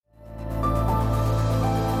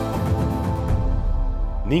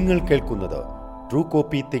നിങ്ങൾ കേൾക്കുന്നത് true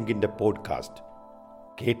copy തിങ്കിന്റെ podcast.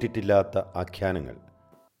 കേട്ടിട്ടില്ലാത്ത ആഖ്യാനങ്ങൾ.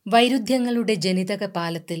 വൈരുദ്ധ്യങ്ങളുടെ ജനിതക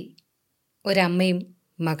പാലത്തിൽ ഒരമ്മയും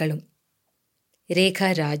മകളും. രേഖ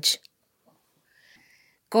രാജ്.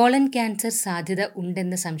 കോളൻ ക്യാൻസർ സാധ്യത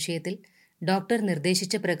ഉണ്ടെന്ന സംശയത്തിൽ ഡോക്ടർ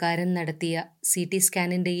നിർദ്ദേശിച്ച പ്രകാരം നടത്തിയ CT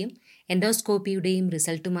സ്കാനിന്റെയും എൻഡോസ്കോപ്പിയുടെയും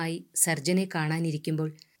റിസൾട്ടുമായി സർജനെ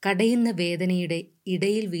കാണാനിരിക്കുമ്പോൾ കടയുന്ന വേദനയുടെ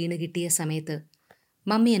ഇടയിൽ വീണ് കിട്ടിയ സമയത്ത്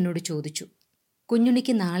മമ്മി എന്നോട് ചോദിച്ചു,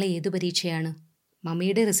 കുഞ്ഞുണ്ണിക്ക് നാളെ ഏതു പരീക്ഷയാണ്?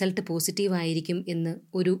 മമ്മിയുടെ റിസൾട്ട് പോസിറ്റീവായിരിക്കും എന്ന്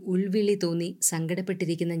ഒരു ഉൾവിളി തോന്നി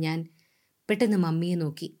സങ്കടപ്പെട്ടിരിക്കുന്ന ഞാൻ പെട്ടെന്ന് മമ്മിയെ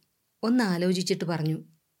നോക്കി ഒന്ന് ആലോചിച്ചിട്ട് പറഞ്ഞു,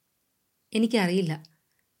 എനിക്കറിയില്ല,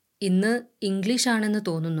 ഇന്ന് ഇംഗ്ലീഷാണെന്ന്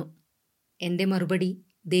തോന്നുന്നു. എൻ്റെ മറുപടി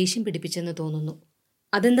ദേഷ്യം പിടിപ്പിച്ചെന്ന് തോന്നുന്നു.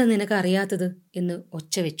 അതെന്താ നിനക്ക് അറിയാത്തത് എന്ന്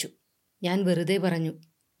ഒച്ച വെച്ചു. ഞാൻ വെറുതെ പറഞ്ഞു,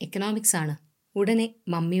 എക്കണോമിക്സ് ആണ്. ഉടനെ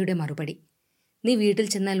മമ്മിയുടെ മറുപടി, നീ വീട്ടിൽ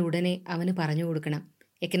ചെന്നാൽ ഉടനെ അവന് പറഞ്ഞു കൊടുക്കണം.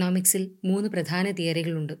 എക്കണോമിക്സിൽ 3 പ്രധാന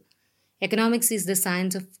തിയറികളുണ്ട്. Economics is the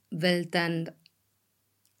science of wealth and.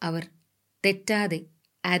 അവർ തെറ്റാതെ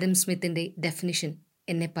ആഡം സ്മിത്തിന്റെ ഡെഫിനിഷൻ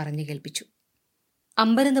എന്നെ പറഞ്ഞു കേൾപ്പിച്ചു.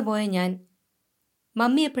 അമ്പരന്ന് പോയ ഞാൻ,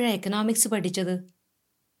 മമ്മി എപ്പോഴാണ് എക്കണോമിക്സ് പഠിച്ചത്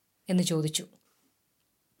എന്ന് ചോദിച്ചു.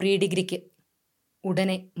 പ്രീ ഡിഗ്രിക്ക്.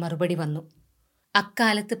 ഉടനെ മറുപടി വന്നു.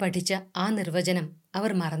 അക്കാലത്ത് പഠിച്ച ആ നിർവചനം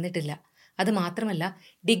അവർ മറന്നിട്ടില്ല. അത് മാത്രമല്ല,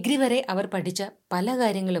 ഡിഗ്രി വരെ അവർ പഠിച്ച പല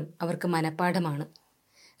കാര്യങ്ങളും അവർക്ക് മനഃപ്പാഠമാണ്.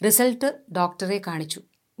 റിസൾട്ട് ഡോക്ടറെ കാണിച്ചു.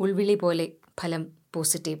 ഉൾവിളി പോലെ ഫലം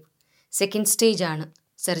പോസിറ്റീവ്. സെക്കൻഡ് സ്റ്റേജ് ആണ്,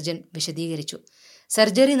 സർജൻ വിശദീകരിച്ചു.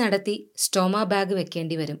 സർജറി നടത്തി സ്റ്റോമ ബാഗ്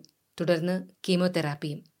വെക്കേണ്ടി വരും. തുടർന്ന്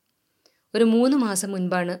കീമോതെറാപ്പിയും. ഒരു 3 മാസം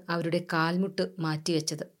മുൻപാണ് അവരുടെ കാൽമുട്ട്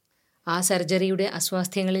മാറ്റിവെച്ചത്. ആ സർജറിയുടെ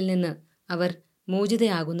അസ്വാസ്ഥ്യങ്ങളിൽ നിന്ന് അവർ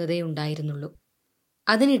മോചിതയാകുന്നതേ ഉണ്ടായിരുന്നുള്ളൂ.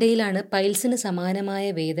 അതിനിടയിലാണ് പൈൽസിന് സമാനമായ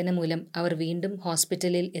വേദന മൂലം അവർ വീണ്ടും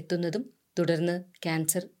ഹോസ്പിറ്റലിൽ എത്തുന്നതും തുടർന്ന്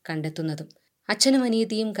ക്യാൻസർ കണ്ടെത്തുന്നതും. അച്ഛനും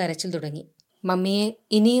അനിയത്തിയും കരച്ചിൽ തുടങ്ങി. മമ്മിയെ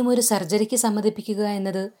ഇനിയും ഒരു സർജറിക്ക് സമ്മതിപ്പിക്കുക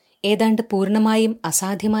എന്നത് ഏതാണ്ട് പൂർണ്ണമായും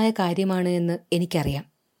അസാധ്യമായ കാര്യമാണ് എന്ന് എനിക്കറിയാം.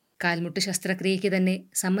 കാൽമുട്ട് ശസ്ത്രക്രിയയ്ക്ക് തന്നെ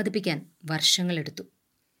സമ്മതിപ്പിക്കാൻ വർഷങ്ങളെടുത്തു.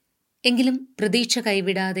 എങ്കിലും പ്രതീക്ഷ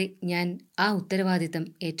കൈവിടാതെ ഞാൻ ആ ഉത്തരവാദിത്തം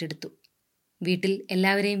ഏറ്റെടുത്തു. വീട്ടിൽ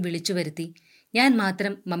എല്ലാവരെയും വിളിച്ചു വരുത്തി ഞാൻ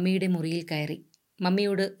മാത്രം മമ്മിയുടെ മുറിയിൽ കയറി.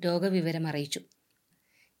 മമ്മിയോട് രോഗവിവരം അറിയിച്ചു.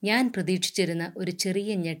 ഞാൻ പ്രതീക്ഷിച്ചിരുന്ന ഒരു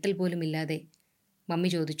ചെറിയ ഞെട്ടൽ പോലുമില്ലാതെ മമ്മി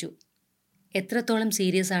ചോദിച്ചു, എത്രത്തോളം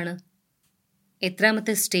സീരിയസ് ആണ്?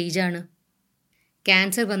 എത്രാമത്തെ സ്റ്റേജാണ്?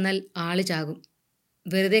 ക്യാൻസർ വന്നാൽ ആള് ചാകും.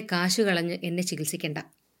 വെറുതെ കാശ് കളഞ്ഞ് എന്നെ ചികിത്സിക്കണ്ട.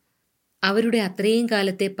 അവരുടെ അത്രയും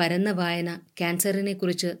കാലത്തെ പരന്ന വായന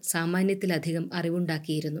ക്യാൻസറിനെക്കുറിച്ച് സാമാന്യത്തിലധികം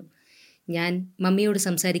അറിവുണ്ടാക്കിയിരുന്നു. ഞാൻ മമ്മിയോട്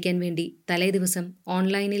സംസാരിക്കാൻ വേണ്ടി തലേ ദിവസം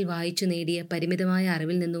ഓൺലൈനിൽ വായിച്ചു നേടിയ പരിമിതമായ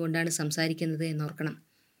അറിവിൽ നിന്നുകൊണ്ടാണ് സംസാരിക്കുന്നത് എന്നോർക്കണം.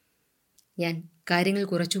 ഞാൻ കാര്യങ്ങൾ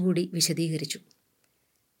കുറച്ചുകൂടി വിശദീകരിച്ചു.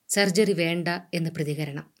 സർജറി വേണ്ട എന്ന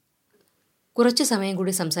പ്രതികരണം. കുറച്ചു സമയം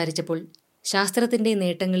കൂടി സംസാരിച്ചപ്പോൾ ശാസ്ത്രത്തിൻ്റെ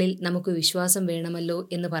നേട്ടങ്ങളിൽ നമുക്ക് വിശ്വാസം വേണമല്ലോ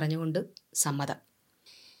എന്ന് പറഞ്ഞുകൊണ്ട് സമ്മതം.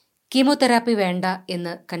 കീമോതെറാപ്പി വേണ്ട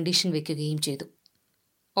എന്ന് കണ്ടീഷൻ വെക്കുകയും ചെയ്തു.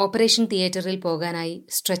 ഓപ്പറേഷൻ തിയേറ്ററിൽ പോകാനായി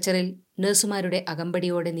സ്ട്രെച്ചറിൽ നഴ്സുമാരുടെ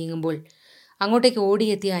അകമ്പടിയോടെ നീങ്ങുമ്പോൾ അങ്ങോട്ടേക്ക്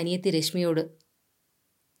ഓടിയെത്തിയ അനിയത്തി രശ്മിയോട്,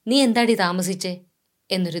 നീ എന്താടി താമസിച്ചേ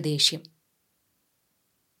എന്നൊരു ദേഷ്യം.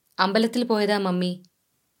 അമ്പലത്തിൽ പോയതാ മമ്മി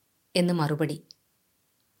എന്ന് മറുപടി.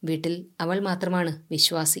 വീട്ടിൽ അവൾ മാത്രമാണ്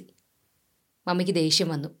വിശ്വാസി. മമ്മിക്ക് ദേഷ്യം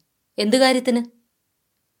വന്നു. എന്തു കാര്യത്തിന്?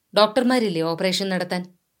 ഡോക്ടർമാരില്ലേ ഓപ്പറേഷൻ നടത്താൻ?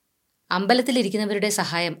 അമ്പലത്തിലിരിക്കുന്നവരുടെ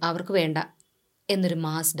സഹായം അവർക്ക് വേണ്ട എന്നൊരു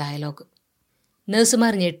മാസ് ഡയലോഗ്.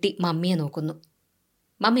 നഴ്സുമാർ ഞെട്ടി മമ്മിയെ നോക്കുന്നു.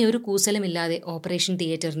 മമ്മി ഒരു കൂസലമില്ലാതെ ഓപ്പറേഷൻ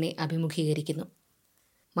തിയേറ്ററിനെ അഭിമുഖീകരിക്കുന്നു.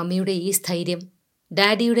 മമ്മിയുടെ ഈ സ്ഥൈര്യം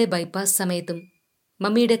ഡാഡിയുടെ ബൈപ്പാസ് സമയത്തും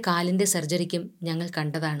മമ്മിയുടെ കാലിൻ്റെ സർജറിക്കും ഞങ്ങൾ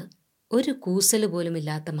കണ്ടതാണ്. ഒരു കൂസല്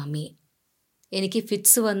പോലുമില്ലാത്ത മമ്മിയെ. എനിക്ക്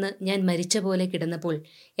ഫിറ്റ്സ് വന്ന് ഞാൻ മരിച്ച പോലെ കിടന്നപ്പോൾ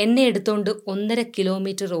എന്നെ എടുത്തോണ്ട് 1.5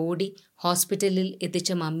 കിലോമീറ്റർ ഓടി ഹോസ്പിറ്റലിൽ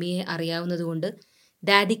എത്തിച്ച മമ്മിയെ അറിയാവുന്നതുകൊണ്ട്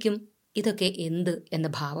ഡാഡിക്കും ഇതൊക്കെ എന്ത് എന്ന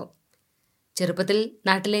ഭാവം. ചെറുപ്പത്തിൽ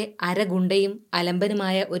നാട്ടിലെ അരഗുണ്ടയും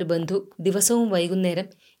അലമ്പനുമായ ഒരു ബന്ധു ദിവസവും വൈകുന്നേരം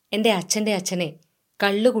എൻ്റെ അച്ഛൻ്റെ അച്ഛനെ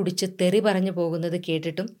കള്ളു കുടിച്ച് തെറി പറഞ്ഞു പോകുന്നത്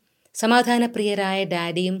കേട്ടിട്ടും സമാധാനപ്രിയരായ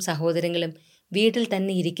ഡാഡിയും സഹോദരങ്ങളും വീട്ടിൽ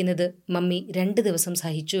തന്നെ ഇരിക്കുന്നത് മമ്മി 2 ദിവസം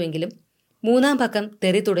സഹിച്ചുവെങ്കിലും 3-ാം പക്കം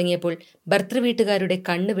തെറി തുടങ്ങിയപ്പോൾ ഭർത്തൃവീട്ടുകാരുടെ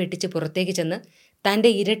കണ്ണ് വെട്ടിച്ച് പുറത്തേക്ക് ചെന്ന് തൻ്റെ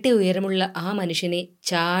ഇരട്ടി ഉയരമുള്ള ആ മനുഷ്യനെ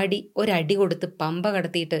ചാടി ഒരടി കൊടുത്ത് പമ്പ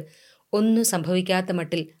കടത്തിയിട്ട് ഒന്നും സംഭവിക്കാത്ത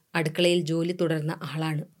മട്ടിൽ അടുക്കളയിൽ ജോലി തുടർന്ന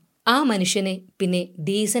ആളാണ്. ആ മനുഷ്യനെ പിന്നെ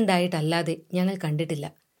ഡീസൻ്റായിട്ടല്ലാതെ ഞങ്ങൾ കണ്ടിട്ടില്ല.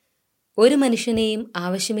 ഒരു മനുഷ്യനെയും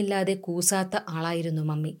ആവശ്യമില്ലാതെ കൂസാത്ത ആളായിരുന്നു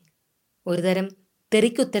മമ്മി. ഒരുതരം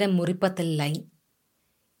തെറിക്കുത്തരം മുറിപ്പത്തൽ ലൈൻ.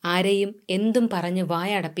 ആരെയും എന്തും പറഞ്ഞ്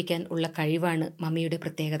വായടപ്പിക്കാൻ ഉള്ള കഴിവാണ് മമ്മിയുടെ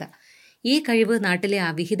പ്രത്യേകത. ഈ കഴിവ് നാട്ടിലെ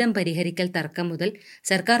അവിഹിതം പരിഹരിക്കൽ തർക്കം മുതൽ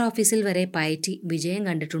സർക്കാർ ഓഫീസിൽ വരെ പയറ്റി വിജയം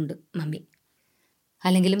കണ്ടിട്ടുണ്ട് മമ്മി.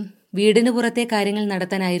 അല്ലെങ്കിലും വീടിന് പുറത്തെ കാര്യങ്ങൾ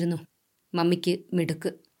നടത്താനായിരുന്നു മമ്മിക്ക്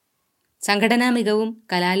മിടുക്ക്. സംഘടനാ മികവും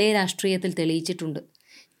കലാലയ രാഷ്ട്രീയത്തിൽ തെളിയിച്ചിട്ടുണ്ട്.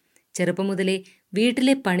 ചെറുപ്പം മുതലേ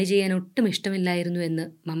വീട്ടിലെ പണി ചെയ്യാൻ ഒട്ടും ഇഷ്ടമില്ലായിരുന്നു എന്ന്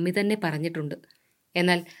മമ്മി തന്നെ പറഞ്ഞിട്ടുണ്ട്.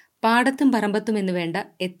 എന്നാൽ പാടത്തും പറമ്പത്തും എന്ന് വേണ്ട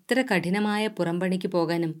എത്ര കഠിനമായ പുറംപണിക്ക്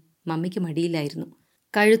പോകാനും മമ്മിക്ക് മടിയില്ലായിരുന്നു.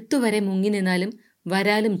 കഴുത്തുവരെ മുങ്ങി നിന്നാലും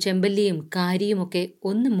വരാലും ചെമ്പല്ലിയും കാരിയുമൊക്കെ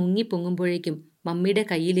ഒന്ന് മുങ്ങിപ്പൊങ്ങുമ്പോഴേക്കും മമ്മിയുടെ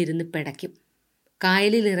കയ്യിലിരുന്ന് പിടയ്ക്കും.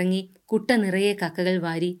 കായലിലിറങ്ങി കുട്ട നിറയെ കക്കകൾ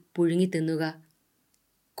വാരി പുഴുങ്ങി തിന്നുക,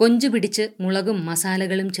 കൊഞ്ചു പിടിച്ച് മുളകും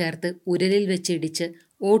മസാലകളും ചേർത്ത് ഉരലിൽ വെച്ച് ഇടിച്ച്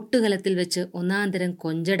ഓട്ടുകലത്തിൽ വെച്ച് ഒന്നാന്തരം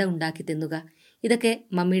കൊഞ്ചട ഉണ്ടാക്കി തിന്നുക, ഇതൊക്കെ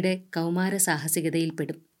മമ്മിയുടെ കൗമാര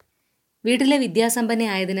സാഹസികതയിൽപ്പെടും. വീട്ടിലെ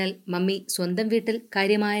വിദ്യാസമ്പന്നയായതിനാൽ മമ്മി സ്വന്തം വീട്ടിൽ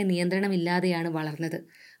കാര്യമായ നിയന്ത്രണമില്ലാതെയാണ് വളർന്നത്.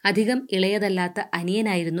 അധികം ഇളയതല്ലാത്ത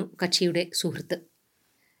അനിയനായിരുന്നു കക്ഷിയുടെ സുഹൃത്ത്.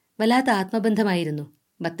 വല്ലാത്ത ആത്മബന്ധമായിരുന്നു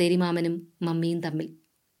ബത്തേരി മാമനും മമ്മിയും തമ്മിൽ.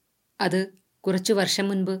 അത് കുറച്ചു വർഷം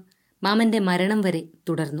മുൻപ് മാമന്റെ മരണം വരെ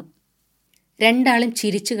തുടർന്നു. രണ്ടാളും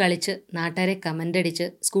ചിരിച്ചു കളിച്ച് നാട്ടാരെ കമൻ്റടിച്ച്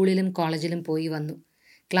സ്കൂളിലും കോളേജിലും പോയി വന്നു.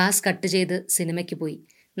 ക്ലാസ് കട്ട് ചെയ്ത് സിനിമയ്ക്ക് പോയി.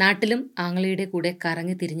 നാട്ടിലും ആങ്ങളയുടെ കൂടെ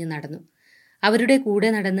കറങ്ങി തിരിഞ്ഞു നടന്നു. അവരുടെ കൂടെ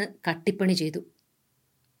നടന്ന് കട്ടിപ്പണി ചെയ്തു.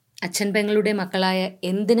 അച്ഛൻ പെങ്ങളുടെ മക്കളായ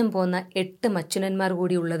എന്തിനും പോന്ന 8 മച്ചുനന്മാർ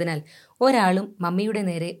കൂടി ഉള്ളതിനാൽ ഒരാളും മമ്മിയുടെ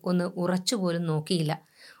നേരെ ഒന്ന് ഉറച്ചുപോലും നോക്കിയില്ല.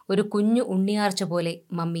 ഒരു കുഞ്ഞു ഉണ്ണിയാർച്ച പോലെ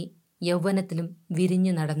മമ്മി യൗവനത്തിലും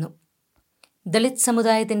വിരിഞ്ഞു നടന്നു. ദളിത്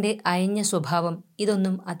സമുദായത്തിന്റെ അയഞ്ഞ സ്വഭാവം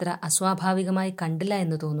ഇതൊന്നും അത്ര അസ്വാഭാവികമായി കണ്ടില്ല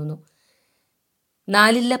എന്ന് തോന്നുന്നു.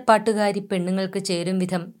 നാലില്ലപ്പാട്ടുകാരി പെണ്ണുങ്ങൾക്ക് ചേരും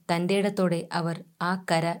വിധം തൻ്റെയിടത്തോടെ അവർ ആ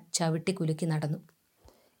കര ചവിട്ടിക്കുലുക്കി നടന്നു.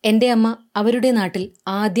 എൻ്റെ അമ്മ അവരുടെ നാട്ടിൽ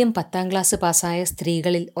ആദ്യം 10ാം ക്ലാസ് പാസ്സായ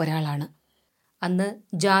സ്ത്രീകളിൽ ഒരാളാണ്. അന്ന്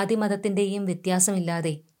ജാതി മതത്തിൻ്റെയും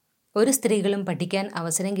വ്യത്യാസമില്ലാതെ ഒരു സ്ത്രീകളും പഠിക്കാൻ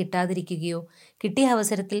അവസരം കിട്ടാതിരിക്കുകയോ കിട്ടിയ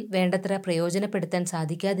അവസരത്തിൽ വേണ്ടത്ര പ്രയോജനപ്പെടുത്താൻ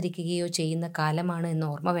സാധിക്കാതിരിക്കുകയോ ചെയ്യുന്ന കാലമാണ് എന്ന്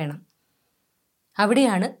ഓർമ്മ വേണം.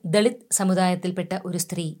 അവിടെയാണ് ദളിത് സമുദായത്തിൽപ്പെട്ട ഒരു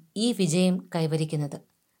സ്ത്രീ ഈ വിജയം കൈവരിക്കുന്നത്.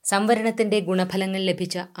 സംവരണത്തിൻ്റെ ഗുണഫലങ്ങൾ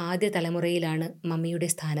ലഭിച്ച ആദ്യ തലമുറയിലാണ് മമ്മിയുടെ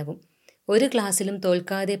സ്ഥാനവും. ഒരു ക്ലാസ്സിലും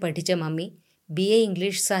തോൽക്കാതെ പഠിച്ച മമ്മി BA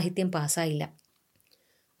ഇംഗ്ലീഷ് സാഹിത്യം പാസ്സായില്ല.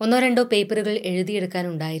 1-2 പേപ്പറുകൾ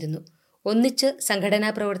എഴുതിയെടുക്കാനുണ്ടായിരുന്നു. ഒന്നിച്ച് സംഘടനാ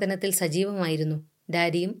പ്രവർത്തനത്തിൽ സജീവമായിരുന്നു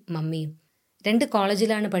ഡാഡിയും മമ്മിയും. 2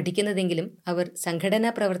 കോളേജിലാണ് പഠിക്കുന്നതെങ്കിലും അവർ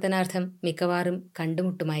സംഘടനാ പ്രവർത്തനാർത്ഥം മിക്കവാറും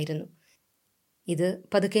കണ്ടുമുട്ടുമായിരുന്നു. ഇത്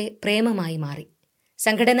പതുക്കെ പ്രേമമായി മാറി.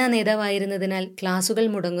 സംഘടനാ നേതാവായിരുന്നതിനാൽ ക്ലാസുകൾ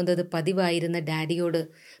മുടങ്ങുന്നത് പതിവായിരുന്ന ഡാഡിയോട്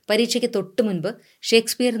പരീക്ഷയ്ക്ക് തൊട്ടു മുൻപ്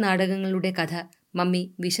ഷേക്സ്പിയർ നാടകങ്ങളുടെ കഥ മമ്മി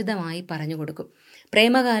വിശദമായി പറഞ്ഞുകൊടുക്കും.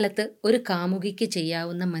 പ്രേമകാലത്ത് ഒരു കാമുകിക്ക്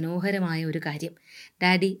ചെയ്യാവുന്ന മനോഹരമായ ഒരു കാര്യം.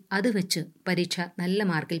 ഡാഡി അത് വെച്ച് പരീക്ഷ നല്ല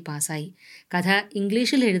മാർക്കിൽ പാസ്സായി. കഥ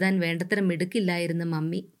ഇംഗ്ലീഷിൽ എഴുതാൻ വേണ്ടത്ര മിടുക്കില്ലായിരുന്ന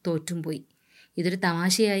മമ്മി തോറ്റുംപോയി. ഇതൊരു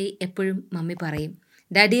തമാശയായി എപ്പോഴും മമ്മി പറയും.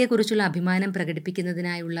 ഡാഡിയെക്കുറിച്ചുള്ള അഭിമാനം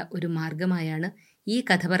പ്രകടിപ്പിക്കുന്നതിനായുള്ള ഒരു മാർഗമായാണ് ഈ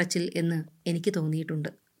കഥ പറച്ചിൽ എന്ന് എനിക്ക് തോന്നിയിട്ടുണ്ട്.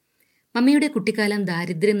 മമ്മിയുടെ കുട്ടിക്കാലം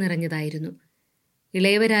ദാരിദ്ര്യം നിറഞ്ഞതായിരുന്നു.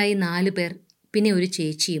 ഇളയവരായി 4 പേർ, പിന്നെ ഒരു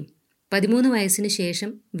ചേച്ചിയും. 13 വയസ്സിന് ശേഷം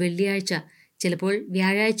വെള്ളിയാഴ്ച, ചിലപ്പോൾ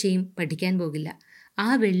വ്യാഴാഴ്ചയും പഠിക്കാൻ പോകില്ല. ആ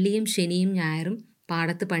വെള്ളിയും ശനിയും ഞായറും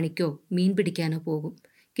പാടത്ത് പണിക്കോ മീൻ പിടിക്കാനോ പോകും.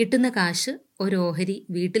 കിട്ടുന്ന കാശ് ഒരു ഓഹരി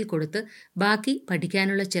വീട്ടിൽ കൊടുത്ത് ബാക്കി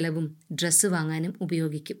പഠിക്കാനുള്ള ചെലവും ഡ്രസ്സ് വാങ്ങാനും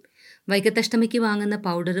ഉപയോഗിക്കും. വൈക്കത്തഷ്ടമിക്ക് വാങ്ങുന്ന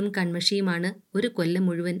പൗഡറും കൺമഷിയുമാണ് ഒരു കൊല്ലം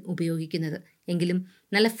മുഴുവൻ ഉപയോഗിക്കുന്നത്. എങ്കിലും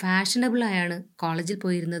നല്ല ഫാഷനബിളായാണ് കോളേജിൽ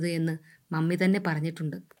പോയിരുന്നത് എന്ന് മമ്മി തന്നെ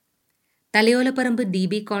പറഞ്ഞിട്ടുണ്ട്. തലയോലപ്പറമ്പ്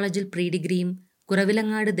DB കോളേജിൽ പ്രീ ഡിഗ്രിയും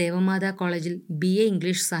കുറവിലങ്ങാട് ദേവമാതാ കോളേജിൽ BA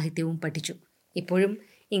ഇംഗ്ലീഷ് സാഹിത്യവും പഠിച്ചു. ഇപ്പോഴും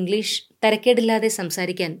ഇംഗ്ലീഷ് തരക്കേടില്ലാതെ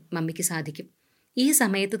സംസാരിക്കാൻ മമ്മിക്ക് സാധിക്കും. ഈ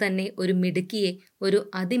സമയത്ത് തന്നെ ഒരു മിടുക്കിയെ ഒരു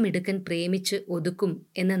അതിമിടുക്കൻ പ്രേമിച്ച് ഒതുക്കും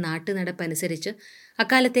എന്ന നാട്ടുനടപ്പനുസരിച്ച്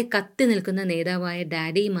അക്കാലത്തെ കത്തി നിൽക്കുന്ന നേതാവായ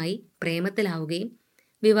ഡാഡിയുമായി പ്രേമത്തിലാവുകയും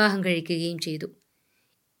വിവാഹം കഴിക്കുകയും ചെയ്തു.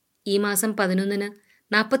 ഈ മാസം 11-ന്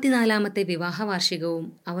 44ാമത്തെ വിവാഹ വാർഷികവും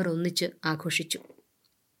അവർ ഒന്നിച്ച് ആഘോഷിച്ചു.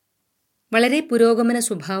 വളരെ പുരോഗമന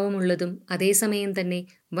സ്വഭാവമുള്ളതും അതേസമയം തന്നെ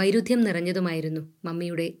വൈരുദ്ധ്യം നിറഞ്ഞതുമായിരുന്നു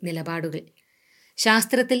മമ്മിയുടെ നിലപാടുകൾ.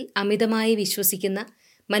 ശാസ്ത്രത്തിൽ അമിതമായി വിശ്വസിക്കുന്ന,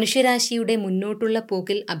 മനുഷ്യരാശിയുടെ മുന്നോട്ടുള്ള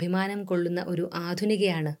പോക്കിൽ അഭിമാനം കൊള്ളുന്ന ഒരു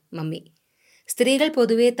ആധുനികയാണ് മമ്മി. സ്ത്രീകൾ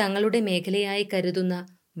പൊതുവെ തങ്ങളുടെ മേഖലയായി കരുതുന്ന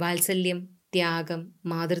വാത്സല്യം, ത്യാഗം,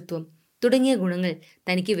 മാതൃത്വം തുടങ്ങിയ ഗുണങ്ങൾ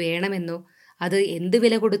തനിക്ക് വേണമെന്നോ അത് എന്ത്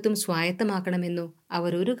വില കൊടുത്തും സ്വായത്തമാക്കണമെന്നോ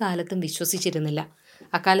അവർ ഒരു കാലത്തും വിശ്വസിച്ചിരുന്നില്ല.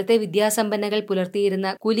 അക്കാലത്തെ വിദ്യാസമ്പന്നകൾ പുലർത്തിയിരുന്ന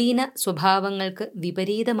കുലീന സ്വഭാവങ്ങൾക്ക്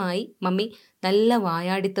വിപരീതമായി മമ്മി നല്ല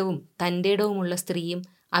വായാടിത്തവും തൻ്റെടവുമുള്ള സ്ത്രീയും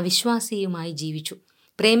അവിശ്വാസിയുമായി ജീവിച്ചു.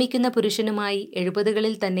 പ്രേമിക്കുന്ന പുരുഷനുമായി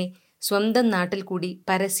 70കളിൽ തന്നെ സ്വന്തം നാട്ടിൽ കൂടി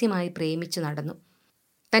പരസ്യമായി പ്രേമിച്ചു നടന്നു.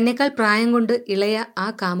 തന്നെക്കാൾ പ്രായം കൊണ്ട് ഇളയ ആ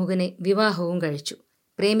കാമുകനെ വിവാഹവും കഴിച്ചു.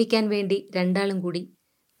 പ്രേമിക്കാൻ വേണ്ടി രണ്ടാളും കൂടി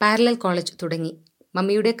പാരലൽ കോളേജ് തുടങ്ങി.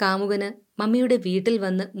 മമ്മിയുടെ കാമുകന് മമ്മിയുടെ വീട്ടിൽ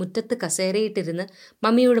വന്ന് മുറ്റത്ത് കസേരയിട്ടിരുന്ന്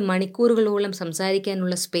മമ്മിയോട് മണിക്കൂറുകളോളം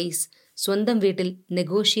സംസാരിക്കാനുള്ള സ്പേസ് സ്വന്തം വീട്ടിൽ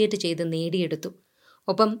നെഗോഷിയേറ്റ് ചെയ്ത് നേടിയെടുത്തു.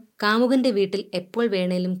 ഒപ്പം കാമുകന്റെ വീട്ടിൽ എപ്പോൾ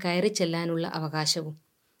വേണേലും കയറി ചെല്ലാനുള്ള അവകാശവും.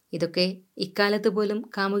 ഇതൊക്കെ ഇക്കാലത്ത് പോലും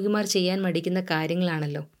കാമുകിമാർ ചെയ്യാൻ മടിക്കുന്ന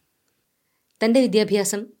കാര്യങ്ങളാണല്ലോ. തൻ്റെ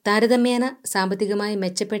വിദ്യാഭ്യാസം താരതമ്യേന സാമ്പത്തികമായി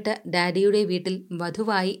മെച്ചപ്പെട്ട ഡാഡിയുടെ വീട്ടിൽ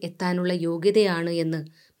വധുവായി എത്താനുള്ള യോഗ്യതയാണ് എന്ന്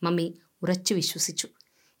മമ്മി ഉറച്ചു വിശ്വസിച്ചു.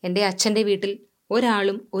 എൻ്റെ അച്ഛൻ്റെ വീട്ടിൽ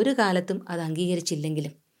ഒരാളും ഒരു കാലത്തും അത്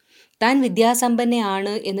അംഗീകരിച്ചില്ലെങ്കിലും താൻ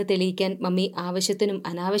വിദ്യാസമ്പന്നയാണ് എന്ന് തെളിയിക്കാൻ മമ്മി ആവശ്യത്തിനും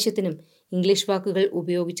അനാവശ്യത്തിനും ഇംഗ്ലീഷ് വാക്കുകൾ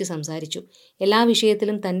ഉപയോഗിച്ച് സംസാരിച്ചു. എല്ലാ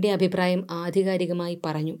വിഷയത്തിലും തൻ്റെ അഭിപ്രായം ആധികാരികമായി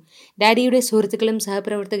പറഞ്ഞു. ഡാഡിയുടെ സുഹൃത്തുക്കളും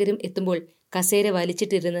സഹപ്രവർത്തകരും എത്തുമ്പോൾ കസേര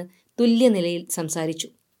വലിച്ചിട്ടിരുന്ന് തുല്യനിലയിൽ സംസാരിച്ചു.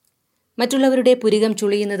 മറ്റുള്ളവരുടെ പുരികം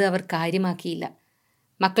ചുളിയുന്നത് അവർ കാര്യമാക്കിയില്ല.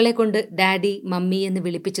 മക്കളെ കൊണ്ട് ഡാഡി മമ്മി എന്ന്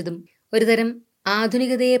വിളിപ്പിച്ചതും ഒരുതരം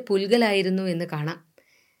ആധുനികതയെ പുൽകലായിരുന്നു എന്ന് കാണാം.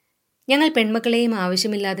 ഞങ്ങൾ പെൺമക്കളെയും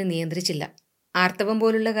ആവശ്യമില്ലാതെ നിയന്ത്രിച്ചില്ല. ആർത്തവം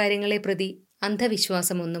പോലുള്ള കാര്യങ്ങളെ പ്രതി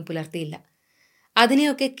അന്ധവിശ്വാസമൊന്നും പുലർത്തിയില്ല.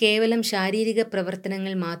 അതിനെയൊക്കെ കേവലം ശാരീരിക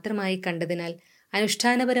പ്രവർത്തനങ്ങൾ മാത്രമായി കണ്ടതിനാൽ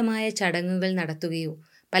അനുഷ്ഠാനപരമായ ചടങ്ങുകൾ നടത്തുകയോ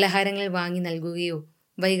പലഹാരങ്ങൾ വാങ്ങി നൽകുകയോ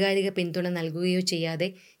വൈകാരിക പിന്തുണ നൽകുകയോ ചെയ്യാതെ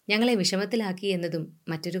ഞങ്ങളെ വിഷമത്തിലാക്കി എന്നതും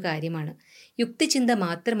മറ്റൊരു കാര്യമാണ്. യുക്തിചിന്ത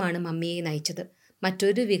മാത്രമാണ് മമ്മിയെ നയിച്ചത്.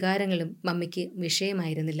 മറ്റൊരു വികാരങ്ങളും മമ്മിക്ക്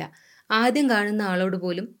വിഷയമായിരുന്നില്ല. ആദ്യം കാണുന്ന ആളോട്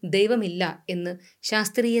പോലും ദൈവമില്ല എന്ന്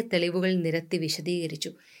ശാസ്ത്രീയ തെളിവുകൾ നിരത്തി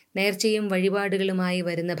വിശദീകരിച്ചു. നേർച്ചയും വഴിപാടുകളുമായി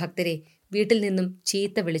വരുന്ന ഭക്തരെ വീട്ടിൽ നിന്നും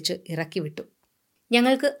ചീത്ത വിളിച്ച് ഇറക്കിവിട്ടു.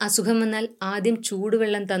 ഞങ്ങൾക്ക് അസുഖം വന്നാൽ ആദ്യം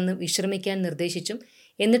ചൂടുവെള്ളം തന്ന് വിശ്രമിക്കാൻ നിർദ്ദേശിച്ചും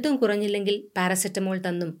എന്നിട്ടും കുറഞ്ഞില്ലെങ്കിൽ പാരസെറ്റമോൾ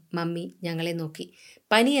തന്നും മമ്മി ഞങ്ങളെ നോക്കി.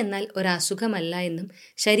 പനി എന്നാൽ ഒരസുഖമല്ല എന്നും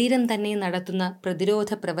ശരീരം തന്നെ നടത്തുന്ന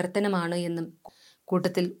പ്രതിരോധ പ്രവർത്തനമാണ് എന്നും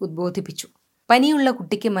കൂട്ടത്തിൽ ഉദ്ബോധിപ്പിച്ചു. പനിയുള്ള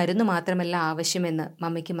കുട്ടിക്ക് മരുന്ന് മാത്രമല്ല ആവശ്യമെന്ന്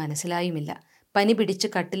മമ്മിക്ക് മനസ്സിലായുമില്ല. പനി പിടിച്ച്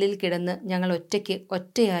കട്ടിലിൽ കിടന്ന് ഞങ്ങൾ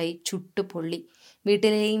ഒറ്റയായി ചുട്ടുപൊള്ളി.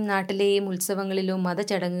 വീട്ടിലെയും നാട്ടിലെയും ഉത്സവങ്ങളിലോ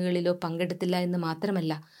മതചടങ്ങുകളിലോ പങ്കെടുത്തില്ല എന്ന്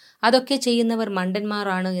മാത്രമല്ല, അതൊക്കെ ചെയ്യുന്നവർ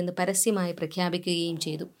മണ്ടന്മാരാണ് എന്ന് പരസ്യമായി പ്രഖ്യാപിക്കുകയും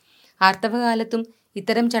ചെയ്തു. ആർത്തവകാലത്തും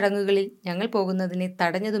ഇത്തരം ചടങ്ങുകളിൽ ഞങ്ങൾ പോകുന്നതിനെ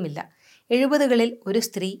തടഞ്ഞതുമില്ല. 70കളിൽ ഒരു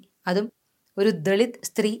സ്ത്രീ, അതും ഒരു ദളിത്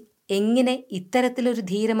സ്ത്രീ, എങ്ങനെ ഇത്തരത്തിലൊരു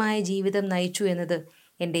ധീരമായ ജീവിതം നയിച്ചു എന്നത്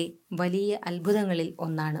എൻ്റെ വലിയ അത്ഭുതങ്ങളിൽ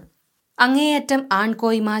ഒന്നാണ്. അങ്ങേയറ്റം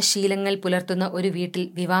ആൺകോയ്മ ശീലങ്ങൾ പുലർത്തുന്ന ഒരു വീട്ടിൽ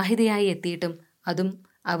വിവാഹിതയായി എത്തിയിട്ടും, അതും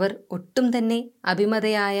അവർ ഒട്ടും തന്നെ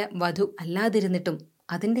അഭിമതയായ വധു അല്ലാതിരുന്നിട്ടും,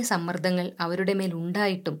 അതിൻ്റെ സമ്മർദ്ദങ്ങൾ അവരുടെ മേൽ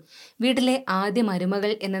ഉണ്ടായിട്ടും വീട്ടിലെ ആദ്യ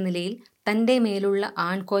മരുമകൾ എന്ന നിലയിൽ തൻ്റെ മേലുള്ള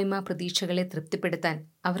ആൺകോയ്മ പ്രതീക്ഷകളെ തൃപ്തിപ്പെടുത്താൻ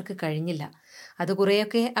അവർക്ക് കഴിഞ്ഞില്ല. അത്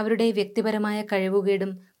കുറേയൊക്കെ അവരുടെ വ്യക്തിപരമായ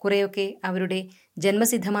കഴിവുകേടും കുറേയൊക്കെ അവരുടെ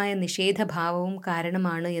ജന്മസിദ്ധമായ നിഷേധഭാവവും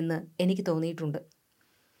കാരണമാണ് എന്ന് എനിക്ക് തോന്നിയിട്ടുണ്ട്.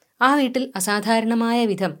 ആ വീട്ടിൽ അസാധാരണമായ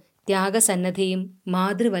വിധം ത്യാഗസന്നദ്ധയും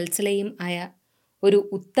മാതൃവത്സലയും ആയ ഒരു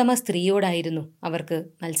ഉത്തമ സ്ത്രീയോടായിരുന്നു അവർക്ക്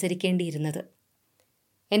മത്സരിക്കേണ്ടിയിരുന്നത്.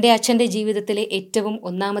 എൻ്റെ അച്ഛൻ്റെ ജീവിതത്തിലെ ഏറ്റവും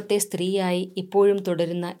ഒന്നാമത്തെ സ്ത്രീയായി ഇപ്പോഴും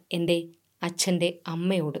തുടരുന്ന എൻ്റെ അച്ഛൻ്റെ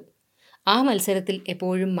അമ്മയോട് ആ മത്സരത്തിൽ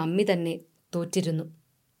എപ്പോഴും മമ്മി തന്നെ തോറ്റിരുന്നു.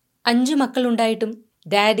 5 മക്കളുണ്ടായിട്ടും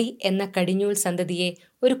ഡാഡി എന്ന കടിഞ്ഞൂൽ സന്തതിയെ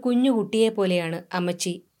ഒരു കുഞ്ഞുകുട്ടിയെപ്പോലെയാണ്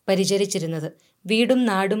അമ്മച്ചി പരിചരിച്ചിരുന്നത്. വീടും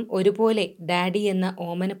നാടും ഒരുപോലെ ഡാഡി എന്ന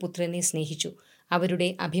ഓമനപുത്രനെ സ്നേഹിച്ചു. അവരുടെ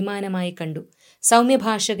അഭിമാനമായി കണ്ടു.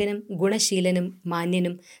 സൗമ്യഭാഷകനും ഗുണശീലനും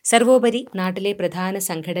മാന്യനും സർവോപരി നാട്ടിലെ പ്രധാന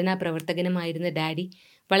സംഘടനാ പ്രവർത്തകനുമായിരുന്ന ഡാഡി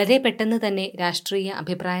വളരെ പെട്ടെന്ന് തന്നെ രാഷ്ട്രീയ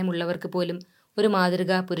അഭിപ്രായമുള്ളവർക്ക് പോലും ഒരു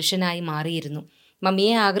മാതൃകാ പുരുഷനായി മാറിയിരുന്നു.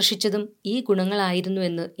 മമ്മിയെ ആകർഷിച്ചതും ഈ ഗുണങ്ങളായിരുന്നു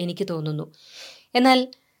എന്ന് എനിക്ക് തോന്നുന്നു. എന്നാൽ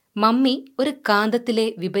മമ്മി ഒരു കാന്തത്തിലെ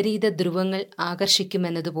വിപരീത ധ്രുവങ്ങൾ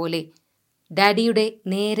ആകർഷിക്കുമെന്നതുപോലെ ഡാഡിയുടെ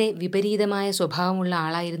നേരെ വിപരീതമായ സ്വഭാവമുള്ള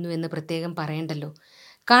ആളായിരുന്നു എന്ന് പ്രത്യേകം പറയണ്ടല്ലോ.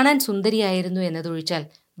 കാണാൻ സുന്ദരിയായിരുന്നു എന്നതൊഴിച്ചാൽ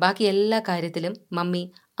ബാക്കി എല്ലാ കാര്യത്തിലും മമ്മി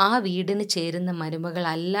ആ വീടിന് ചേരുന്ന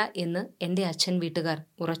മരുമകളല്ല എന്ന് എൻ്റെ അച്ഛൻ വീട്ടുകാർ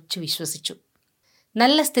ഉറച്ചു വിശ്വസിച്ചു.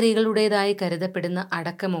 നല്ല സ്ത്രീകളുടേതായി കരുതപ്പെടുന്ന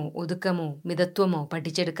അടക്കമോ ഒതുക്കമോ മിതത്വമോ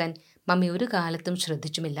പഠിച്ചെടുക്കാൻ മമ്മി ഒരു കാലത്തും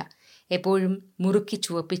ശ്രദ്ധിച്ചുമില്ല. എപ്പോഴും മുറുക്കി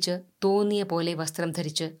ചുവപ്പിച്ച് തോന്നിയ പോലെ വസ്ത്രം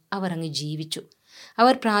ധരിച്ച് അവർ അങ്ങ് ജീവിച്ചു.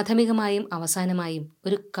 അവർ പ്രാഥമികമായും അവസാനമായും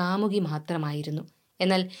ഒരു കാമുകി മാത്രമായിരുന്നു.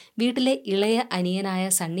 എന്നാൽ വീട്ടിലെ ഇളയ അനിയനായ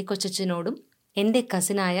സണ്ണിക്കൊച്ചനോടും എൻ്റെ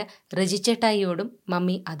കസിനായ റജിച്ചേട്ടായിയോടും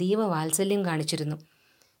മമ്മി അതീവ വാത്സല്യം കാണിച്ചിരുന്നു.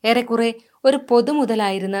 ഏറെക്കുറെ ഒരു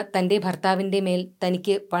പൊതുമുതലായിരുന്ന തൻ്റെ ഭർത്താവിൻ്റെ മേൽ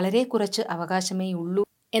തനിക്ക് വളരെ കുറച്ച് അവകാശമേ ഉള്ളൂ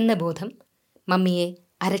എന്ന ബോധം മമ്മിയെ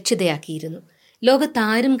അരക്ഷിതയാക്കിയിരുന്നു.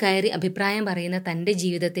 ലോകത്താരും കയറി അഭിപ്രായം പറയുന്ന തൻ്റെ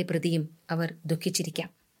ജീവിതത്തെ പ്രതിയും അവർ ദുഃഖിച്ചിരിക്കാം.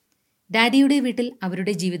 ഡാഡിയുടെ വീട്ടിൽ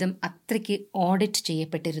അവരുടെ ജീവിതം അത്രയ്ക്ക് ഓഡിറ്റ്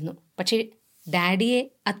ചെയ്യപ്പെട്ടിരുന്നു. പക്ഷേ ഡാഡിയെ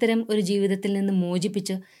അത്തരം ഒരു ജീവിതത്തിൽ നിന്ന്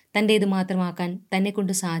മോചിപ്പിച്ച് തൻ്റേത് മാത്രമാക്കാൻ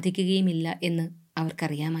തന്നെക്കൊണ്ട് സാധിക്കുകയുമില്ല എന്ന്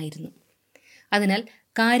അവർക്കറിയാമായിരുന്നു. അതിനാൽ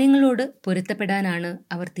കാര്യങ്ങളോട് പൊരുത്തപ്പെടാനാണ്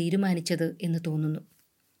അവർ തീരുമാനിച്ചത് എന്ന് തോന്നുന്നു.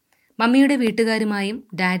 മമ്മിയുടെ വീട്ടുകാരുമായും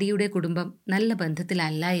ഡാഡിയുടെ കുടുംബം നല്ല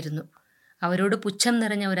ബന്ധത്തിലല്ലായിരുന്നു. അവരോട് പുച്ഛം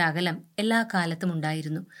നിറഞ്ഞ ഒരു അകലം എല്ലാ കാലത്തും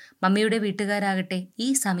ഉണ്ടായിരുന്നു. മമ്മിയുടെ വീട്ടുകാരാകട്ടെ ഈ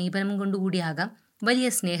സമീപനം കൊണ്ടുകൂടിയാകാം വലിയ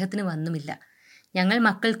സ്നേഹത്തിന് വന്നുമില്ല. ഞങ്ങൾ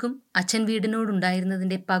മക്കൾക്കും അച്ഛൻ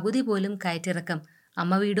വീടിനോടുണ്ടായിരുന്നതിൻ്റെ പകുതി പോലും കയറ്റിറക്കം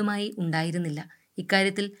അമ്മ വീടുമായി ഉണ്ടായിരുന്നില്ല.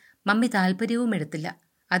 ഇക്കാര്യത്തിൽ മമ്മി താല്പര്യവും എടുത്തില്ല.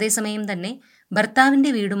 അതേസമയം തന്നെ ഭർത്താവിൻ്റെ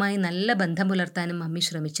വീടുമായി നല്ല ബന്ധം പുലർത്താനും മമ്മി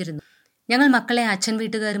ശ്രമിച്ചിരുന്നു. ഞങ്ങൾ മക്കളെ അച്ഛൻ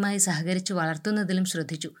വീട്ടുകാരുമായി സഹകരിച്ചു വളർത്തുന്നതിലും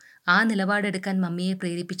ശ്രദ്ധിച്ചു. ആ നിലപാടെടുക്കാൻ മമ്മിയെ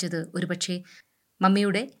പ്രേരിപ്പിച്ചത് ഒരുപക്ഷെ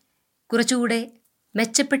മമ്മിയുടെ കുറച്ചുകൂടെ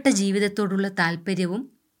മെച്ചപ്പെട്ട ജീവിതത്തോടുള്ള താല്പര്യവും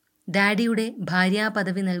ഡാഡിയുടെ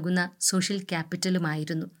ഭാര്യാപദവി നൽകുന്ന സോഷ്യൽ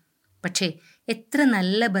ക്യാപിറ്റലുമായിരുന്നു. പക്ഷേ എത്ര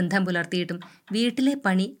നല്ല ബന്ധം പുലർത്തിയിട്ടും വീട്ടിലെ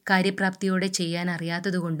പണി കാര്യപ്രാപ്തിയോടെ ചെയ്യാൻ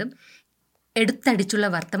അറിയാത്തതുകൊണ്ടും എടുത്തടിച്ചുള്ള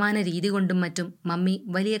വർത്തമാന രീതി കൊണ്ടും മറ്റും മമ്മി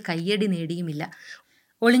വലിയ കയ്യടി നേടിയുമില്ല.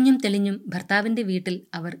 ഒളിഞ്ഞും തെളിഞ്ഞും ഭർത്താവിൻ്റെ വീട്ടിൽ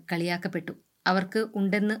അവർ കളിയാക്കപ്പെട്ടു. അവർക്ക്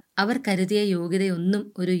ഉണ്ടെന്ന് അവർ കരുതിയ യോഗ്യതയൊന്നും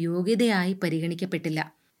ഒരു യോഗ്യതയായി പരിഗണിക്കപ്പെട്ടില്ല.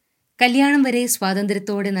 കല്യാണം വരെ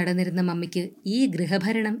സ്വാതന്ത്ര്യത്തോടെ നടന്നിരുന്ന മമ്മിക്ക് ഈ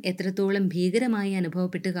ഗൃഹഭരണം എത്രത്തോളം ഭീകരമായി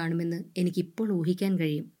അനുഭവപ്പെട്ട് കാണുമെന്ന് എനിക്കിപ്പോൾ ഊഹിക്കാൻ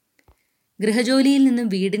കഴിയും. ഗൃഹജോലിയിൽ നിന്നും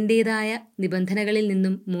വീടിൻ്റേതായ നിബന്ധനകളിൽ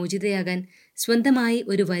നിന്നും മോചിതയാകാൻ സ്വന്തമായി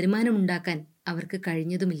ഒരു വരുമാനമുണ്ടാക്കാൻ അവർക്ക്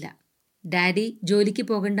കഴിഞ്ഞതുമില്ല. ഡാഡി ജോലിക്ക്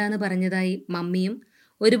പോകണ്ടെന്ന് പറഞ്ഞതായി മമ്മിയും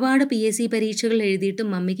ഒരുപാട് PSC പരീക്ഷകൾ എഴുതിയിട്ടും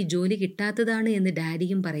മമ്മിക്ക് ജോലി കിട്ടാത്തതാണ് എന്ന്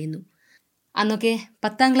ഡാഡിയും പറയുന്നു. അന്നൊക്കെ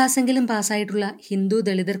 10ാം ക്ലാസ്സെങ്കിലും പാസ്സായിട്ടുള്ള ഹിന്ദു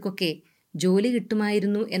ദളിതർക്കൊക്കെ ജോലി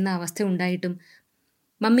കിട്ടുമായിരുന്നു എന്ന അവസ്ഥ ഉണ്ടായിട്ടും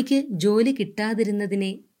മമ്മിക്ക് ജോലി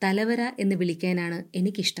കിട്ടാതിരുന്നതിനെ തലവര എന്ന് വിളിക്കാനാണ്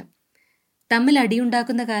എനിക്കിഷ്ടം. തമ്മിൽ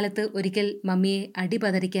അടിയുണ്ടാക്കുന്ന കാലത്ത് ഒരിക്കൽ മമ്മിയെ അടി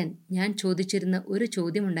പതറിക്കാൻ ഞാൻ ചോദിച്ചിരുന്ന ഒരു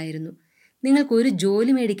ചോദ്യമുണ്ടായിരുന്നു. നിങ്ങൾക്കൊരു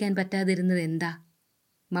ജോലി മേടിക്കാൻ പറ്റാതിരുന്നത് എന്താ?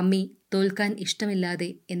 മമ്മി തോൽക്കാൻ ഇഷ്ടമില്ലാതെ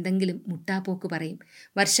എന്തെങ്കിലും മുട്ടാപ്പോക്ക് പറയും.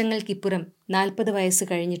 വർഷങ്ങൾക്കിപ്പുറം 40 വയസ്സ്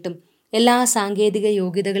കഴിഞ്ഞിട്ടും എല്ലാ സാങ്കേതിക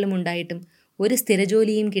യോഗ്യതകളും ഉണ്ടായിട്ടും ഒരു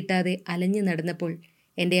സ്ഥിരജോലിയും കിട്ടാതെ അലഞ്ഞു നടന്നപ്പോൾ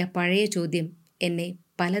എൻ്റെ ആ പഴയ ചോദ്യം എന്നെ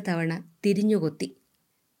പലതവണ തിരിഞ്ഞുകൊത്തി.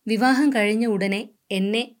 വിവാഹം കഴിഞ്ഞ ഉടനെ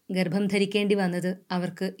എന്നെ ഗർഭം ധരിക്കേണ്ടി വന്നത്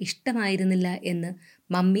അവർക്ക് ഇഷ്ടമായിരുന്നില്ല എന്ന്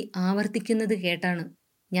മമ്മി ആവർത്തിക്കുന്നത് കേട്ടാണ്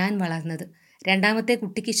ഞാൻ വളർന്നത്. 2ാമത്തെ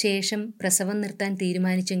കുട്ടിക്ക് ശേഷം പ്രസവം നിർത്താൻ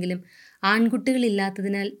തീരുമാനിച്ചെങ്കിലും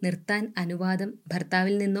ആൺകുട്ടികളില്ലാത്തതിനാൽ നിർത്താൻ അനുവാദം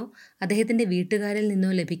ഭർത്താവിൽ നിന്നോ അദ്ദേഹത്തിൻ്റെ വീട്ടുകാരിൽ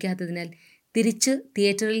നിന്നോ ലഭിക്കാത്തതിനാൽ തിരിച്ച്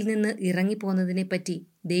തിയേറ്ററിൽ നിന്ന് ഇറങ്ങിപ്പോന്നതിനെപ്പറ്റി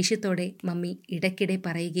ദേഷ്യത്തോടെ മമ്മി ഇടയ്ക്കിടെ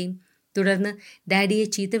പറയുകയും തുടർന്ന് ഡാഡിയെ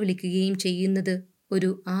ചീത്ത വിളിക്കുകയും ചെയ്യുന്നത് ഒരു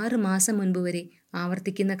 6 മാസം മുൻപ് വരെ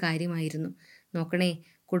ആവർത്തിക്കുന്ന കാര്യമായിരുന്നു. നോക്കണേ,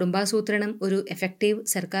 കുടുംബാസൂത്രണം ഒരു എഫക്റ്റീവ്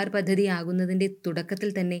സർക്കാർ പദ്ധതി ആകുന്നതിൻ്റെ തുടക്കത്തിൽ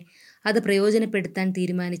തന്നെ അത് പ്രയോജനപ്പെടുത്താൻ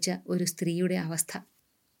തീരുമാനിച്ച ഒരു സ്ത്രീയുടെ അവസ്ഥ.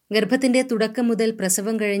 ഗർഭത്തിൻ്റെ തുടക്കം മുതൽ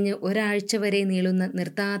പ്രസവം കഴിഞ്ഞ് ഒരാഴ്ച വരെ നീളുന്ന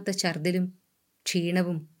നിർത്താത്ത ഛർദിലും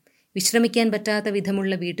ക്ഷീണവും വിശ്രമിക്കാൻ പറ്റാത്ത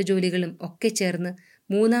വിധമുള്ള വീട്ടുജോലികളും ഒക്കെ ചേർന്ന്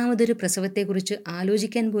 3ാമതൊരു പ്രസവത്തെക്കുറിച്ച്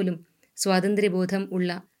ആലോചിക്കാൻ പോലും സ്വാതന്ത്ര്യബോധം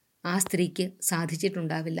ഉള്ള ആ സ്ത്രീക്ക്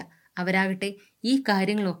സാധിച്ചിട്ടുണ്ടാവില്ല. അവരാകട്ടെ ഈ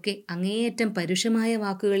കാര്യങ്ങളൊക്കെ അങ്ങേയറ്റം പരുഷമായ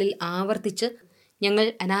വാക്കുകളിൽ ആവർത്തിച്ച് ഞങ്ങൾ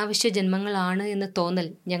അനാവശ്യ ജന്മങ്ങളാണ് എന്ന തോന്നൽ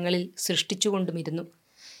ഞങ്ങളിൽ സൃഷ്ടിച്ചുകൊണ്ടുമിരുന്നു.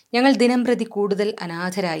 ഞങ്ങൾ ദിനംപ്രതി കൂടുതൽ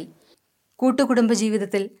അനാഥരായി. കൂട്ടുകുടുംബ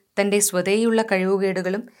ജീവിതത്തിൽ തൻ്റെ സ്വതേയുള്ള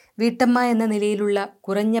കഴിവുകേടുകളും വീട്ടമ്മ എന്ന നിലയിലുള്ള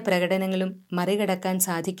കുറഞ്ഞ പ്രകടനങ്ങളും മറികടക്കാൻ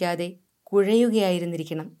സാധിക്കാതെ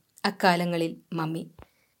കുഴയുകയായിരുന്നിരിക്കണം അക്കാലങ്ങളിൽ മമ്മി.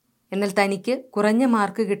 എന്നാൽ തനിക്ക് കുറഞ്ഞ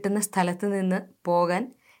മാർക്ക് കിട്ടുന്ന സ്ഥലത്ത് നിന്ന് പോകാൻ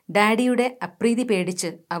ഡാഡിയുടെ അപ്രീതി പേടിച്ച്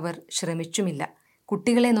അവർ ശ്രമിച്ചുമില്ല.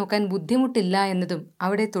 കുട്ടികളെ നോക്കാൻ ബുദ്ധിമുട്ടില്ല എന്നതും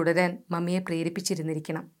അവിടെ തുടരാൻ മമ്മിയെ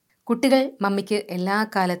പ്രേരിപ്പിച്ചിരുന്നിരിക്കണം. കുട്ടികൾ മമ്മിക്ക് എല്ലാ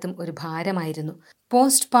കാലത്തും ഒരു ഭാരമായിരുന്നു.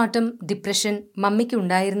 പോസ്റ്റ് പാർട്ടം ഡിപ്രഷൻ മമ്മിക്ക്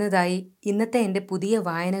ഉണ്ടായിരുന്നതായി ഇന്നത്തെ എൻ്റെ പുതിയ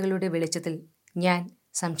വായനകളുടെ വെളിച്ചത്തിൽ ഞാൻ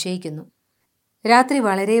സംശയിക്കുന്നു. രാത്രി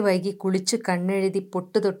വളരെ വൈകി കുളിച്ച് കണ്ണെഴുതി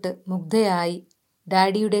പൊട്ടുതൊട്ട് മുഗ്ധയായി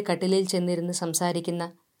ഡാഡിയുടെ കട്ടിലിൽ ചെന്നിരുന്ന് സംസാരിക്കുന്ന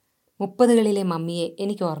 30കളിലെ മമ്മിയെ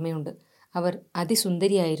എനിക്ക് ഓർമ്മയുണ്ട്. അവർ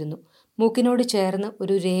അതിസുന്ദരിയായിരുന്നു. മൂക്കിനോട് ചേർന്ന്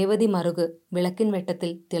ഒരു രേവതി മറുക് വിളക്കിൻ വെട്ടത്തിൽ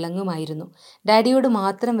തിളങ്ങുമായിരുന്നു. ഡാഡിയോട്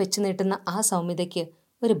മാത്രം വെച്ച് നീട്ടുന്ന ആ സൗമ്യതയ്ക്ക്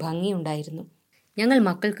ഒരു ഭംഗിയുണ്ടായിരുന്നു. ഞങ്ങൾ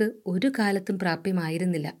മക്കൾക്ക് ഒരു കാലത്തും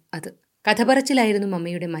പ്രാപ്യമായിരുന്നില്ല അത്. കഥ പറച്ചിലായിരുന്നു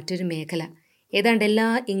മമ്മിയുടെ മറ്റൊരു മേഖല. ഏതാണ്ട് എല്ലാ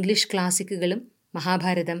ഇംഗ്ലീഷ് ക്ലാസിക്കുകളും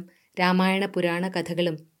മഹാഭാരതം, രാമായണ പുരാണ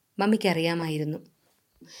കഥകളും മമ്മിക്കറിയാമായിരുന്നു.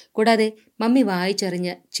 കൂടാതെ മമ്മി വായിച്ചറിഞ്ഞ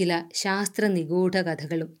ചില ശാസ്ത്ര നിഗൂഢ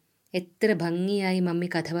കഥകളും. എത്ര ഭംഗിയായി മമ്മി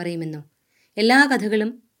കഥ പറയുമെന്നോ. എല്ലാ കഥകളും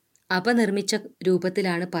അപനിർമ്മിച്ച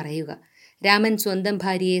രൂപത്തിലാണ് പറയുക. രാമൻ സ്വന്തം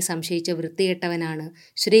ഭാര്യയെ സംശയിച്ച വൃത്തികെട്ടവനാണ്,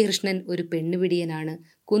 ശ്രീകൃഷ്ണൻ ഒരു പെണ്ണുപിടിയനാണ്,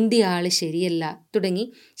 കുന്തി ആള് ശരിയല്ല തുടങ്ങി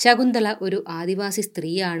ശകുന്തള ഒരു ആദിവാസി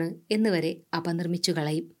സ്ത്രീയാണ് എന്നുവരെ അപനിർമ്മിച്ചു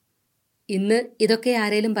കളയും. ഇന്ന് ഇതൊക്കെ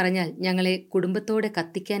ആരേലും പറഞ്ഞാൽ ഞങ്ങളെ കുടുംബത്തോടെ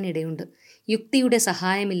കത്തിക്കാനിടയുണ്ട്. യുക്തിയുടെ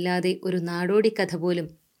സഹായമില്ലാതെ ഒരു നാടോടി കഥ പോലും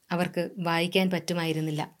അവർക്ക് വായിക്കാൻ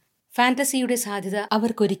പറ്റുമായിരുന്നില്ല. ഫാന്റസിയുടെ സാധ്യത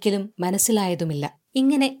അവർക്കൊരിക്കലും മനസ്സിലായതുമില്ല.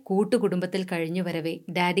 ഇങ്ങനെ കൂട്ടുകുടുംബത്തിൽ കഴിഞ്ഞു വരവേ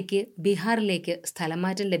ഡാഡിക്ക് ബീഹാറിലേക്ക്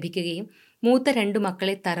സ്ഥലമാറ്റം ലഭിക്കുകയും മൂത്ത 2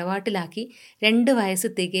 മക്കളെ തറവാട്ടിലാക്കി 2 വയസ്സ്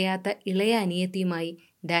തികയാത്ത ഇളയ അനിയത്തിയുമായി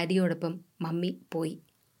ഡാഡിയോടൊപ്പം മമ്മി പോയി.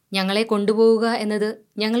 ഞങ്ങളെ കൊണ്ടുപോവുക എന്നത്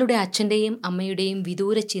ഞങ്ങളുടെ അച്ഛൻ്റെയും അമ്മയുടെയും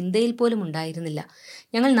വിദൂര ചിന്തയിൽ പോലും ഉണ്ടായിരുന്നില്ല.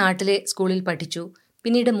 ഞങ്ങൾ നാട്ടിലെ സ്കൂളിൽ പഠിച്ചു.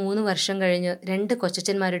 പിന്നീട് 3 വർഷം കഴിഞ്ഞ് 2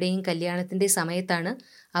 കൊച്ചച്ഛന്മാരുടെയും കല്യാണത്തിൻ്റെ സമയത്താണ്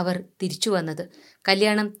അവർ തിരിച്ചു വന്നത്.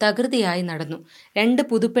 കല്യാണം തകൃതിയായി നടന്നു. 2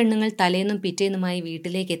 പുതുപ്പെണ്ണുങ്ങൾ തലേന്നും പിറ്റേന്നുമായി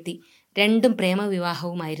വീട്ടിലേക്കെത്തി. 2ഉം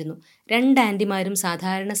പ്രേമവിവാഹവുമായിരുന്നു. 2 ആൻറ്റിമാരും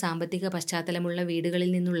സാധാരണ സാമ്പത്തിക പശ്ചാത്തലമുള്ള വീടുകളിൽ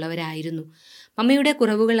നിന്നുള്ളവരായിരുന്നു. മമ്മിയുടെ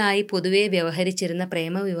കുറവുകളായി പൊതുവെ വ്യവഹരിച്ചിരുന്ന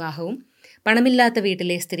പ്രേമവിവാഹവും പണമില്ലാത്ത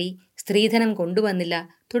വീട്ടിലെ സ്ത്രീ സ്ത്രീധനം കൊണ്ടുവന്നില്ല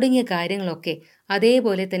തുടങ്ങിയ കാര്യങ്ങളൊക്കെ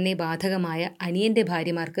അതേപോലെ തന്നെ ബാധകമായ അനിയൻ്റെ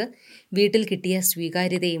ഭാര്യമാർക്ക് വീട്ടിൽ കിട്ടിയ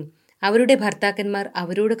സ്വീകാര്യതയും അവരുടെ ഭർത്താക്കന്മാർ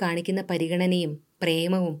അവരോട് കാണിക്കുന്ന പരിഗണനയും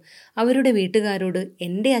പ്രേമവും അവരുടെ വീട്ടുകാരോട്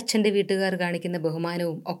എൻ്റെ അച്ഛൻ്റെ വീട്ടുകാർ കാണിക്കുന്ന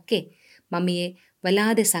ബഹുമാനവും ഒക്കെ മമ്മിയെ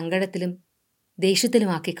വല്ലാതെ സങ്കടത്തിലും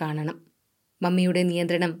ദേഷ്യത്തിലുമാക്കി കാണണം. മമ്മിയുടെ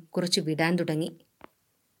നിയന്ത്രണം കുറച്ച് വിടാൻ തുടങ്ങി.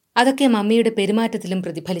 അതൊക്കെ മമ്മിയുടെ പെരുമാറ്റത്തിലും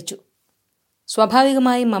പ്രതിഫലിച്ചു.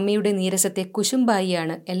 സ്വാഭാവികമായും മമ്മിയുടെ നീരസത്തെ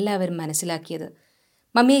കുശുമ്പായിയാണ് എല്ലാവരും മനസ്സിലാക്കിയത്.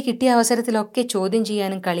 മമ്മിയെ കിട്ടിയ അവസരത്തിലൊക്കെ ചോദ്യം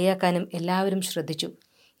ചെയ്യാനും കളിയാക്കാനും എല്ലാവരും ശ്രദ്ധിച്ചു.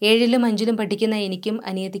 7ലും 5ലും പഠിക്കുന്ന എനിക്കും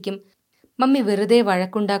അനിയത്തിക്കും മമ്മി വെറുതെ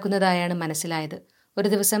വഴക്കുണ്ടാക്കുന്നതായാണ് മനസ്സിലായത്. ഒരു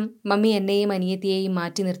ദിവസം മമ്മി എന്നെയും അനിയത്തിയെയും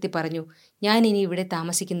മാറ്റി നിർത്തി പറഞ്ഞു, ഞാൻ ഇനി ഇവിടെ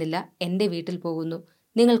താമസിക്കുന്നില്ല, എൻ്റെ വീട്ടിൽ പോകുന്നു,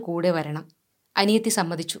 നിങ്ങൾ കൂടെ വരണം. അനിയത്തി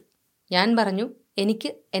സമ്മതിച്ചു. ഞാൻ പറഞ്ഞു,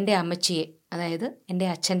 എനിക്ക് എൻ്റെ അമ്മച്ചിയെ, അതായത് എൻ്റെ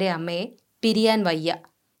അച്ഛൻ്റെ അമ്മയെ പിരിയാൻ വയ്യ.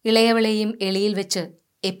 ഇളയവളെയും എളിയിൽ വെച്ച്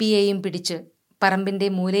എപ്പിയെയും പിടിച്ച് പറമ്പിൻ്റെ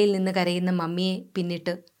മൂലയിൽ നിന്ന് കരയുന്ന മമ്മിയെ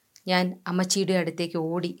പിന്നിട്ട് ഞാൻ അമ്മച്ചിയുടെ അടുത്തേക്ക്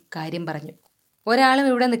ഓടി കാര്യം പറഞ്ഞു. ഒരാളും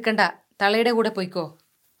ഇവിടെ നിൽക്കണ്ട, തളയുടെ കൂടെ പോയിക്കോ.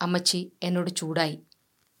 അമ്മച്ചി എന്നോട് ചൂടായി.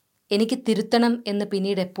 എനിക്ക് തിരുത്തണം എന്ന്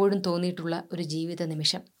പിന്നീട് എപ്പോഴും തോന്നിയിട്ടുള്ള ഒരു ജീവിത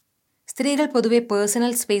നിമിഷം. സ്ത്രീകൾ പൊതുവെ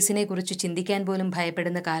പേഴ്സണൽ സ്പേസിനെ കുറിച്ച് ചിന്തിക്കാൻ പോലും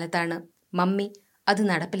ഭയപ്പെടുന്ന കാലത്താണ് മമ്മി അത്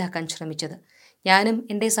നടപ്പിലാക്കാൻ ശ്രമിച്ചത്. ഞാനും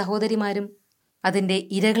എൻ്റെ സഹോദരിമാരും അതിൻ്റെ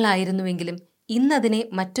ഇരകളായിരുന്നുവെങ്കിലും ഇന്നതിനെ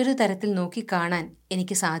മറ്റൊരു തരത്തിൽ നോക്കിക്കാണാൻ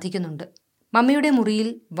എനിക്ക് സാധിക്കുന്നുണ്ട്. മമ്മിയുടെ മുറിയിൽ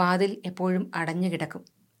വാതിൽ എപ്പോഴും അടഞ്ഞു കിടക്കും.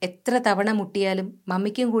 എത്ര തവണ മുട്ടിയാലും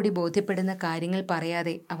മമ്മിക്കും കൂടി ബോധ്യപ്പെടുന്ന കാര്യങ്ങൾ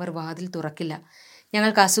പറയാതെ അവർ വാതിൽ തുറക്കില്ല.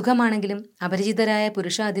 ഞങ്ങൾക്ക് അസുഖമാണെങ്കിലും അപരിചിതരായ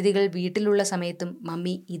പുരുഷ അതിഥികൾ വീട്ടിലുള്ള സമയത്തും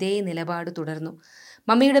മമ്മി ഇതേ നിലപാട് തുടർന്നു.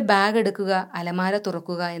 മമ്മിയുടെ ബാഗ് എടുക്കുക, അലമാര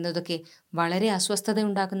തുറക്കുക എന്നതൊക്കെ വളരെ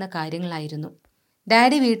അസ്വസ്ഥതയുണ്ടാക്കുന്ന കാര്യങ്ങളായിരുന്നു.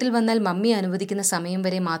 ഡാഡി വീട്ടിൽ വന്നാൽ മമ്മി അനുവദിക്കുന്ന സമയം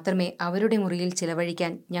വരെ മാത്രമേ അവരുടെ മുറിയിൽ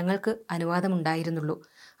ചിലവഴിക്കാൻ ഞങ്ങൾക്ക് അനുവാദമുണ്ടായിരുന്നുള്ളൂ.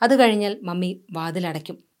 അത് കഴിഞ്ഞാൽ മമ്മി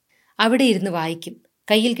വാതിലടയ്ക്കും. അവിടെ ഇരുന്ന് വായിക്കും.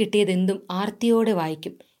 കയ്യിൽ കിട്ടിയതെന്തും ആർത്തിയോടെ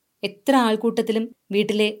വായിക്കും. എത്ര ആൾക്കൂട്ടത്തിലും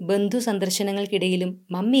വീട്ടിലെ ബന്ധു സന്ദർശനങ്ങൾക്കിടയിലും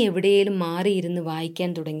മമ്മി എവിടെയേലും മാറിയിരുന്ന് വായിക്കാൻ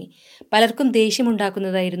തുടങ്ങി. പലർക്കും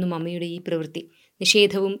ദേഷ്യമുണ്ടാക്കുന്നതായിരുന്നു മമ്മിയുടെ ഈ പ്രവൃത്തി.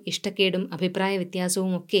 നിഷേധവും ഇഷ്ടക്കേടും അഭിപ്രായ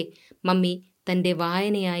വ്യത്യാസവും ഒക്കെ മമ്മി തൻ്റെ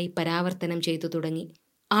വായനയായി പരാവർത്തനം ചെയ്തു തുടങ്ങി.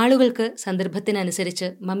 ആളുകൾക്ക് സന്ദർഭത്തിനനുസരിച്ച്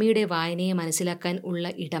മമ്മിയുടെ വായനയെ മനസ്സിലാക്കാൻ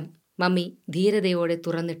ഉള്ള ഇടം മമ്മി ധീരതയോടെ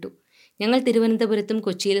തുറന്നിട്ടു. ഞങ്ങൾ തിരുവനന്തപുരത്തും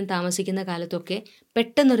കൊച്ചിയിലും താമസിക്കുന്ന കാലത്തൊക്കെ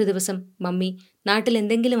പെട്ടെന്നൊരു ദിവസം മമ്മി നാട്ടിൽ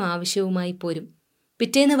എന്തെങ്കിലും ആവശ്യവുമായി പോരും.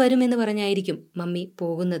 പിറ്റേന്ന് വരുമെന്ന് പറഞ്ഞായിരിക്കും മമ്മി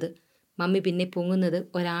പോകുന്നത്. മമ്മി പിന്നെ പൊങ്ങുന്നത്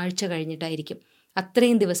ഒരാഴ്ച കഴിഞ്ഞിട്ടായിരിക്കും.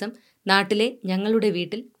 അത്രയും ദിവസം നാട്ടിലെ ഞങ്ങളുടെ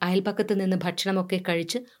വീട്ടിൽ അയൽപ്പക്കത്ത് നിന്ന് ഭക്ഷണമൊക്കെ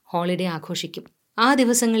കഴിച്ച് ഹോളിഡേ ആഘോഷിക്കും. ആ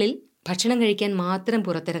ദിവസങ്ങളിൽ ഭക്ഷണം കഴിക്കാൻ മാത്രം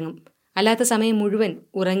പുറത്തിറങ്ങും. അല്ലാത്ത സമയം മുഴുവൻ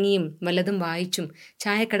ഉറങ്ങിയും വല്ലതും വായിച്ചും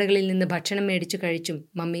ചായക്കടകളിൽ നിന്ന് ഭക്ഷണം മേടിച്ചു കഴിച്ചും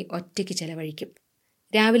മമ്മി ഒറ്റയ്ക്ക് ചെലവഴിക്കും.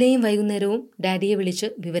 രാവിലെയും വൈകുന്നേരവും ഡാഡിയെ വിളിച്ച്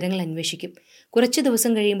വിവരങ്ങൾ അന്വേഷിക്കും. കുറച്ച്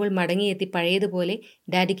ദിവസം കഴിയുമ്പോൾ മടങ്ങിയെത്തി പഴയതുപോലെ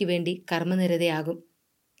ഡാഡിക്ക് വേണ്ടി കർമ്മനിരതയാകും.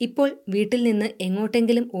 ഇപ്പോൾ വീട്ടിൽ നിന്ന്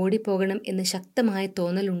എങ്ങോട്ടെങ്കിലും ഓടിപ്പോകണം എന്ന് ശക്തമായ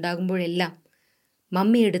തോന്നലുണ്ടാകുമ്പോഴെല്ലാം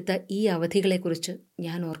മമ്മിയെടുത്ത ഈ അവധികളെക്കുറിച്ച്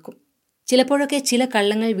ഞാൻ ഓർക്കും. ചിലപ്പോഴൊക്കെ ചില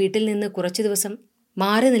കള്ളങ്ങൾ വീട്ടിൽ നിന്ന് കുറച്ചു ദിവസം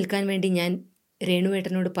മാറി നിൽക്കാൻ വേണ്ടി ഞാൻ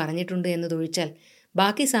രേണുവേട്ടനോട് പറഞ്ഞിട്ടുണ്ട് എന്നതൊഴിച്ചാൽ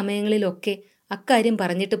ബാക്കി സമയങ്ങളിലൊക്കെ അക്കാര്യം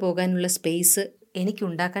പറഞ്ഞിട്ട് പോകാനുള്ള സ്പേസ്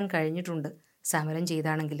എനിക്കുണ്ടാക്കാൻ കഴിഞ്ഞിട്ടുണ്ട്, സമരം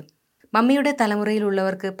ചെയ്താണെങ്കിലും. മമ്മിയുടെ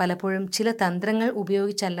തലമുറയിലുള്ളവർക്ക് പലപ്പോഴും ചില തന്ത്രങ്ങൾ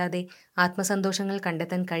ഉപയോഗിച്ചല്ലാതെ ആത്മസന്തോഷങ്ങൾ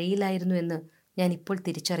കണ്ടെത്താൻ കഴിയില്ലായിരുന്നു എന്ന് ഞാൻ ഇപ്പോൾ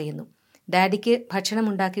തിരിച്ചറിയുന്നു. ഡാഡിക്ക് ഭക്ഷണം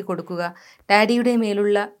ഉണ്ടാക്കി കൊടുക്കുക, ഡാഡിയുടെ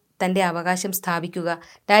മേലുള്ള തൻ്റെ അവകാശം സ്ഥാപിക്കുക,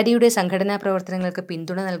 ഡാഡിയുടെ സംഘടനാ പ്രവർത്തനങ്ങൾക്ക്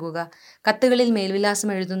പിന്തുണ നൽകുക, കത്തുകളിൽ മേൽവിലാസം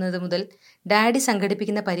എഴുതുന്നത് മുതൽ ഡാഡി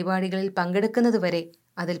സംഘടിപ്പിക്കുന്ന പരിപാടികളിൽ പങ്കെടുക്കുന്നത് വരെ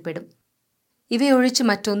അതിൽപ്പെടും. ഇവയൊഴിച്ച്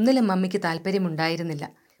മറ്റൊന്നിലും മമ്മിക്ക് താല്പര്യമുണ്ടായിരുന്നില്ല.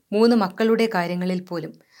 3 മക്കളുടെ കാര്യങ്ങളിൽ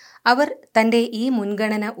പോലും. അവർ തൻ്റെ ഈ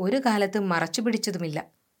മുൻഗണന ഒരു കാലത്ത് മറച്ചുപിടിച്ചതുമില്ല.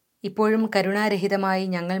 ഇപ്പോഴും കരുണാരഹിതമായി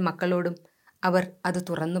ഞങ്ങൾ മക്കളോടും അവർ അത്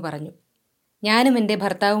തുറന്നു പറഞ്ഞു. ഞാനും എൻ്റെ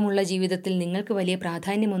ഭർത്താവുമുള്ള ജീവിതത്തിൽ നിങ്ങൾക്ക് വലിയ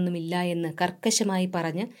പ്രാധാന്യമൊന്നുമില്ല എന്ന് കർക്കശമായി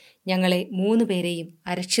പറഞ്ഞ് ഞങ്ങളെ 3 പേരെയും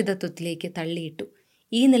അരക്ഷിതത്വത്തിലേക്ക് തള്ളിയിട്ടു.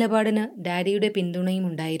 ഈ നിലപാടിന് ഡാഡിയുടെ പിന്തുണയും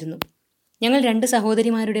ഉണ്ടായിരുന്നു. ഞങ്ങൾ 2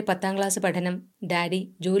 സഹോദരിമാരുടെ 10ാം ക്ലാസ് പഠനം ഡാഡി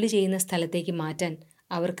ജോലി ചെയ്യുന്ന സ്ഥലത്തേക്ക് മാറ്റാൻ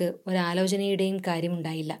അവർക്ക് ഒരാലോചനയുടെയും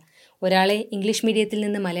കാര്യമുണ്ടായില്ല. ഒരാളെ ഇംഗ്ലീഷ് മീഡിയത്തിൽ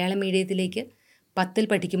നിന്ന് മലയാളം മീഡിയത്തിലേക്ക് 10ൽ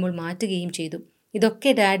പഠിക്കുമ്പോൾ മാറ്റുകയും ചെയ്തു.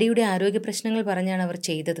 ഇതൊക്കെ ഡാഡിയുടെ ആരോഗ്യ പ്രശ്നങ്ങൾ പറഞ്ഞാണ് അവർ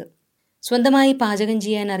ചെയ്തത്. സ്വന്തമായി പാചകം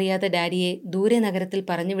ചെയ്യാൻ അറിയാത്ത ഡാഡിയെ ദൂരെ നഗരത്തിൽ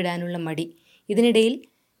പറഞ്ഞു വിടാനുള്ള മടി. ഇതിനിടയിൽ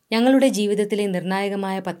ഞങ്ങളുടെ ജീവിതത്തിലെ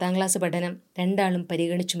നിർണായകമായ 10ാം ക്ലാസ് പഠനം രണ്ടാളും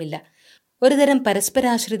പരിഗണിച്ചുമില്ല. ഒരുതരം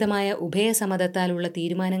പരസ്പരാശ്രിതമായ ഉഭയസമ്മതത്താലുള്ള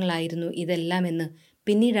തീരുമാനങ്ങളായിരുന്നു ഇതെല്ലാമെന്ന്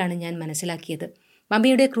പിന്നീടാണ് ഞാൻ മനസ്സിലാക്കിയത്.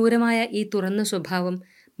 മമ്മിയുടെ ക്രൂരമായ ഈ തുറന്ന സ്വഭാവം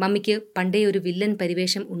മമ്മിക്ക് പണ്ടേ ഒരു വില്ലൻ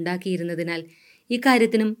പരിവേഷം ഉണ്ടാക്കിയിരുന്നതിനാൽ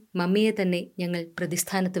ഇക്കാര്യത്തിനും മമ്മിയെ തന്നെ ഞങ്ങൾ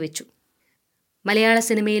പ്രതിസ്ഥാനത്ത് വെച്ചു. മലയാള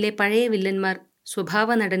സിനിമയിലെ പഴയ വില്ലന്മാർ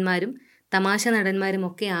സ്വഭാവ നടന്മാരും തമാശ നടന്മാരും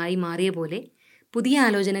ഒക്കെ ആയി മാറിയ പോലെ പുതിയ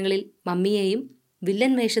ആലോചനകളിൽ മമ്മിയെയും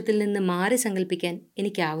വില്ലൻ വേഷത്തിൽ നിന്ന് മാറി സങ്കല്പിക്കാൻ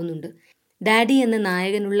എനിക്കാവുന്നുണ്ട്. ഡാഡി എന്ന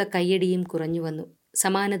നായകനുള്ള കയ്യടിയും കുറഞ്ഞു വന്നു.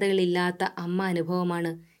 സമാനതകളില്ലാത്ത അമ്മ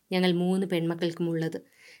അനുഭവമാണ് ഞങ്ങൾ 3 പെൺമക്കൾക്കുമുള്ളത്.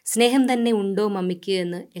 സ്നേഹം തന്നെ ഉണ്ടോ മമ്മിക്ക്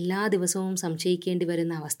എന്ന് എല്ലാ ദിവസവും സംശയിക്കേണ്ടി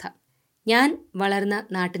വരുന്ന അവസ്ഥ. ഞാൻ വളർന്ന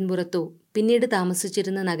നാട്ടിൻപുറത്തോ പിന്നീട്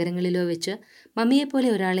താമസിച്ചിരുന്ന നഗരങ്ങളിലോ വെച്ച് മമ്മിയെപ്പോലെ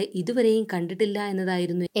ഒരാളെ ഇതുവരെയും കണ്ടിട്ടില്ല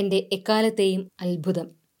എന്നതായിരുന്നു എൻ്റെ എക്കാലത്തെയും അത്ഭുതം.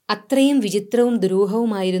 അത്രയും വിചിത്രവും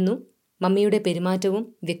ദുരൂഹവുമായിരുന്നു മമ്മിയുടെ പെരുമാറ്റവും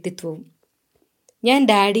വ്യക്തിത്വവും. ഞാൻ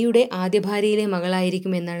ഡാഡിയുടെ ആദ്യ ഭാര്യയിലെ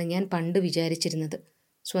മകളായിരിക്കുമെന്നാണ് ഞാൻ പണ്ട് വിചാരിച്ചിരുന്നത്.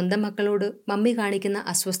 സ്വന്തം മക്കളോട് മമ്മി കാണിക്കുന്ന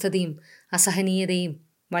അസ്വസ്ഥതയും അസഹനീയതയും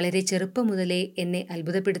വളരെ ചെറുപ്പം മുതലേ എന്നെ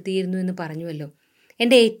അത്ഭുതപ്പെടുത്തിയിരുന്നു എന്ന് പറഞ്ഞുവല്ലോ.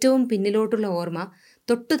 എൻ്റെ ഏറ്റവും പിന്നിലോട്ടുള്ള ഓർമ്മ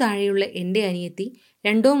തൊട്ടു താഴെയുള്ള എൻ്റെ അനിയത്തി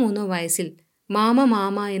 2-3 വയസ്സിൽ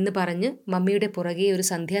മാമ എന്ന് പറഞ്ഞ് മമ്മിയുടെ പുറകെ ഒരു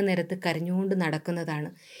സന്ധ്യാനേരത്ത് കരഞ്ഞുകൊണ്ട് നടക്കുന്നതാണ്.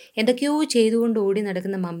 എന്തൊക്കെയോ ചെയ്തുകൊണ്ട് ഓടി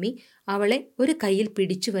നടക്കുന്ന മമ്മി അവളെ ഒരു കയ്യിൽ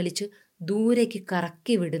പിടിച്ചു വലിച്ച് ദൂരേക്ക്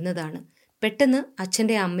കറക്കി വിടുന്നതാണ്. പെട്ടെന്ന്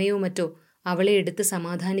അച്ഛൻ്റെ അമ്മയോ മറ്റോ അവളെ എടുത്ത്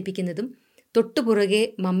സമാധാനിപ്പിക്കുന്നതും തൊട്ടുപുറകെ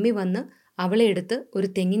മമ്മി വന്ന് അവളെ എടുത്ത് ഒരു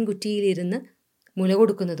തെങ്ങിൻ കുറ്റിയിലിരുന്ന് മുല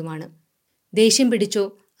കൊടുക്കുന്നതുമാണ്. ദേഷ്യം പിടിച്ചോ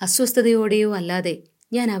അസ്വസ്ഥതയോടെയോ അല്ലാതെ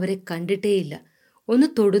ഞാൻ അവരെ കണ്ടിട്ടേയില്ല. ഒന്ന്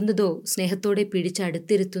തൊടുന്നതോ സ്നേഹത്തോടെ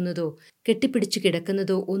പിടിച്ചടുത്തിരുത്തുന്നതോ കെട്ടിപ്പിടിച്ചു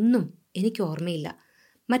കിടക്കുന്നതോ ഒന്നും എനിക്ക് ഓർമ്മയില്ല.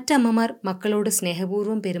 മറ്റമ്മമാർ മക്കളോട്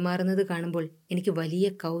സ്നേഹപൂർവ്വം പെരുമാറുന്നത് കാണുമ്പോൾ എനിക്ക് വലിയ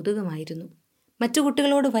കൗതുകമായിരുന്നു. മറ്റു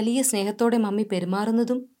കുട്ടികളോട് വലിയ സ്നേഹത്തോടെ മമ്മി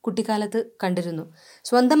പെരുമാറുന്നതും കുട്ടിക്കാലത്ത് കണ്ടിരുന്നു.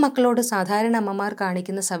 സ്വന്തം മക്കളോട് സാധാരണ അമ്മമാർ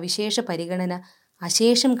കാണിക്കുന്ന സവിശേഷ പരിഗണന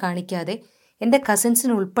അശേഷം കാണിക്കാതെ എൻ്റെ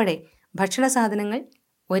കസിൻസിനുൾപ്പെടെ ഭക്ഷണ സാധനങ്ങൾ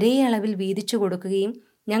ഒരേ അളവിൽ വീതിച്ചു കൊടുക്കുകയും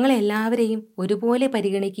ഞങ്ങളെല്ലാവരെയും ഒരുപോലെ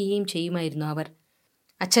പരിഗണിക്കുകയും ചെയ്യുമായിരുന്നു അവർ.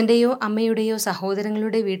 അച്ഛൻ്റെയോ അമ്മയുടെയോ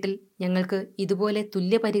സഹോദരങ്ങളുടെ വീട്ടിൽ ഞങ്ങൾക്ക് ഇതുപോലെ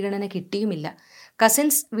തുല്യ പരിഗണന കിട്ടിയുമില്ല.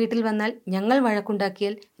 കസിൻസ് വീട്ടിൽ വന്നാൽ ഞങ്ങൾ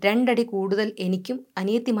വഴക്കുണ്ടാക്കിയാൽ 2 അടി കൂടുതൽ എനിക്കും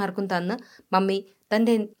അനിയത്തിമാർക്കും തന്ന് മമ്മി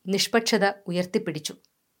തൻ്റെ നിഷ്പക്ഷത ഉയർത്തിപ്പിടിച്ചു.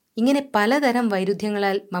 ഇങ്ങനെ പലതരം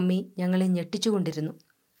വൈരുദ്ധ്യങ്ങളാൽ മമ്മി ഞങ്ങളെ ഞെട്ടിച്ചുകൊണ്ടിരുന്നു.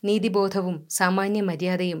 നീതിബോധവും സാമാന്യ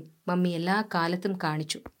മര്യാദയും മമ്മി എല്ലാ കാലത്തും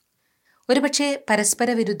കാണിച്ചു. ഒരുപക്ഷെ പരസ്പര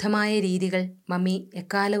വിരുദ്ധമായ രീതികൾ മമ്മി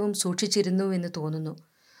എക്കാലവും സൂക്ഷിച്ചിരുന്നുവെന്ന് തോന്നുന്നു.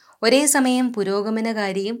 ഒരേ സമയം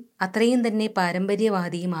പുരോഗമനകാരിയും അത്രയും തന്നെ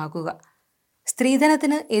പാരമ്പര്യവാദിയുമാകുക,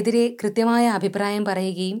 സ്ത്രീധനത്തിന് എതിരെ കൃത്യമായ അഭിപ്രായം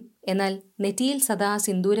പറയുകയും എന്നാൽ നെറ്റിയിൽ സദാ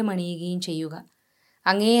സിന്ദൂരമണിയുകയും ചെയ്യുക,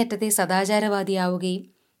 അങ്ങേയറ്റത്തെ സദാചാരവാദിയാവുകയും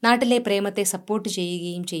നാട്ടിലെ പ്രേമത്തെ സപ്പോർട്ട്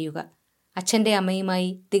ചെയ്യുകയും ചെയ്യുക, അച്ഛൻ്റെ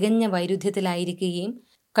അമ്മയുമായി തികഞ്ഞ വൈരുദ്ധ്യത്തിലായിരിക്കുകയും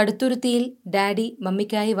കടുത്തുരുത്തിയിൽ ഡാഡി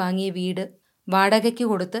മമ്മിക്കായി വാങ്ങിയ വീട് വാടകയ്ക്ക്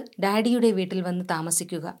കൊടുത്ത് ഡാഡിയുടെ വീട്ടിൽ വന്ന്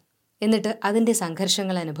താമസിക്കുക, എന്നിട്ട് അതിൻ്റെ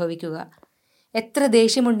സംഘർഷങ്ങൾ അനുഭവിക്കുക, എത്ര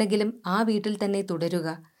ദേഷ്യമുണ്ടെങ്കിലും ആ വീട്ടിൽ തന്നെ തുടരുക,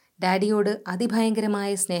 ഡാഡിയോട് അതിഭയങ്കരമായ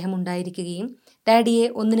സ്നേഹമുണ്ടായിരിക്കുകയും ഡാഡിയെ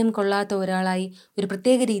ഒന്നിനും കൊള്ളാത്ത ഒരാളായി ഒരു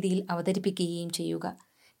പ്രത്യേക രീതിയിൽ അവതരിപ്പിക്കുകയും ചെയ്യുക,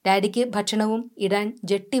 ഡാഡിക്ക് ഭക്ഷണവും ഇടാൻ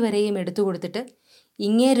ജട്ടി വരെയും എടുത്തു കൊടുത്തിട്ട്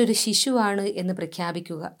ഇങ്ങേരൊരു ശിശുവാണ് എന്ന്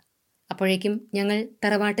പ്രഖ്യാപിക്കുക. അപ്പോഴേക്കും ഞങ്ങൾ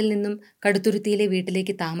തറവാട്ടിൽ നിന്നും കടുത്തുരുത്തിയിലെ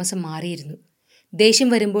വീട്ടിലേക്ക് താമസം മാറിയിരുന്നു. ദേഷ്യം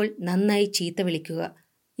വരുമ്പോൾ നന്നായി ചീത്ത വിളിക്കുക,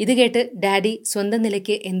 ഇത് കേട്ട് ഡാഡി സ്വന്തം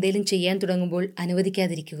നിലയ്ക്ക് എന്തേലും ചെയ്യാൻ തുടങ്ങുമ്പോൾ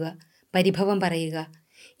അനുവദിക്കാതിരിക്കുക, പരിഭവം പറയുക,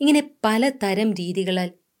 ഇങ്ങനെ പലതരം രീതികളാൽ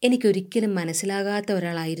എനിക്കൊരിക്കലും മനസ്സിലാകാത്ത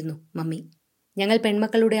ഒരാളായിരുന്നു മമ്മി. ഞങ്ങൾ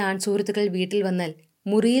പെൺമക്കളുടെ ആൺസുഹൃത്തുക്കൾ വീട്ടിൽ വന്നാൽ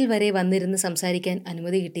മുറിയിൽ വരെ വന്നിരുന്ന് സംസാരിക്കാൻ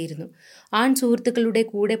അനുമതി കിട്ടിയിരുന്നു. ആൺസുഹൃത്തുക്കളുടെ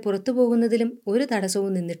കൂടെ പുറത്തു പോകുന്നതിലും ഒരു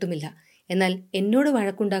തടസ്സവും നിന്നിട്ടുമില്ല. എന്നാൽ എന്നോട്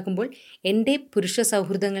വഴക്കുണ്ടാക്കുമ്പോൾ എൻ്റെ പുരുഷ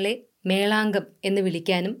സൗഹൃദങ്ങളെ മേളാംഗം എന്ന്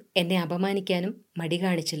വിളിക്കാനും എന്നെ അപമാനിക്കാനും മടി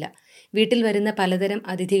കാണിച്ചില്ല. വീട്ടിൽ വരുന്ന പലതരം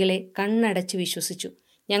അതിഥികളെ കണ്ണടച്ച് വിശ്വസിച്ചു.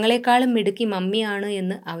 ഞങ്ങളെക്കാളും മിടുക്കി മമ്മിയാണ്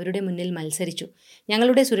എന്ന് അവരുടെ മുന്നിൽ മത്സരിച്ചു.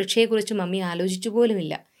 ഞങ്ങളുടെ സുരക്ഷയെക്കുറിച്ച് മമ്മി ആലോചിച്ചു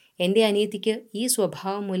പോലുമില്ല. എൻ്റെ അനിയത്തിക്ക് ഈ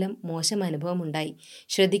സ്വഭാവം മൂലം മോശം അനുഭവം ഉണ്ടായി.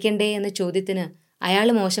 ശ്രദ്ധിക്കണ്ടേ എന്ന ചോദ്യത്തിന് അയാൾ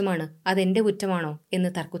മോശമാണ്, അതെൻ്റെ കുറ്റമാണോ എന്ന്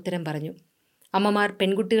തർക്കുത്തരം പറഞ്ഞു. അമ്മമാർ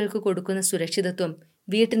പെൺകുട്ടികൾക്ക് കൊടുക്കുന്ന സുരക്ഷിതത്വം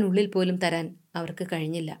വീട്ടിനുള്ളിൽ പോലും തരാൻ അവർക്ക്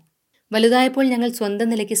കഴിഞ്ഞില്ല. വലുതായപ്പോൾ ഞങ്ങൾ സ്വന്തം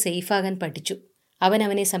നിലയ്ക്ക് സേഫാകാൻ പഠിച്ചു.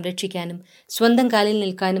 അവനെ സംരക്ഷിക്കാനും സ്വന്തം കാലിൽ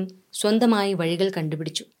നിൽക്കാനും സ്വന്തമായി വഴികൾ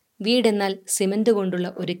കണ്ടുപിടിച്ചു. വീടെന്നാൽ സിമന്റ് കൊണ്ടുള്ള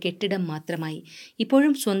ഒരു കെട്ടിടം മാത്രമായി.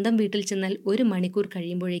 ഇപ്പോഴും സ്വന്തം വീട്ടിൽ ചെന്നാൽ 1 മണിക്കൂർ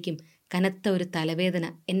കഴിയുമ്പോഴേക്കും കനത്ത ഒരു തലവേദന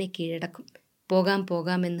എന്നെ കീഴടക്കും. പോകാം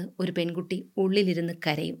പോകാമെന്ന് ഒരു പെൺകുട്ടി ഉള്ളിലിരുന്ന്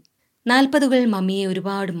കരയും. 40കൾ മമ്മിയെ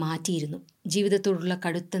ഒരുപാട് മാറ്റിയിരുന്നു. ജീവിതത്തോടുള്ള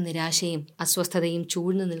കടുത്ത നിരാശയും അസ്വസ്ഥതയും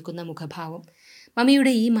ചൂഴ്ന്നു നിൽക്കുന്ന മുഖഭാവം.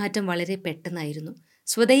 മമ്മിയുടെ ഈ മാറ്റം വളരെ പെട്ടെന്നായിരുന്നു.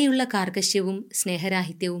 സ്വതേയുള്ള കാർക്കശ്യവും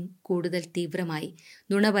സ്നേഹരാഹിത്യവും കൂടുതൽ തീവ്രമായി.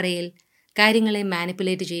 നുണ പറയൽ, കാര്യങ്ങളെ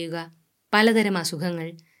മാനിപ്പുലേറ്റ് ചെയ്യുക, പലതരം അസുഖങ്ങൾ,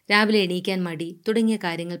 രാവിലെ എണീക്കാൻ മടി തുടങ്ങിയ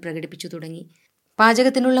കാര്യങ്ങൾ പ്രകടിപ്പിച്ചു തുടങ്ങി.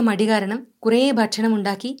 പാചകത്തിനുള്ള മടി കാരണം കുറേ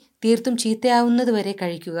ഭക്ഷണമുണ്ടാക്കി തീർത്തും ചീത്തയാവുന്നതുവരെ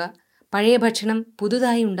കഴിക്കുക, പഴയ ഭക്ഷണം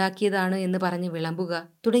പുതുതായി ഉണ്ടാക്കിയതാണ് എന്ന് പറഞ്ഞ് വിളമ്പുക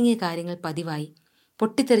തുടങ്ങിയ കാര്യങ്ങൾ പതിവായി.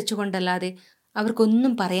 പൊട്ടിത്തെറിച്ചുകൊണ്ടല്ലാതെ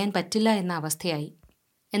അവർക്കൊന്നും പറയാൻ പറ്റില്ല എന്ന അവസ്ഥയായി.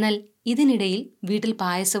 എന്നാൽ ഇതിനിടയിൽ വീട്ടിൽ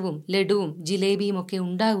പായസവും ലഡുവും ജിലേബിയും ഒക്കെ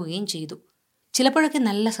ഉണ്ടാകുകയും ചെയ്തു. ചിലപ്പോഴൊക്കെ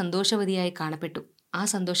നല്ല സന്തോഷവതിയായി കാണപ്പെട്ടു. ആ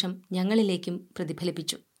സന്തോഷം ഞങ്ങളിലേക്കും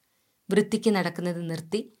പ്രതിഫലിപ്പിച്ചു. വൃത്തിക്ക് നടക്കുന്നത്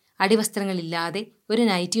നിർത്തി അടിവസ്ത്രങ്ങളില്ലാതെ ഒരു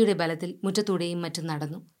നൈറ്റിയുടെ ബലത്തിൽ മുറ്റത്തൂടെയും മറ്റും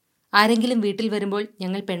നടന്നു. ആരെങ്കിലും വീട്ടിൽ വരുമ്പോൾ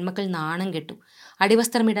ഞങ്ങൾ പെൺമക്കൾ നാണം കെട്ടു.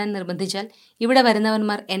 അടിവസ്ത്രമിടാൻ നിർബന്ധിച്ചാൽ ഇവിടെ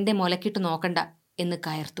വരുന്നവന്മാർ എൻ്റെ മുലക്കിട്ട് നോക്കണ്ട എന്ന്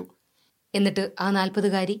കയർത്തു. എന്നിട്ട് ആ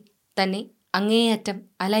 40കാരി തന്നെ അങ്ങേയറ്റം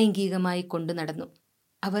അലൈംഗികമായി കൊണ്ടു നടന്നു.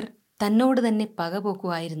 അവർ തന്നോട് തന്നെ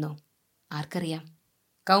പകപോക്കുമായിരുന്നോ? ആർക്കറിയാം.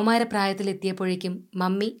 കൗമാരപ്രായത്തിലെത്തിയപ്പോഴേക്കും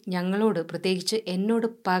മമ്മി ഞങ്ങളോട്, പ്രത്യേകിച്ച് എന്നോട്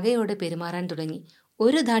പകയോടെ പെരുമാറാൻ തുടങ്ങി.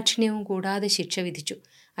 ഒരു ദാക്ഷിണ്യവും കൂടാതെ ശിക്ഷ വിധിച്ചു.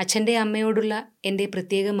 അച്ഛൻ്റെ അമ്മയോടുള്ള എൻ്റെ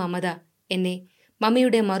പ്രത്യേക മമത എന്നെ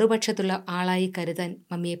മമ്മിയുടെ മറുപക്ഷത്തുള്ള ആളായി കരുതാൻ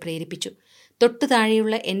മമ്മിയെ പ്രേരിപ്പിച്ചു. തൊട്ടു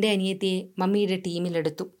താഴെയുള്ള എൻ്റെ അനിയത്തിയെ മമ്മിയുടെ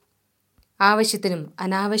ടീമിലെടുത്തു. ആവശ്യത്തിനും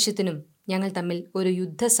അനാവശ്യത്തിനും ഞങ്ങൾ തമ്മിൽ ഒരു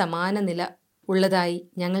യുദ്ധസമാന നില ഉള്ളതായി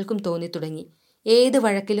ഞങ്ങൾക്കും തോന്നിത്തുടങ്ങി. ഏത്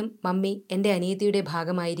വഴക്കിലും മമ്മി എൻ്റെ അനിയത്തിയുടെ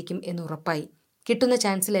ഭാഗമായിരിക്കും എന്നുറപ്പായി. കിട്ടുന്ന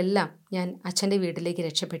ചാൻസിലെല്ലാം ഞാൻ അച്ഛൻ്റെ വീട്ടിലേക്ക്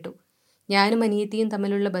രക്ഷപ്പെട്ടു. ഞാനും അനിയത്തിയും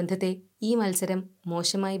തമ്മിലുള്ള ബന്ധത്തെ ഈ മത്സരം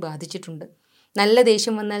മോശമായി ബാധിച്ചിട്ടുണ്ട്. നല്ല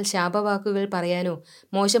ദേഷ്യം വന്നാൽ ശാപവാക്കുകൾ പറയാനോ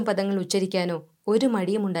മോശം പദങ്ങൾ ഉച്ചരിക്കാനോ ഒരു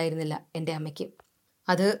മടിയും ഉണ്ടായിരുന്നില്ല എൻ്റെ അമ്മയ്ക്ക്.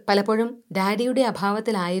 അത് പലപ്പോഴും ഡാഡിയുടെ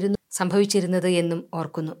അഭാവത്തിലായിരുന്നു സംഭവിച്ചിരുന്നത് എന്നും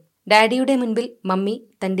ഓർക്കുന്നു. ഡാഡിയുടെ മുൻപിൽ മമ്മി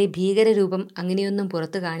തൻ്റെ ഭീകരരൂപം അങ്ങനെയൊന്നും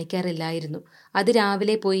പുറത്തു കാണിക്കാറില്ലായിരുന്നു. അത്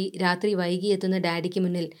രാവിലെ പോയി രാത്രി വൈകി എത്തുന്ന ഡാഡിക്ക്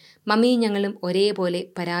മുന്നിൽ മമ്മിയും ഞങ്ങളും ഒരേപോലെ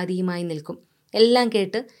പരാതിയുമായി നിൽക്കും. എല്ലാം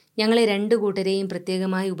കേട്ട് ഞങ്ങളെ 2 കൂട്ടരെയും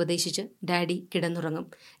പ്രത്യേകമായി ഉപദേശിച്ച് ഡാഡി കിടന്നുറങ്ങും.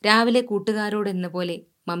 രാവിലെ കൂട്ടുകാരോടെന്ന പോലെ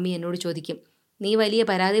മമ്മി എന്നോട് ചോദിക്കും, നീ വലിയ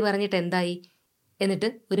പരാതി പറഞ്ഞിട്ട് എന്തായി? എന്നിട്ട്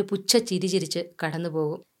ഒരു പുച്ഛ ചിരി ചിരിച്ച്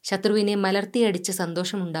കടന്നുപോകും. ശത്രുവിനെ മലർത്തിയടിച്ച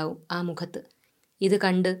സന്തോഷമുണ്ടാവും ആ മുഖത്ത്. ഇത്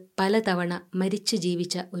കണ്ട് പലതവണ മരിച്ചു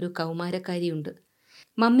ജീവിച്ച ഒരു കൗമാരക്കാരിയുണ്ട്.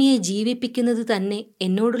 മമ്മിയെ ജീവിപ്പിക്കുന്നത് തന്നെ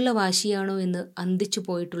എന്നോടുള്ള വാശിയാണോ എന്ന് അന്തിച്ചു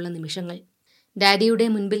പോയിട്ടുള്ള നിമിഷങ്ങൾ. ഡാഡിയുടെ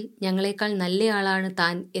മുൻപിൽ ഞങ്ങളെക്കാൾ നല്ലയാളാണ്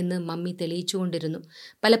താൻ എന്ന് മമ്മി തെളിയിച്ചുകൊണ്ടിരുന്നു.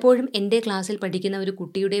 പലപ്പോഴും എൻ്റെ ക്ലാസ്സിൽ പഠിക്കുന്ന ഒരു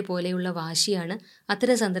കുട്ടിയുടെ പോലെയുള്ള വാശിയാണ്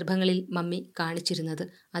അത്തരം സന്ദർഭങ്ങളിൽ മമ്മി കാണിച്ചിരുന്നത്.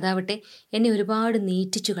 അതാവട്ടെ എന്നെ ഒരുപാട്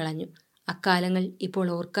നീറ്റിച്ചു കളഞ്ഞു. അക്കാലങ്ങൾ ഇപ്പോൾ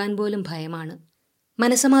ഓർക്കാൻ പോലും ഭയമാണ്.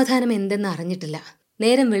 മനസമാധാനം എന്തെന്ന് അറിഞ്ഞിട്ടില്ല.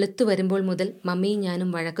 നേരം വെളുത്തു വരുമ്പോൾ മുതൽ മമ്മിയും ഞാനും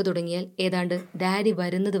വഴക്ക് തുടങ്ങിയാൽ ഏതാണ്ട് ഡാഡി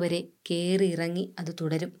വരുന്നതുവരെ കയറി ഇറങ്ങി അത്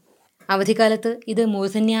തുടരും. അവധിക്കാലത്ത് ഇത്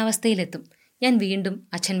മൂർധന്യാവസ്ഥയിലെത്തും. ഞാൻ വീണ്ടും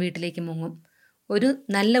അച്ഛൻ വീട്ടിലേക്ക് മുങ്ങും. ഒരു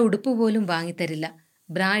നല്ല ഉടുപ്പ് പോലും വാങ്ങിത്തരില്ല.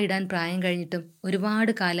 ബ്രാ ഇടാൻ പ്രായം കഴിഞ്ഞിട്ടും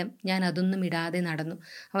ഒരുപാട് കാലം ഞാൻ അതൊന്നും ഇടാതെ നടന്നു.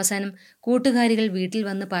 അവസാനം കൂട്ടുകാരികൾ വീട്ടിൽ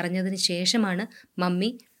വന്ന് പറഞ്ഞതിന് ശേഷമാണ്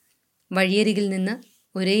മമ്മി വഴിയരികിൽ നിന്ന്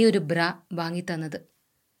ഒരേയൊരു ബ്രാ വാങ്ങിത്തന്നത്.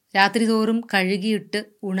 രാത്രി തോറും കഴുകിയിട്ട്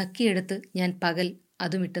ഉണക്കിയെടുത്ത് ഞാൻ പകൽ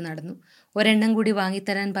അതുമിട്ട് നടന്നു. ഒരെണ്ണം കൂടി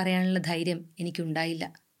വാങ്ങിത്തരാൻ പറയാനുള്ള ധൈര്യം എനിക്കുണ്ടായില്ല.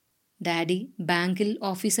 ഡാഡി ബാങ്കിൽ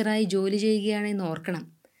ഓഫീസറായി ജോലി ചെയ്യുകയാണെന്ന് ഓർക്കണം.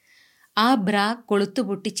 ആ ബ്രാ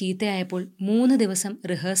കൊളുത്തുപൊട്ടി ചീത്തയായപ്പോൾ 3 ദിവസം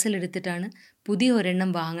റിഹേഴ്സൽ എടുത്തിട്ടാണ് പുതിയ ഒരെണ്ണം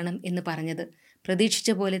വാങ്ങണം എന്ന് പറഞ്ഞത്.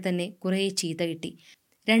 പ്രതീക്ഷിച്ച പോലെ തന്നെ കുറേ ചീത്ത കിട്ടി.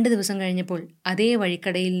 2 ദിവസം കഴിഞ്ഞപ്പോൾ അതേ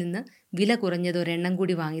വഴിക്കടയിൽ നിന്ന് വില കുറഞ്ഞതൊരെണ്ണം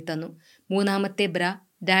കൂടി വാങ്ങിത്തന്നു. 3ാമത്തെ ബ്രാ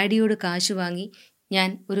ഡാഡിയോട് കാശ് വാങ്ങി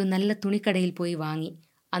ഞാൻ ഒരു നല്ല തുണിക്കടയിൽ പോയി വാങ്ങി.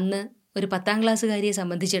 അന്ന് ഒരു 10ാം ക്ലാസ്സുകാരിയെ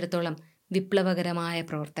സംബന്ധിച്ചിടത്തോളം വിപ്ലവകരമായ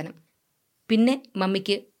പ്രവർത്തനം. പിന്നെ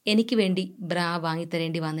മമ്മിക്ക് എനിക്ക് വേണ്ടി ബ്രാ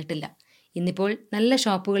വാങ്ങിത്തരേണ്ടി വന്നിട്ടില്ല. ഇന്നിപ്പോൾ നല്ല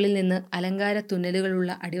ഷോപ്പുകളിൽ നിന്ന് അലങ്കാര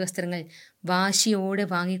തുന്നലുകളുള്ള അടിവസ്ത്രങ്ങൾ വാശിയോടെ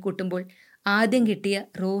വാങ്ങിക്കൂട്ടുമ്പോൾ ആദ്യം കിട്ടിയ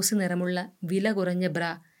റോസ് നിറമുള്ള വില കുറഞ്ഞ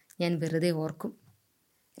ബ്രാ ഞാൻ വെറുതെ ഓർക്കും.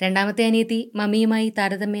 2ാമത്തെ അനിയത്തി മമ്മിയുമായി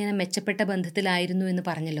താരതമ്യേന മെച്ചപ്പെട്ട ബന്ധത്തിലായിരുന്നു എന്ന്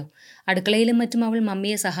പറഞ്ഞല്ലോ. അടുക്കളയിലും മറ്റും അവൾ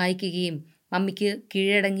മമ്മിയെ സഹായിക്കുകയും മമ്മിക്ക്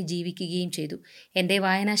കീഴടങ്ങി ജീവിക്കുകയും ചെയ്തു. എൻ്റെ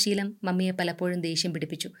വായനാശീലം മമ്മിയെ പലപ്പോഴും ദേഷ്യം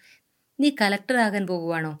പിടിപ്പിച്ചു. നീ കലക്ടറാകാൻ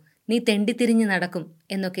പോകുവാണോ? നീ തെണ്ടിത്തിരിഞ്ഞ് നടക്കും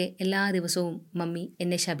എന്നൊക്കെ എല്ലാ ദിവസവും മമ്മി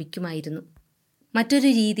എന്നെ ശപിക്കുമായിരുന്നു. മറ്റൊരു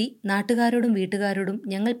രീതി നാട്ടുകാരോടും വീട്ടുകാരോടും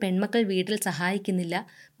ഞങ്ങൾ പെൺമക്കൾ വീട്ടിൽ സഹായിക്കുന്നില്ല,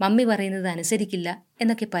 മമ്മി പറയുന്നത് അനുസരിക്കില്ല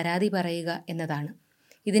എന്നൊക്കെ പരാതി പറയുക എന്നതാണ്.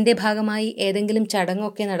 ഇതിൻ്റെ ഭാഗമായി ഏതെങ്കിലും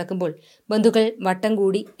ചടങ്ങൊക്കെ നടക്കുമ്പോൾ ബന്ധുക്കൾ വട്ടം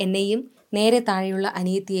കൂടി എന്നെയും നേരെ താഴെയുള്ള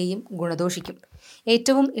അനിയത്തിയെയും ഗുണദോഷിക്കും.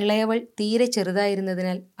 ഏറ്റവും ഇളയവൾ തീരെ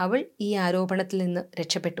ചെറുതായിരുന്നതിനാൽ അവൾ ഈ ആരോപണത്തിൽ നിന്ന്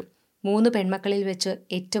രക്ഷപ്പെട്ടു. 3 പെൺമക്കളിൽ വെച്ച്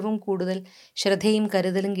ഏറ്റവും കൂടുതൽ ശ്രദ്ധയും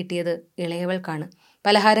കരുതലും കിട്ടിയത് ഇളയവൾക്കാണ്.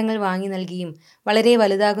 പലഹാരങ്ങൾ വാങ്ങി നൽകിയും വളരെ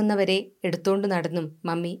വലുതാകുന്നവരെ എടുത്തോണ്ടു നടന്നും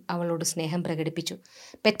മമ്മി അവളോട് സ്നേഹം പ്രകടിപ്പിച്ചു.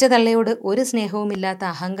 പെറ്റ തള്ളയോട് ഒരു സ്നേഹവുമില്ലാത്ത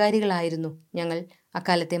അഹങ്കാരികളായിരുന്നു ഞങ്ങൾ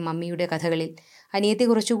അക്കാലത്തെ മമ്മിയുടെ കഥകളിൽ. അനിയത്തി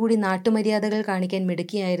കുറച്ചുകൂടി നാട്ടുമര്യാദകൾ കാണിക്കാൻ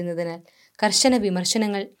മിടുക്കിയായിരുന്നതിനാൽ കർശന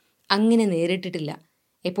വിമർശനങ്ങൾ അങ്ങനെ നേരിട്ടിട്ടില്ല.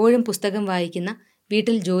 എപ്പോഴും പുസ്തകം വായിക്കുന്ന,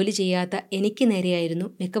 വീട്ടിൽ ജോലി ചെയ്യാത്ത എനിക്ക് നേരെയായിരുന്നു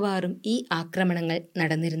മിക്കവാറും ഈ ആക്രമണങ്ങൾ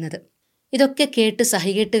നടന്നിരുന്നത്. ഇതൊക്കെ കേട്ട്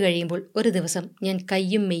സഹികെട്ട് കഴിയുമ്പോൾ ഒരു ദിവസം ഞാൻ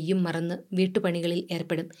കയ്യും മെയ്യും മറന്ന് വീട്ടുപണികളിൽ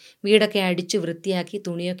ഏർപ്പെടും. വീടൊക്കെ അടിച്ചു വൃത്തിയാക്കി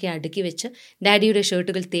തുണിയൊക്കെ അടുക്കി വെച്ച് ഡാഡിയുടെ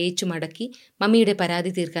ഷർട്ടുകൾ തേച്ചു മടക്കി മമ്മിയുടെ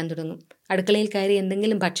പരാതി തീർക്കാൻ തുടങ്ങും. അടുക്കളയിൽ കയറി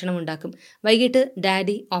എന്തെങ്കിലും ഭക്ഷണം ഉണ്ടാക്കും. വൈകിട്ട്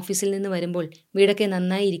ഡാഡി ഓഫീസിൽ നിന്ന് വരുമ്പോൾ വീടൊക്കെ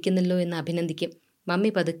നന്നായി ഇരിക്കുന്നല്ലോ എന്ന് അഭിനന്ദിക്കും. മമ്മി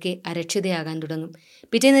പതുക്കെ അരക്ഷിതയാകാൻ തുടങ്ങും.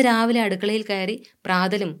 പിറ്റേന്ന് രാവിലെ അടുക്കളയിൽ കയറി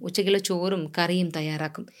പ്രാതലും ഉച്ചയ്ക്കുള്ള ചോറും കറിയും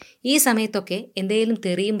തയ്യാറാക്കും. ഈ സമയത്തൊക്കെ എന്തേലും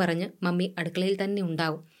തെറിയും പറഞ്ഞ് മമ്മി അടുക്കളയിൽ തന്നെ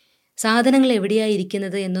ഉണ്ടാവും. സാധനങ്ങൾ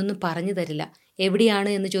എവിടെയായിരിക്കുന്നത് എന്നൊന്നും പറഞ്ഞു തരില്ല.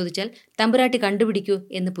 എവിടെയാണ് എന്ന് ചോദിച്ചാൽ തമ്പുരാട്ടി കണ്ടുപിടിക്കൂ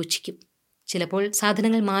എന്ന് പുച്ഛിക്കും. ചിലപ്പോൾ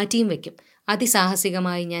സാധനങ്ങൾ മാറ്റിയും വെക്കും.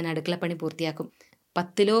 അതിസാഹസികമായി ഞാൻ അടുക്കളപ്പണി പൂർത്തിയാക്കും.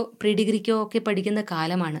 10ലോ പ്രീ ഡിഗ്രിക്കോ ഒക്കെ പഠിക്കുന്ന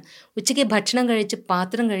കാലമാണ്. ഉച്ചയ്ക്ക് ഭക്ഷണം കഴിച്ച്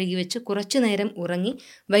പാത്രം കഴുകി വെച്ച് കുറച്ചു നേരം ഉറങ്ങി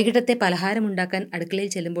വൈകിട്ടത്തെ പലഹാരമുണ്ടാക്കാൻ അടുക്കളയിൽ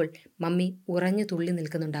ചെല്ലുമ്പോൾ മമ്മി ഉറഞ്ഞു തുള്ളി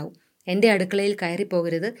നിൽക്കുന്നുണ്ടാവും. എൻ്റെ അടുക്കളയിൽ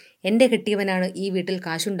കയറിപ്പോകരുത്, എൻ്റെ കെട്ടിയവനാണ് ഈ വീട്ടിൽ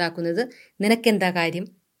കാശുണ്ടാക്കുന്നത്, നിനക്കെന്താ കാര്യം?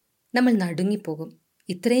 നമ്മൾ നടുങ്ങിപ്പോകും.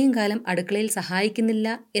 ഇത്രയും കാലം അടുക്കളയിൽ സഹായിക്കുന്നില്ല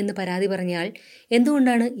എന്ന് പരാതി പറഞ്ഞയാൾ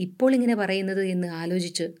എന്തുകൊണ്ടാണ് ഇപ്പോൾ ഇങ്ങനെ പറയുന്നത് എന്ന്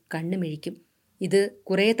ആലോചിച്ച് കണ്ണുമിഴിക്കും. ഇത്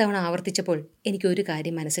കുറേ തവണ ആവർത്തിച്ചപ്പോൾ എനിക്കൊരു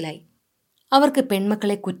കാര്യം മനസ്സിലായി. അവർക്ക്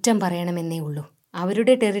പെൺമക്കളെ കുറ്റം പറയണമെന്നേ ഉള്ളൂ.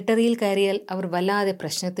 അവരുടെ ടെറിട്ടറിയിൽ കയറിയാൽ അവർ വല്ലാതെ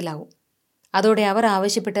പ്രശ്നത്തിലാവും. അതോടെ അവർ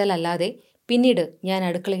ആവശ്യപ്പെട്ടാൽ അല്ലാതെ പിന്നീട് ഞാൻ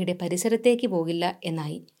അടുക്കളയുടെ പരിസരത്തേക്ക് പോകില്ല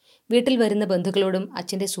എന്നായി. വീട്ടിൽ വരുന്ന ബന്ധുക്കളോടും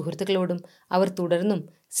അച്ഛൻ്റെ സുഹൃത്തുക്കളോടും അവർ തുടർന്നും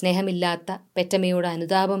സ്നേഹമില്ലാത്ത, പെറ്റമ്മയോട്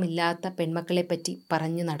അനുതാപമില്ലാത്ത പെൺമക്കളെപ്പറ്റി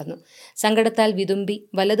പറഞ്ഞു നടന്നു. സങ്കടത്താൽ വിതുമ്പി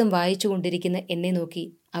വല്ലതും വായിച്ചു കൊണ്ടിരിക്കുന്ന എന്നെ നോക്കി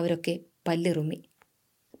അവരൊക്കെ പല്ലിറുമ്മി.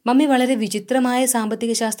 മമ്മി വളരെ വിചിത്രമായ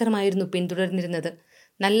സാമ്പത്തിക ശാസ്ത്രമായിരുന്നു പിന്തുടർന്നിരുന്നത്.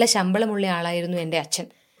 നല്ല ശമ്പളമുള്ള ആളായിരുന്നു എൻ്റെ അച്ഛൻ.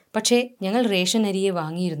 പക്ഷേ ഞങ്ങൾ റേഷൻ അരിയെ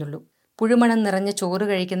വാങ്ങിയിരുന്നുള്ളൂ. പുഴുമണം നിറഞ്ഞ ചോറ്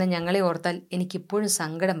കഴിക്കുന്ന ഞങ്ങളെ ഓർത്താൽ എനിക്കിപ്പോഴും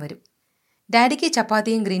സങ്കടം വരും. ഡാഡിക്ക്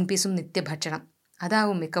ചപ്പാത്തിയും ഗ്രീൻ പീസും നിത്യഭക്ഷണം.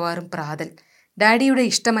 അതാവും മിക്കവാറും പ്രാതൽ. ഡാഡിയുടെ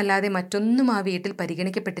ഇഷ്ടമല്ലാതെ മറ്റൊന്നും ആ വീട്ടിൽ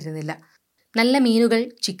പരിഗണിക്കപ്പെട്ടിരുന്നില്ല. നല്ല മീനുകൾ,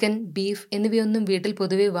 ചിക്കൻ, ബീഫ് എന്നിവയൊന്നും വീട്ടിൽ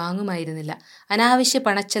പൊതുവെ വാങ്ങുമായിരുന്നില്ല. അനാവശ്യ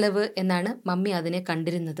പണച്ചെലവ് എന്നാണ് മമ്മി അതിനെ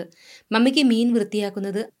കണ്ടിരുന്നത്. മമ്മിക്ക് മീൻ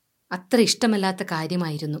വൃത്തിയാക്കുന്നത് അത്ര ഇഷ്ടമല്ലാത്ത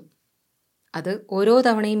കാര്യമായിരുന്നു. അത് ഓരോ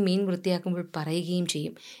തവണയും മീൻ വൃത്തിയാക്കുമ്പോൾ പറയുകയും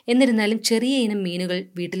ചെയ്യും. എന്നിരുന്നാലും ചെറിയ ഇനം മീനുകൾ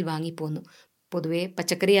വീട്ടിൽ വാങ്ങിപ്പോന്നു. പൊതുവെ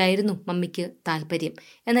പച്ചക്കറിയായിരുന്നു മമ്മിക്ക് താല്പര്യം.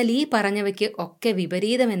 എന്നാൽ ഈ പറഞ്ഞവയ്ക്ക് ഒക്കെ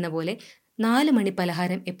വിപരീതമെന്ന പോലെ 4 മണി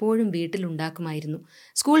പലഹാരം എപ്പോഴും വീട്ടിലുണ്ടാക്കുമായിരുന്നു.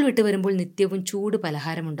 സ്കൂൾ വിട്ട് വരുമ്പോൾ നിത്യവും ചൂട്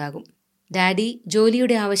പലഹാരമുണ്ടാകും. ഡാഡി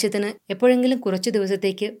ജോലിയുടെ ആവശ്യത്തിന് എപ്പോഴെങ്കിലും കുറച്ചു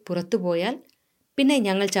ദിവസത്തേക്ക് പുറത്തു പോയാൽ പിന്നെ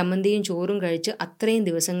ഞങ്ങൾ ചമ്മന്തിയും ചോറും കഴിച്ച് അത്രയും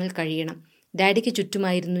ദിവസങ്ങൾ കഴിയണം. ഡാഡിക്ക്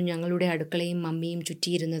ചുറ്റുമായിരുന്നു ഞങ്ങളുടെ അടുക്കളയും മമ്മിയും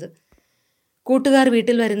ചുറ്റിയിരുന്നത്. കൂട്ടുകാർ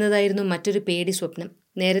വീട്ടിൽ വരുന്നതായിരുന്നു മറ്റൊരു പേടി സ്വപ്നം.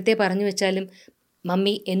 നേരത്തെ പറഞ്ഞു വെച്ചാലും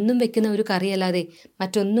മമ്മി എന്നും വെക്കുന്ന ഒരു കറിയല്ലാതെ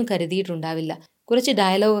മറ്റൊന്നും കരുതിയിട്ടുണ്ടാവില്ല. കുറച്ച്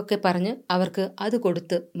ഡയലോഗൊക്കെ പറഞ്ഞ് അവർക്ക് അത്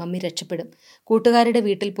കൊടുത്ത് മമ്മി രക്ഷപ്പെടും. കൂട്ടുകാരുടെ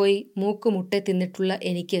വീട്ടിൽ പോയി മൂക്കുമുട്ടെ തിന്നിട്ടുള്ള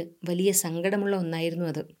എനിക്ക് വലിയ സങ്കടമുള്ള ഒന്നായിരുന്നു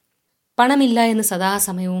അത്. പണമില്ല എന്ന്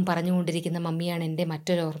സദാസമയവും പറഞ്ഞുകൊണ്ടിരിക്കുന്ന മമ്മിയാണ് എൻ്റെ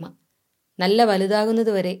മറ്റൊരോർമ്മ. നല്ല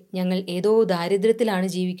വലുതാകുന്നതുവരെ ഞങ്ങൾ ഏതോ ദാരിദ്ര്യത്തിലാണ്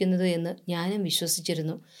ജീവിക്കുന്നത് എന്ന് ഞാനും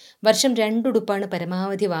വിശ്വസിച്ചിരുന്നു. വർഷം 2 ഉടുപ്പാണ്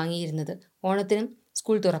പരമാവധി വാങ്ങിയിരുന്നത്. ഓണത്തിനും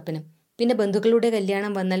സ്കൂൾ തുറപ്പിനും. പിന്നെ ബന്ധുക്കളുടെ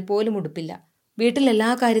കല്യാണം വന്നാൽ പോലും ഉടുപ്പില്ല. വീട്ടിൽ എല്ലാ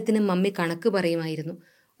കാര്യത്തിനും മമ്മി കണക്ക് പറയുമായിരുന്നു.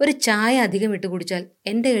 ഒരു ചായ അധികം ഇട്ട് കുടിച്ചാൽ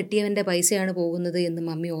എൻ്റെ കെട്ടിയവൻ്റെ പൈസയാണ് പോകുന്നത് എന്ന്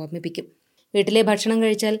മമ്മി ഓർമ്മിപ്പിക്കും. വീട്ടിലെ ഭക്ഷണം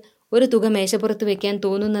കഴിച്ചാൽ ഒരു തുക മേശപ്പുറത്ത് വെക്കാൻ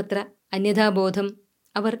തോന്നുന്നത്ര അന്യഥാബോധം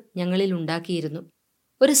അവർ ഞങ്ങളിൽ ഉണ്ടാക്കിയിരുന്നു.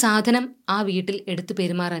 ഒരു സാധനം ആ വീട്ടിൽ എടുത്തു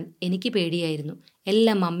പെരുമാറാൻ എനിക്ക് പേടിയായിരുന്നു.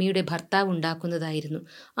 എല്ലാം മമ്മിയുടെ ഭർത്താവ് ഉണ്ടാക്കുന്നതായിരുന്നു.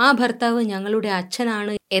 ആ ഭർത്താവ് ഞങ്ങളുടെ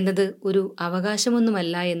അച്ഛനാണ് എന്നത് ഒരു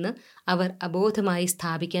അവകാശമൊന്നുമല്ല എന്ന് അവർ അബോധമായി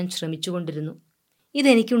സ്ഥാപിക്കാൻ ശ്രമിച്ചുകൊണ്ടിരുന്നു.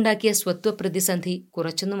 ഇതെനിക്കുണ്ടാക്കിയ സ്വത്വപ്രതിസന്ധി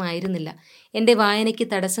കുറച്ചൊന്നുമായിരുന്നില്ല. എൻ്റെ വായനയ്ക്ക്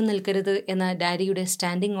തടസ്സം നിൽക്കരുത് എന്ന ഡാഡിയുടെ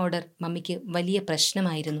സ്റ്റാൻഡിംഗ് ഓർഡർ മമ്മിക്ക് വലിയ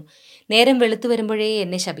പ്രശ്നമായിരുന്നു. നേരം വെളുത്തു വരുമ്പോഴേ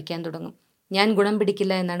എന്നെ ശപിക്കാൻ തുടങ്ങും. ഞാൻ ഗുണം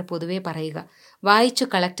പിടിക്കില്ല എന്നാണ് പൊതുവെ പറയുക. വായിച്ചു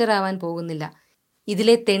കളക്ടറാവാൻ പോകുന്നില്ല,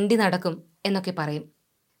 ഇതിലെ തെണ്ടി നടക്കും എന്നൊക്കെ പറയും.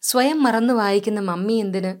 സ്വയം മറന്നു വായിക്കുന്ന മമ്മി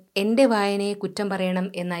എന്തിന് എൻ്റെ വായനയെ കുറ്റം പറയണം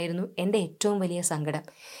എന്നായിരുന്നു എൻ്റെ ഏറ്റവും വലിയ സങ്കടം.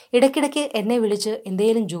 ഇടയ്ക്കിടയ്ക്ക് എന്നെ വിളിച്ച്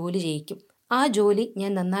എന്തേലും ജോലി ചെയ്യിക്കും. ആ ജോലി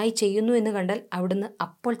ഞാൻ നന്നായി ചെയ്യുന്നു എന്ന് കണ്ടാൽ അവിടുന്ന്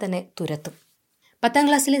അപ്പോൾ തന്നെ തുരത്തും. 10ാം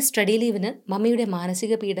ക്ലാസ്സിലെ സ്റ്റഡി ലീവിന് മമ്മിയുടെ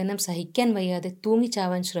മാനസിക പീഡനം സഹിക്കാൻ വയ്യാതെ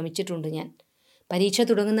തൂങ്ങിച്ചാവാൻ ശ്രമിച്ചിട്ടുണ്ട് ഞാൻ. പരീക്ഷ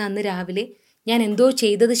തുടങ്ങുന്ന അന്ന് രാവിലെ ഞാൻ എന്തോ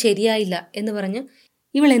ചെയ്തത് ശരിയായില്ല എന്ന് പറഞ്ഞ്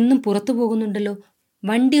ഇവൾ എന്നും പുറത്തു പോകുന്നുണ്ടല്ലോ,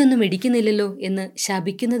 വണ്ടിയൊന്നും ഇടിക്കുന്നില്ലല്ലോ എന്ന്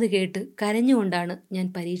ശപിക്കുന്നത് കേട്ട് കരഞ്ഞുകൊണ്ടാണ് ഞാൻ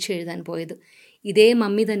പരീക്ഷ എഴുതാൻ പോയത്. ഇതേ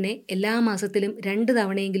മമ്മി തന്നെ എല്ലാ മാസത്തിലും 2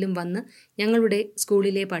 തവണയെങ്കിലും വന്ന് ഞങ്ങളുടെ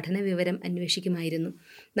സ്കൂളിലെ പഠന വിവരം അന്വേഷിക്കുമായിരുന്നു.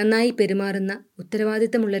 നന്നായി പെരുമാറുന്ന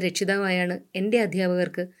ഉത്തരവാദിത്തമുള്ള രക്ഷിതാവായാണ് എൻ്റെ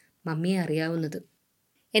അധ്യാപകർക്ക് മമ്മിയെ അറിയാവുന്നത്.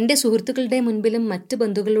 എൻ്റെ സുഹൃത്തുക്കളുടെ മുൻപിലും മറ്റ്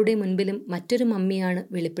ബന്ധുക്കളുടെ മുൻപിലും മറ്റൊരു മമ്മിയാണ്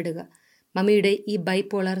വെളിപ്പെടുക. മമ്മിയുടെ ഈ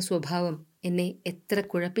ബൈപോളാർ സ്വഭാവം എന്നെ എത്ര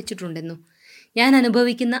കുഴപ്പിച്ചിട്ടുണ്ടെന്നോ. ഞാൻ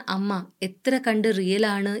അനുഭവിക്കുന്ന അമ്മ എത്ര കണ്ട്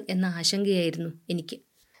റിയലാണ് എന്ന ആശങ്കയായിരുന്നു എനിക്ക്.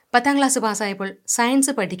 10ാം ക്ലാസ് പാസ്സായപ്പോൾ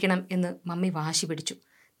സയൻസ് പഠിക്കണം എന്ന് മമ്മി വാശി പിടിച്ചു.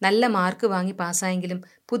 നല്ല മാർക്ക് വാങ്ങി പാസ്സായെങ്കിലും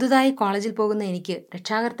പുതുതായി കോളേജിൽ പോകുന്ന എനിക്ക്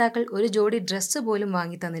രക്ഷാകർത്താക്കൾ ഒരു ജോഡി ഡ്രസ്സ് പോലും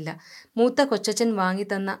വാങ്ങിത്തന്നില്ല. മൂത്ത കൊച്ചച്ഛൻ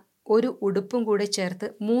വാങ്ങിത്തന്ന ഒരു ഉടുപ്പും കൂടെ ചേർത്ത്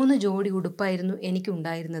 3 ജോഡി ഉടുപ്പായിരുന്നു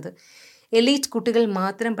എനിക്കുണ്ടായിരുന്നത്. എലീറ്റ് കുട്ടികൾ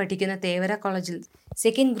മാത്രം പഠിക്കുന്ന തേവര കോളേജിൽ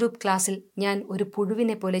 2nd ഗ്രൂപ്പ് ക്ലാസ്സിൽ ഞാൻ ഒരു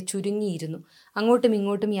പുഴുവിനെ പോലെ ചുരുങ്ങിയിരുന്നു. അങ്ങോട്ടും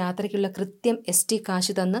ഇങ്ങോട്ടും യാത്രയ്ക്കുള്ള കൃത്യം ST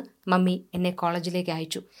കാശ് തന്ന് മമ്മി എന്നെ കോളേജിലേക്ക്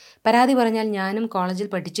അയച്ചു. പരാതി പറഞ്ഞാൽ ഞാനും കോളേജിൽ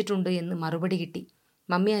പഠിച്ചിട്ടുണ്ട് എന്ന് മറുപടി കിട്ടി.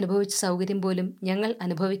 മമ്മി അനുഭവിച്ച സൗകര്യം പോലും ഞങ്ങൾ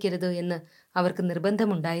അനുഭവിക്കരുത് എന്ന് അവർക്ക്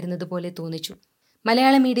നിർബന്ധമുണ്ടായിരുന്നതുപോലെ തോന്നിച്ചു.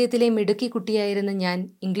 മലയാള മീഡിയത്തിലെ മിടുക്കി കുട്ടിയായിരുന്ന ഞാൻ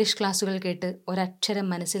ഇംഗ്ലീഷ് ക്ലാസ്സുകൾ കേട്ട് ഒരക്ഷരം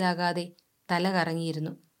മനസ്സിലാകാതെ തല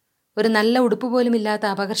കറങ്ങിയിരുന്നു. ഒരു നല്ല ഉടുപ്പ് പോലും ഇല്ലാത്ത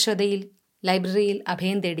അപകർഷതയിൽ ലൈബ്രറിയിൽ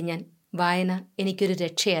അഭയം തേടി ഞാൻ. വായന എനിക്കൊരു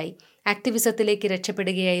രക്ഷയായി. ആക്ടിവിസത്തിലേക്ക്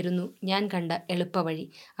രക്ഷപ്പെടുകയായിരുന്നു ഞാൻ കണ്ട എളുപ്പവഴി.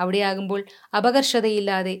 അവിടെയാകുമ്പോൾ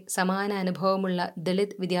അപകർഷതയില്ലാതെ സമാന അനുഭവമുള്ള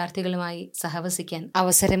ദളിത് വിദ്യാർത്ഥികളുമായി സഹവസിക്കാൻ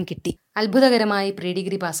അവസരം കിട്ടി. അത്ഭുതകരമായി പ്രീ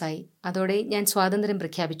ഡിഗ്രി പാസ്സായി. അതോടെ ഞാൻ സ്വാതന്ത്ര്യം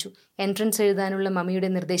പ്രഖ്യാപിച്ചു. എൻട്രൻസ് എഴുതാനുള്ള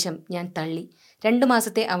മമ്മിയുടെ നിർദ്ദേശം ഞാൻ തള്ളി. 2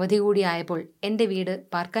 മാസത്തെ അവധി കൂടി ആയപ്പോൾ എൻ്റെ വീട്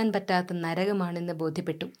പാർക്കാൻ പറ്റാത്ത നരകമാണെന്ന്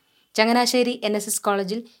ബോധ്യപ്പെട്ടു. ചങ്ങനാശ്ശേരി NSS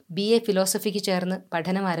കോളേജിൽ BA ഫിലോസഫിക്ക് ചേർന്ന്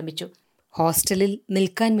പഠനം ആരംഭിച്ചു. ഹോസ്റ്റലിൽ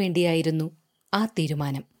നിൽക്കാൻ വേണ്ടിയായിരുന്നു ആ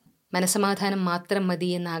തീരുമാനം. മനസമാധാനം മാത്രം മതി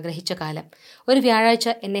എന്ന് ആഗ്രഹിച്ച കാലം. ഒരു വ്യാഴാഴ്ച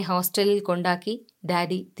എന്നെ ഹോസ്റ്റലിൽ കൊണ്ടാക്കി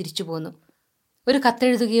ഡാഡി തിരിച്ചു പോന്നു. ഒരു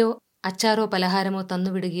കത്തെഴുതുകയോ അച്ചാറോ പലഹാരമോ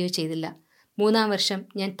തന്നുവിടുകയോ ചെയ്തില്ല. 3ാം വർഷം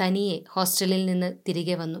ഞാൻ തനിയെ ഹോസ്റ്റലിൽ നിന്ന്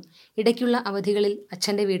തിരികെ വന്നു. ഇടയ്ക്കുള്ള അവധികളിൽ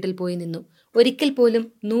അച്ഛൻ്റെ വീട്ടിൽ പോയി നിന്നു. ഒരിക്കൽ പോലും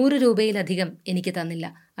 100 രൂപയിലധികം എനിക്ക് തന്നില്ല.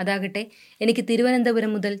 അതാകട്ടെ എനിക്ക്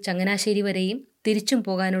തിരുവനന്തപുരം മുതൽ ചങ്ങനാശ്ശേരി വരെയും തിരിച്ചും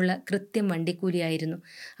പോകാനുള്ള കൃത്യം വണ്ടിക്കൂലിയായിരുന്നു.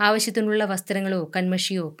 ആവശ്യത്തിനുള്ള വസ്ത്രങ്ങളോ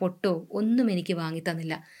കൺമഷിയോ പൊട്ടോ ഒന്നും എനിക്ക്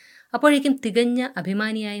വാങ്ങിത്തന്നില്ല. അപ്പോഴേക്കും തികഞ്ഞ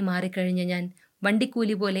അഭിമാനിയായി മാറിക്കഴിഞ്ഞ ഞാൻ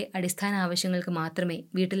വണ്ടിക്കൂലി പോലെ അടിസ്ഥാന ആവശ്യങ്ങൾക്ക് മാത്രമേ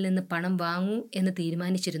വീട്ടിൽ നിന്ന് പണം വാങ്ങൂ എന്ന്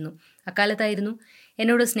തീരുമാനിച്ചിരുന്നു. അക്കാലത്തായിരുന്നു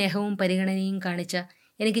എന്നോട് സ്നേഹവും പരിഗണനയും കാണിച്ച,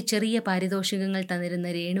 എനിക്ക് ചെറിയ പാരിതോഷികങ്ങൾ തന്നിരുന്ന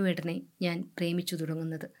രേണുവേട്ടനെ ഞാൻ പ്രേമിച്ചു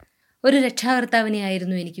തുടങ്ങുന്നത്. ഒരു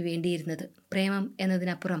രക്ഷാകർത്താവിനെയായിരുന്നു എനിക്ക് വേണ്ടിയിരുന്നത്. പ്രേമം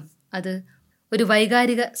എന്നതിനപ്പുറം അത് ഒരു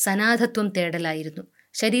വൈകാരിക സനാഥത്വം തേടലായിരുന്നു.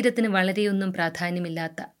 ശരീരത്തിന് വളരെയൊന്നും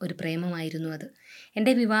പ്രാധാന്യമില്ലാത്ത ഒരു പ്രേമമായിരുന്നു അത്.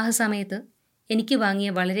 എൻ്റെ വിവാഹ സമയത്ത് എനിക്ക് വാങ്ങിയ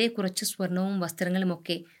വളരെ കുറച്ച് സ്വർണവും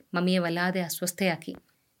വസ്ത്രങ്ങളുമൊക്കെ മമ്മിയെ വല്ലാതെ അസ്വസ്ഥയാക്കി.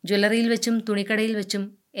 ജ്വല്ലറിയിൽ വെച്ചും തുണിക്കടയിൽ വെച്ചും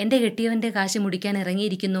എൻ്റെ കെട്ടിയവൻ്റെ കാശ് മുടിക്കാൻ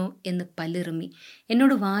ഇറങ്ങിയിരിക്കുന്നോ എന്ന് പല്ലിറുമ്മി.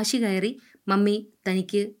 എന്നോട് വാശി കയറി മമ്മി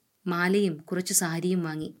തനിക്ക് മാലയും കുറച്ച് സാരിയും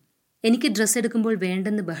വാങ്ങി. എനിക്ക് ഡ്രസ്സ് എടുക്കുമ്പോൾ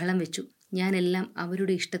വേണ്ടെന്ന് ബഹളം വെച്ചു. ഞാനെല്ലാം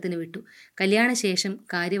അവരുടെ ഇഷ്ടത്തിന് വിട്ടു. കല്യാണശേഷം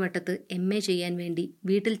കാര്യവട്ടത്ത് MA ചെയ്യാൻ വേണ്ടി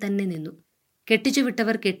വീട്ടിൽ തന്നെ നിന്നു. കെട്ടിച്ചു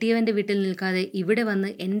വിട്ടവർ കെട്ടിയവൻ്റെ വീട്ടിൽ നിൽക്കാതെ ഇവിടെ വന്ന്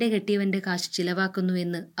എൻ്റെ കെട്ടിയവൻ്റെ കാശ് ചിലവാക്കുന്നു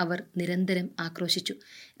എന്ന് അവർ നിരന്തരം ആക്രോശിച്ചു.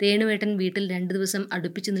 രേണുവേട്ടൻ വീട്ടിൽ 2 ദിവസം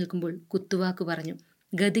അടുപ്പിച്ചു നിൽക്കുമ്പോൾ കുത്തുവാക്ക് പറഞ്ഞു.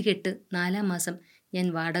 ഗതി കെട്ട് 4ാം മാസം ഞാൻ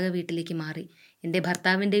വാടക വീട്ടിലേക്ക് മാറി. എൻ്റെ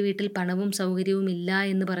ഭർത്താവിൻ്റെ വീട്ടിൽ പണവും സൗകര്യവും ഇല്ല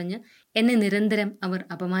എന്ന് പറഞ്ഞ് എന്നെ നിരന്തരം അവർ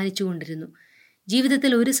അപമാനിച്ചുകൊണ്ടിരുന്നു.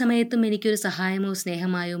 ജീവിതത്തിൽ ഒരു സമയത്തും എനിക്കൊരു സഹായമോ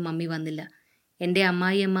സ്നേഹമായോ മമ്മി വന്നില്ല. എൻ്റെ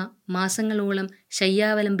അമ്മായിയമ്മ മാസങ്ങളോളം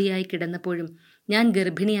ശയ്യാവലംബിയായി കിടന്നപ്പോഴും, ഞാൻ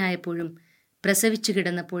ഗർഭിണിയായപ്പോഴും, പ്രസവിച്ചു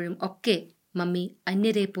കിടന്നപ്പോഴും ഒക്കെ മമ്മി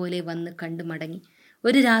അന്യരെ പോലെ വന്ന് കണ്ടു മടങ്ങി.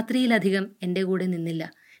 ഒരു രാത്രിയിലധികം എൻ്റെ കൂടെ നിന്നില്ല.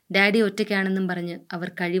 ഡാഡി ഒറ്റയ്ക്കാണെന്നും പറഞ്ഞ് അവർ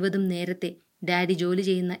കഴിവതും നേരത്തെ ഡാഡി ജോലി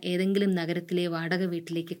ചെയ്യുന്ന ഏതെങ്കിലും നഗരത്തിലെ വാടക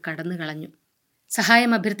വീട്ടിലേക്ക് കടന്നു കളഞ്ഞു.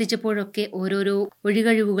 സഹായം അഭ്യർത്ഥിച്ചപ്പോഴൊക്കെ ഓരോരോ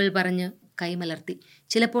ഒഴികഴിവുകൾ പറഞ്ഞ് കൈമലർത്തി.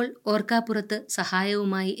 ചിലപ്പോൾ ഓർക്കാപ്പുറത്ത്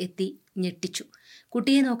സഹായവുമായി എത്തി ഞെട്ടിച്ചു.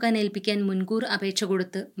 കുട്ടിയെ നോക്കാൻ ഏൽപ്പിക്കാൻ മുൻകൂർ അപേക്ഷ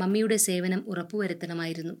കൊടുത്ത് മമ്മിയുടെ സേവനം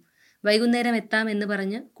ഉറപ്പുവരുത്തണമായിരുന്നു. വൈകുന്നേരം എത്താമെന്ന്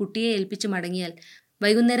പറഞ്ഞ് കുട്ടിയെ ഏൽപ്പിച്ച് മടങ്ങിയാൽ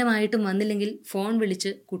വൈകുന്നേരമായിട്ടും വന്നില്ലെങ്കിൽ ഫോൺ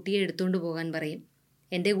വിളിച്ച് കുട്ടിയെ എടുത്തുകൊണ്ട് പോകാൻ പറയും.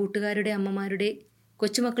 എൻ്റെ കൂട്ടുകാരുടെ അമ്മമാരുടെ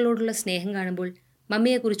കൊച്ചുമക്കളോടുള്ള സ്നേഹം കാണുമ്പോൾ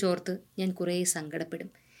മമ്മിയെക്കുറിച്ച് ഓർത്ത് ഞാൻ കുറേ സങ്കടപ്പെടും.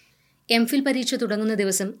 MPhil പരീക്ഷ തുടങ്ങുന്ന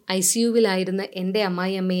ദിവസം ICUവിലായിരുന്ന എൻ്റെ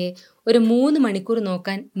അമ്മായിയമ്മയെ ഒരു 3 മണിക്കൂർ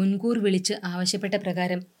നോക്കാൻ മുൻകൂർ വിളിച്ച് ആവശ്യപ്പെട്ട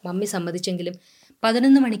പ്രകാരം മമ്മി സമ്മതിച്ചെങ്കിലും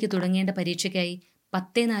 11 മണിക്ക് തുടങ്ങേണ്ട പരീക്ഷയ്ക്കായി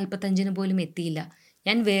 10:45 പോലും എത്തിയില്ല.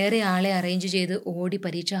 ഞാൻ വേറെ ആളെ അറേഞ്ച് ചെയ്ത് ഓടി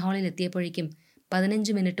പരീക്ഷാ ഹാളിൽ എത്തിയപ്പോഴേക്കും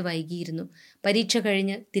 15 മിനിറ്റ് വൈകിയിരുന്നു. പരീക്ഷ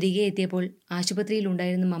കഴിഞ്ഞ് തിരികെ എത്തിയപ്പോൾ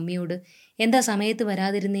ആശുപത്രിയിലുണ്ടായിരുന്ന മമ്മിയോട് എന്താ സമയത്ത്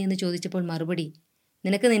വരാതിരുന്നേന്ന് ചോദിച്ചപ്പോൾ മറുപടി,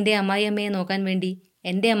 നിനക്ക് നിന്റെ അമ്മായിയമ്മയെ നോക്കാൻ വേണ്ടി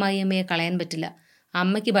എൻ്റെ അമ്മായിയമ്മയെ കളയാൻ പറ്റില്ല.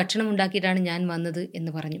 അമ്മയ്ക്ക് ഭക്ഷണം ഉണ്ടാക്കിയിട്ടാണ് ഞാൻ വന്നത്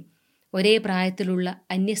എന്ന് പറഞ്ഞു. ഒരേ പ്രായത്തിലുള്ള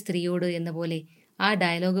അന്യ സ്ത്രീയോട് എന്ന പോലെ ആ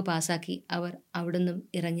ഡയലോഗ് പാസാക്കി അവർ അവിടുന്ന്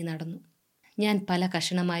ഇറങ്ങി നടന്നു. ഞാൻ പല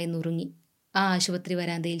കഷണമായി നുറുങ്ങി ആ ആശുപത്രി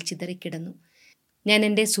വരാന്തയിൽ ചിതറിക്കിടന്നു. ഞാൻ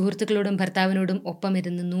എൻ്റെ സുഹൃത്തുക്കളോടും ഭർത്താവിനോടും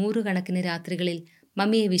ഒപ്പമിരുന്ന് 100 കണക്കിന് രാത്രികളിൽ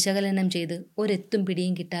മമ്മിയെ വിശകലനം ചെയ്ത് ഒരെത്തും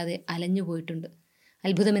പിടിയും കിട്ടാതെ അലഞ്ഞുപോയിട്ടുണ്ട്.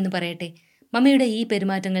 അത്ഭുതമെന്ന് പറയട്ടെ, മമ്മിയുടെ ഈ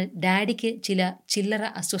പെരുമാറ്റങ്ങൾ ഡാഡിക്ക് ചില ചില്ലറ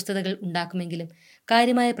അസ്വസ്ഥതകൾ ഉണ്ടാക്കുമെങ്കിലും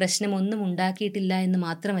കാര്യമായ പ്രശ്നമൊന്നും ഉണ്ടാക്കിയിട്ടില്ല എന്ന്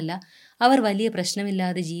മാത്രമല്ല, അവർ വലിയ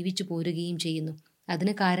പ്രശ്നമില്ലാതെ ജീവിച്ചു പോരുകയും ചെയ്യുന്നു.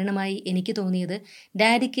 അതിന് കാരണമായി എനിക്ക് തോന്നിയത്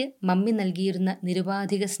ഡാഡിക്ക് മമ്മി നൽകിയിരുന്ന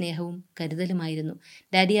നിരുപാധിക സ്നേഹവും കരുതലുമായിരുന്നു.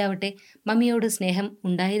 ഡാഡിയാവട്ടെ മമ്മിയോട് സ്നേഹം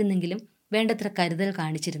ഉണ്ടായിരുന്നെങ്കിലും വേണ്ടത്ര കരുതൽ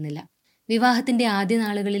കാണിച്ചിരുന്നില്ല. വിവാഹത്തിന്റെ ആദ്യ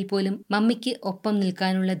നാളുകളിൽ പോലും മമ്മിക്ക് ഒപ്പം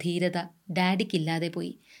നിൽക്കാനുള്ള ധീരത ഡാഡിക്കില്ലാതെ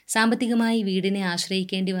പോയി. സാമ്പത്തികമായി വീടിനെ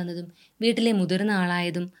ആശ്രയിക്കേണ്ടി വന്നതും വീട്ടിലെ മുതിർന്ന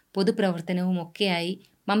ആളായതും പൊതുപ്രവർത്തനവും ഒക്കെയായി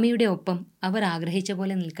മമ്മിയുടെ ഒപ്പം അവർ ആഗ്രഹിച്ച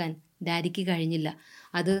പോലെ നിൽക്കാൻ ഡാഡിക്ക് കഴിഞ്ഞില്ല.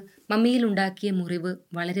 അത് മമ്മിയിലുണ്ടാക്കിയ മുറിവ്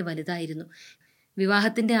വളരെ വലുതായിരുന്നു.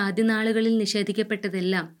 വിവാഹത്തിന്റെ ആദ്യ നാളുകളിൽ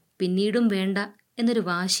നിഷേധിക്കപ്പെട്ടതെല്ലാം പിന്നീടും വേണ്ട എന്നൊരു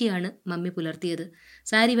വാശിയാണ് മമ്മി പുലർത്തിയത്.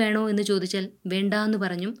 സാരി വേണോ എന്ന് ചോദിച്ചാൽ വേണ്ടാന്ന്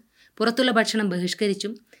പറഞ്ഞും പുറത്തുള്ള ഭക്ഷണം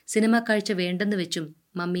ബഹിഷ്കരിച്ചും സിനിമ കാഴ്ച വേണ്ടെന്ന് വെച്ചും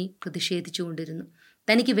മമ്മി പ്രതിഷേധിച്ചുകൊണ്ടിരുന്നു.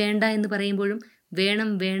 തനിക്ക് വേണ്ട എന്ന് പറയുമ്പോഴും വേണം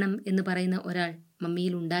വേണം എന്ന് പറയുന്ന ഒരാൾ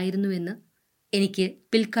മമ്മിയിൽ ഉണ്ടായിരുന്നുവെന്ന് എനിക്ക്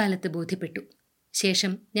പിൽക്കാലത്ത് ബോധ്യപ്പെട്ടു.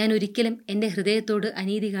 ശേഷം ഞാൻ ഒരിക്കലും എൻ്റെ ഹൃദയത്തോട്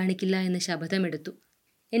അനീതി കാണിക്കില്ല എന്ന് ശപഥമെടുത്തു.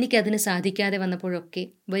 എനിക്കതിന് സാധിക്കാതെ വന്നപ്പോഴൊക്കെ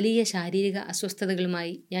വലിയ ശാരീരിക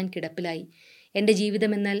അസ്വസ്ഥതകളുമായി ഞാൻ കിടപ്പിലായി. എൻ്റെ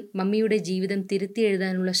ജീവിതമെന്നാൽ മമ്മിയുടെ ജീവിതം തിരുത്തി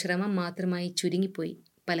എഴുതാനുള്ള ശ്രമം മാത്രമായി ചുരുങ്ങിപ്പോയി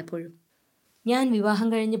പലപ്പോഴും. ഞാൻ വിവാഹം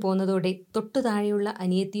കഴിഞ്ഞ് പോന്നതോടെ തൊട്ടു താഴെയുള്ള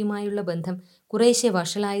അനിയത്തിയുമായുള്ള ബന്ധം കുറേശ്ശെ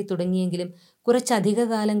വഷളായി തുടങ്ങിയെങ്കിലും കുറച്ചധിക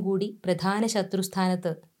കാലം കൂടി പ്രധാന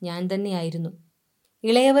ശത്രുസ്ഥാനത്ത് ഞാൻ തന്നെയായിരുന്നു.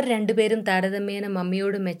 ഇളയവർ രണ്ടുപേരും താരതമ്യേന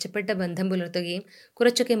മമ്മിയോട് മെച്ചപ്പെട്ട ബന്ധം പുലർത്തുകയും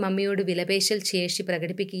കുറച്ചൊക്കെ മമ്മിയോട് വിലപേശൽ ശേഷി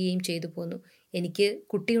പ്രകടിപ്പിക്കുകയും ചെയ്തു പോന്നു. എനിക്ക്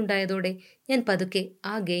കുട്ടിയുണ്ടായതോടെ ഞാൻ പതുക്കെ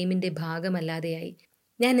ആ ഗെയിമിൻ്റെ ഭാഗമല്ലാതെയായി.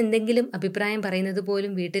 ഞാൻ എന്തെങ്കിലും അഭിപ്രായം പറയുന്നത്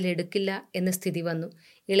പോലും വീട്ടിലെടുക്കില്ല എന്ന സ്ഥിതി വന്നു.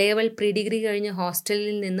 ഇളയവൾ പ്രീ ഡിഗ്രി കഴിഞ്ഞ്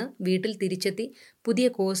ഹോസ്റ്റലിൽ നിന്ന് വീട്ടിൽ തിരിച്ചെത്തി പുതിയ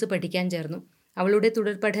കോഴ്സ് പഠിക്കാൻ ചേർന്നു. അവളുടെ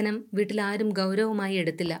തുടർ പഠനം വീട്ടിൽ ആരും ഗൗരവമായി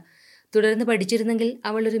എടുത്തില്ല. തുടർന്ന് പഠിച്ചിരുന്നെങ്കിൽ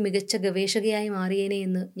അവൾ ഒരു മികച്ച ഗവേഷകയായി മാറിയേനെ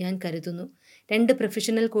എന്ന് ഞാൻ കരുതുന്നു. 2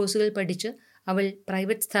 പ്രൊഫഷണൽ കോഴ്സുകൾ പഠിച്ച് അവൾ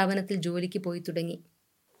പ്രൈവറ്റ് സ്ഥാപനത്തിൽ ജോലിക്ക് പോയി തുടങ്ങി.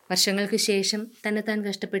 വർഷങ്ങൾക്ക് ശേഷം തന്നെത്താൻ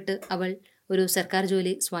കഷ്ടപ്പെട്ട് അവൾ ഒരു സർക്കാർ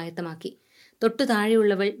ജോലി സ്വായത്തമാക്കി. തൊട്ടു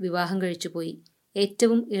താഴെയുള്ളവൾ വിവാഹം കഴിച്ചുപോയി.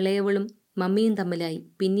 ഏറ്റവും ഇളയവളും മമ്മിയും തമ്മിലായി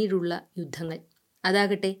പിന്നീടുള്ള യുദ്ധങ്ങൾ.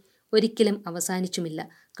 അതാകട്ടെ ഒരിക്കലും അവസാനിച്ചുമില്ല.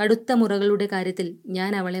 കടുത്ത മുറകളുടെ കാര്യത്തിൽ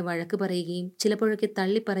ഞാൻ അവളെ വഴക്ക് പറയുകയും ചിലപ്പോഴൊക്കെ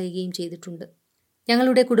തള്ളിപ്പറയുകയും ചെയ്തിട്ടുണ്ട്.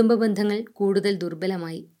 ഞങ്ങളുടെ കുടുംബ ബന്ധങ്ങൾ കൂടുതൽ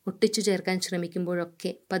ദുർബലമായി. ഒട്ടിച്ചു ചേർക്കാൻ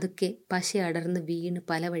ശ്രമിക്കുമ്പോഴൊക്കെ പതുക്കെ പശ അടർന്ന് വീണ്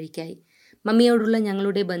പല വഴിക്കായി. മമ്മിയോടുള്ള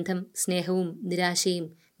ഞങ്ങളുടെ ബന്ധം സ്നേഹവും നിരാശയും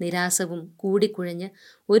നിരാസവും കൂടിക്കുഴഞ്ഞ്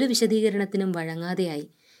ഒരു വിശദീകരണത്തിനും വഴങ്ങാതെയായി.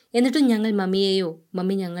 എന്നിട്ടും ഞങ്ങൾ മമ്മിയെയോ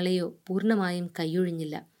മമ്മി ഞങ്ങളെയോ പൂർണ്ണമായും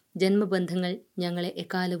കൈയൊഴിഞ്ഞില്ല. ജന്മബന്ധങ്ങൾ ഞങ്ങളെ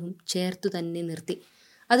എക്കാലവും ചേർത്തു തന്നെ നിർത്തി.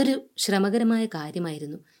 അതൊരു ശ്രമകരമായ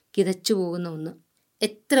കാര്യമായിരുന്നു, കിതച്ചു പോകുന്ന ഒന്ന്.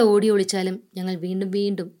 എത്ര ഓടി ഒളിച്ചാലും ഞങ്ങൾ വീണ്ടും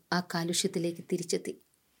വീണ്ടും ആ കാലുഷ്യത്തിലേക്ക് തിരിച്ചെത്തി.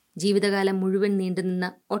 ജീവിതകാലം മുഴുവൻ നീണ്ടുനിന്ന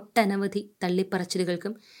ഒട്ടനവധി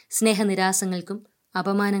തള്ളിപ്പറച്ചിലുകൾക്കും സ്നേഹനിരാസങ്ങൾക്കും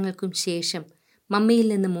അപമാനങ്ങൾക്കും ശേഷം മമ്മിയിൽ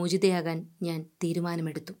നിന്ന് മോചിതയാകാൻ ഞാൻ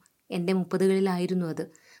തീരുമാനമെടുത്തു. എൻ്റെ 30കളിലായിരുന്നു അത്.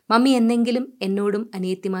 മമ്മി എന്നെങ്കിലും എന്നോടും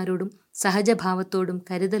അനിയത്തിമാരോടും സഹജഭാവത്തോടും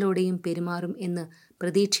കരുതലോടെയും പെരുമാറും എന്ന്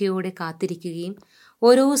പ്രതീക്ഷയോടെ കാത്തിരിക്കുകയും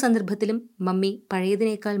ഓരോ സന്ദർഭത്തിലും മമ്മി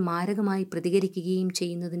പഴയതിനേക്കാൾ മാരകമായി പ്രതികരിക്കുകയും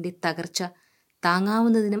ചെയ്യുന്നതിൻ്റെ തകർച്ച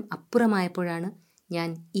താങ്ങാവുന്നതിനും അപ്പുറമായപ്പോഴാണ് ഞാൻ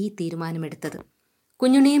ഈ തീരുമാനമെടുത്തത്.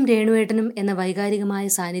 കുഞ്ഞുണ്ണിയും രേണുവേട്ടനും എന്ന വൈകാരികമായ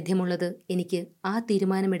സാന്നിധ്യമുള്ളത് എനിക്ക് ആ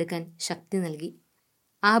തീരുമാനമെടുക്കാൻ ശക്തി നൽകി.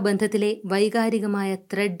 ആ ബന്ധത്തിലെ വൈകാരികമായ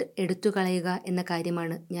ത്രെഡ് എടുത്തുകളയുക എന്ന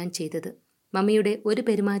കാര്യമാണ് ഞാൻ ചെയ്തത്. മമ്മിയുടെ ഒരു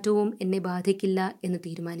പെരുമാറ്റവും എന്നെ ബാധിക്കില്ല എന്ന്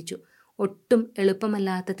തീരുമാനിച്ചു. ഒട്ടും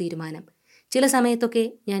എളുപ്പമല്ലാത്ത തീരുമാനം. ചില സമയത്തൊക്കെ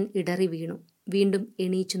ഞാൻ ഇടറി വീണു. വീണ്ടും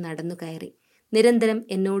എണീച്ചു നടന്നു കയറി. നിരന്തരം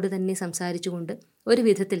എന്നോട് തന്നെ സംസാരിച്ചുകൊണ്ട് ഒരു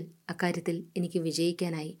വിധത്തിൽ അക്കാര്യത്തിൽ എനിക്ക്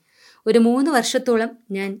വിജയിക്കാനായി. ഒരു 3 വർഷത്തോളം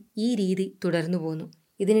ഞാൻ ഈ രീതി തുടർന്നു പോന്നു.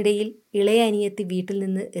 ഇതിനിടയിൽ ഇളയ അനിയത്തി വീട്ടിൽ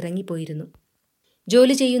നിന്ന് ഇറങ്ങിപ്പോയിരുന്നു.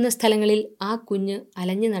 ജോലി ചെയ്യുന്ന സ്ഥലങ്ങളിൽ ആ കുഞ്ഞ്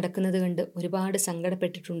അലഞ്ഞു നടക്കുന്നത് കണ്ട് ഒരുപാട്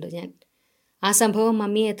സങ്കടപ്പെട്ടിട്ടുണ്ട് ഞാൻ. ആ സംഭവം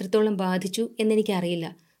മമ്മിയെ എത്രത്തോളം ബാധിച്ചു എന്നെനിക്കറിയില്ല.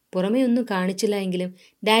 പുറമേ ഒന്നും കാണിച്ചില്ല എങ്കിലും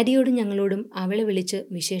ഡാഡിയോടും ഞങ്ങളോടും അവളെ വിളിച്ച്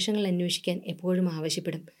വിശേഷങ്ങൾ അന്വേഷിക്കാൻ എപ്പോഴും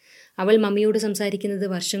ആവശ്യപ്പെടും. അവൾ മമ്മിയോട് സംസാരിക്കുന്നത്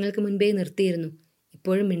വർഷങ്ങൾക്ക് മുൻപേ നിർത്തിയിരുന്നു.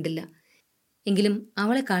 ഇപ്പോഴും മിണ്ടില്ല. എങ്കിലും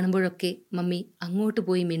അവളെ കാണുമ്പോഴൊക്കെ മമ്മി അങ്ങോട്ട്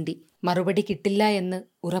പോയി മിണ്ടി മറുപടി കിട്ടില്ല എന്ന്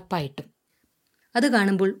ഉറപ്പായിട്ടും. അത്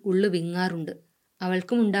കാണുമ്പോൾ ഉള്ളു വിങ്ങാറുണ്ട്.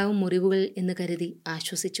 അവൾക്കും ഉണ്ടാവും മുറിവുകൾ എന്ന് കരുതി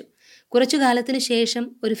ആശ്വസിച്ചു. കുറച്ചു കാലത്തിന് ശേഷം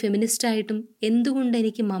ഒരു ഫെമിനിസ്റ്റായിട്ടും എന്തുകൊണ്ട്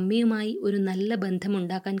എനിക്ക് മമ്മിയുമായി ഒരു നല്ല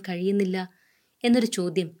ബന്ധമുണ്ടാക്കാൻ കഴിയുന്നില്ല എന്നൊരു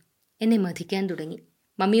ചോദ്യം എന്നെ മഥിക്കാൻ തുടങ്ങി.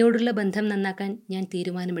 മമ്മിയോടുള്ള ബന്ധം നന്നാക്കാൻ ഞാൻ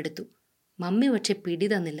തീരുമാനമെടുത്തു. മമ്മി പക്ഷെ പിടി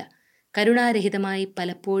തന്നില്ല. കരുണാരഹിതമായി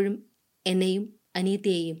പലപ്പോഴും എന്നെയും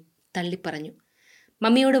അനിയത്തിയെയും തള്ളിപ്പറഞ്ഞു.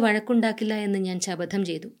 മമ്മിയോട് വഴക്കുണ്ടാക്കില്ല എന്ന് ഞാൻ ശപഥം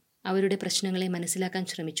ചെയ്തു. അവരുടെ പ്രശ്നങ്ങളെ മനസ്സിലാക്കാൻ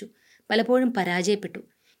ശ്രമിച്ചു. പലപ്പോഴും പരാജയപ്പെട്ടു.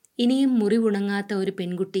 ഇനിയും മുറിവുണങ്ങാത്ത ഒരു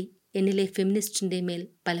പെൺകുട്ടി എന്നിലെ ഫെമിനിസ്റ്റിൻ്റെ മേൽ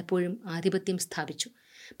പലപ്പോഴും ആധിപത്യം സ്ഥാപിച്ചു.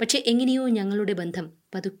 പക്ഷെ എങ്ങനെയോ ഞങ്ങളുടെ ബന്ധം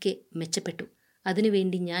പതുക്കെ മെച്ചപ്പെട്ടു.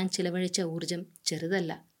 അതിനുവേണ്ടി ഞാൻ ചിലവഴിച്ച ഊർജം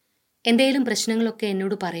ചെറുതല്ല. എന്തേലും പ്രശ്നങ്ങളൊക്കെ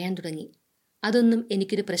എന്നോട് പറയാൻ തുടങ്ങി. അതൊന്നും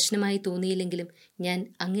എനിക്കൊരു പ്രശ്നമായി തോന്നിയില്ലെങ്കിലും ഞാൻ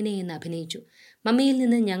അങ്ങനെയെന്ന് അഭിനയിച്ചു. മമ്മിയിൽ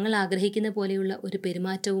നിന്ന് ഞങ്ങൾ ആഗ്രഹിക്കുന്ന പോലെയുള്ള ഒരു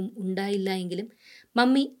പെരുമാറ്റവും ഉണ്ടായില്ല എങ്കിലും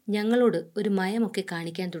മമ്മി ഞങ്ങളോട് ഒരു മയമൊക്കെ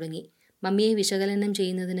കാണിക്കാൻ തുടങ്ങി. മമ്മിയെ വിശകലനം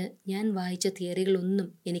ചെയ്യുന്നതിന് ഞാൻ വായിച്ച തിയറികളൊന്നും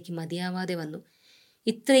എനിക്ക് മതിയാവാതെ വന്നു.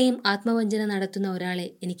 ഇത്രയും ആത്മവഞ്ചന നടത്തുന്ന ഒരാളെ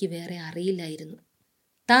എനിക്ക് വേറെ അറിയില്ലായിരുന്നു.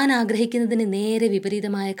 താൻ ആഗ്രഹിക്കുന്നതിന് നേരെ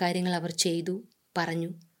വിപരീതമായ കാര്യങ്ങൾ അവർ ചെയ്തു, പറഞ്ഞു.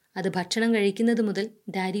 അത് ഭക്ഷണം കഴിക്കുന്നത് മുതൽ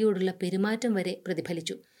ഡാഡിയോടുള്ള പെരുമാറ്റം വരെ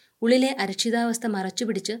പ്രതിഫലിച്ചു. ഉള്ളിലെ അരക്ഷിതാവസ്ഥ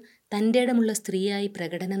മറച്ചുപിടിച്ച് തൻ്റെ ഇടമുള്ള സ്ത്രീയായി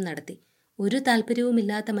പ്രകടനം നടത്തി. ഒരു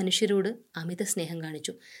താല്പര്യവുമില്ലാത്ത മനുഷ്യരോട് അമിത സ്നേഹം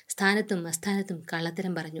കാണിച്ചു. സ്ഥാനത്തും അസ്ഥാനത്തും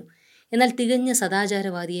കള്ളത്തരം പറഞ്ഞു. എന്നാൽ തികഞ്ഞ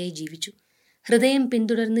സദാചാരവാദിയായി ജീവിച്ചു. ഹൃദയം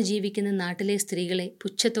പിന്തുടർന്ന് ജീവിക്കുന്ന നാട്ടിലെ സ്ത്രീകളെ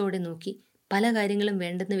പുച്ഛത്തോടെ നോക്കി പല കാര്യങ്ങളും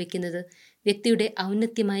വേണ്ടെന്ന് വെക്കുന്നത് വ്യക്തിയുടെ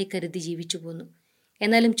ഔന്നത്യമായി കരുതി ജീവിച്ചു പോന്നു.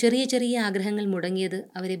 എന്നാലും ചെറിയ ചെറിയ ആഗ്രഹങ്ങൾ മുടങ്ങിയത്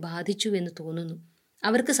അവരെ ബാധിച്ചു എന്ന് തോന്നുന്നു.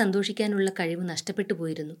 അവർക്ക് സന്തോഷിക്കാനുള്ള കഴിവ് നഷ്ടപ്പെട്ടു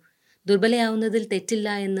പോയിരുന്നു. ദുർബലയാവുന്നതിൽ തെറ്റില്ല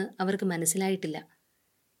എന്ന് അവർക്ക് മനസ്സിലായിട്ടില്ല.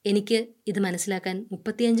 എനിക്ക് ഇത് മനസ്സിലാക്കാൻ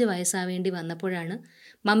 35 വയസ്സാവേണ്ടി വന്നപ്പോഴാണ്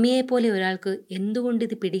മമ്മിയെപ്പോലെ ഒരാൾക്ക്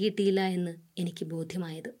എന്തുകൊണ്ടിത് പിടികിട്ടിയില്ല എന്ന് എനിക്ക്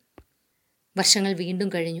ബോധ്യമായത്. വർഷങ്ങൾ വീണ്ടും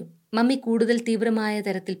കഴിഞ്ഞു. മമ്മി കൂടുതൽ തീവ്രമായ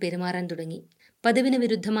തരത്തിൽ പെരുമാറാൻ തുടങ്ങി. പതിവിന്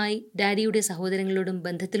വിരുദ്ധമായി ഡാഡിയുടെ സഹോദരങ്ങളോടും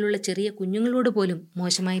ബന്ധത്തിലുള്ള ചെറിയ കുഞ്ഞുങ്ങളോട് പോലും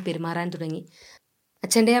മോശമായി പെരുമാറാൻ തുടങ്ങി.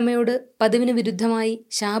 അച്ഛൻ്റെ അമ്മയോട് പതിവിന് വിരുദ്ധമായി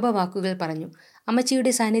ശാപവാക്കുകൾ പറഞ്ഞു.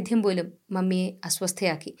 അമ്മച്ചിയുടെ സാന്നിധ്യം പോലും മമ്മിയെ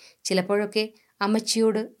അസ്വസ്ഥയാക്കി. ചിലപ്പോഴൊക്കെ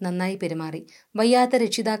അമ്മച്ചിയോട് നന്നായി പെരുമാറി. വയ്യാത്ത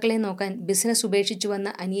രക്ഷിതാക്കളെ നോക്കാൻ ബിസിനസ് ഉപേക്ഷിച്ചു വന്ന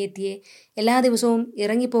അനിയത്തിയെ എല്ലാ ദിവസവും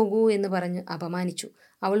ഇറങ്ങിപ്പോകൂ എന്ന് പറഞ്ഞ് അപമാനിച്ചു.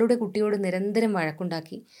 അവളുടെ കുട്ടിയോട് നിരന്തരം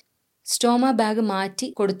വഴക്കുണ്ടാക്കി. സ്റ്റോമ ബാഗ് മാറ്റി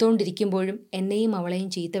കൊടുത്തോണ്ടിരിക്കുമ്പോഴും എന്നെയും അവളെയും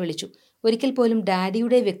ചീത്ത വിളിച്ചു. ഒരിക്കൽ പോലും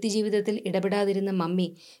ഡാഡിയുടെ വ്യക്തിജീവിതത്തിൽ ഇടപെടാതിരുന്ന മമ്മി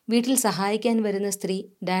വീട്ടിൽ സഹായിക്കാൻ വരുന്ന സ്ത്രീ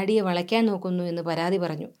ഡാഡിയെ വളയ്ക്കാൻ നോക്കുന്നു എന്ന് പരാതി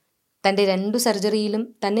പറഞ്ഞു. തൻ്റെ 2 സർജറിയിലും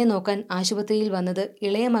തന്നെ നോക്കാൻ ആശുപത്രിയിൽ വന്നത്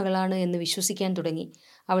ഇളയ മകളാണ് എന്ന് വിശ്വസിക്കാൻ തുടങ്ങി.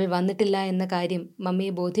 അവൾ വന്നിട്ടില്ല എന്ന കാര്യം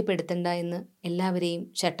മമ്മിയെ ബോധ്യപ്പെടുത്തണ്ട എന്ന് എല്ലാവരെയും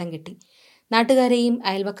ചട്ടം കെട്ടി. നാട്ടുകാരെയും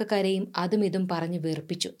അയൽവക്കക്കാരെയും അതും ഇതും പറഞ്ഞ്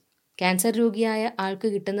വെറുപ്പിച്ചു. ക്യാൻസർ രോഗിയായ ആൾക്ക്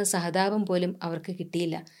കിട്ടുന്ന സഹതാപം പോലും അവർക്ക്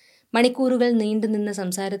കിട്ടിയില്ല. മണിക്കൂറുകൾ നീണ്ടുനിന്ന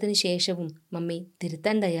സംസാരത്തിന് ശേഷവും മമ്മി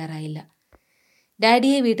തിരുത്താൻ തയ്യാറായില്ല.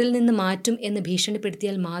 ഡാഡിയെ വീട്ടിൽ നിന്ന് മാറ്റും എന്ന്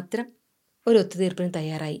ഭീഷണിപ്പെടുത്തിയാൽ മാത്രം ഒരു ഒത്തുതീർപ്പിന്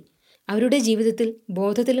തയ്യാറായി. അവരുടെ ജീവിതത്തിൽ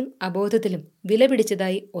ബോധത്തിലും അബോധത്തിലും വില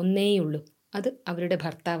പിടിച്ചതായി ഒന്നേയുള്ളൂ. അത് അവരുടെ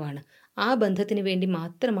ഭർത്താവാണ്. ആ ബന്ധത്തിന് വേണ്ടി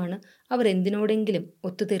മാത്രമാണ് അവർ എന്തിനോടെങ്കിലും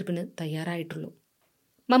ഒത്തുതീർപ്പിന് തയ്യാറായിട്ടുള്ളൂ.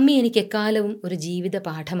 മമ്മി എനിക്ക് എക്കാലവും ഒരു ജീവിത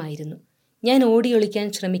പാഠമായിരുന്നു. ഞാൻ ഓടിയൊളിക്കാൻ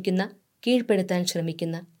ശ്രമിക്കുന്ന, കീഴ്പ്പെടുത്താൻ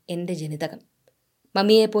ശ്രമിക്കുന്ന എൻ്റെ ജനിതകം.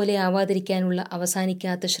 മമ്മിയെപ്പോലെ ആവാതിരിക്കാനുള്ള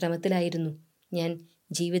അവസാനിക്കാത്ത ശ്രമത്തിലായിരുന്നു ഞാൻ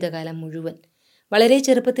ജീവിതകാലം മുഴുവൻ. വളരെ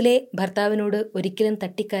ചെറുപ്പത്തിലെ ഭർത്താവിനോട് ഒരിക്കലും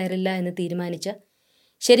തട്ടിക്കയറില്ല എന്ന് തീരുമാനിച്ച,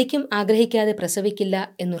 ശരിക്കും ആഗ്രഹിക്കാതെ പ്രസവിക്കില്ല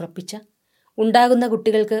എന്നുറപ്പിച്ച, ഉണ്ടാകുന്ന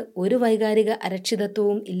കുട്ടികൾക്ക് ഒരു വൈകാരിക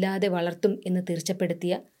അരക്ഷിതത്വവും ഇല്ലാതെ വളർത്തും എന്ന്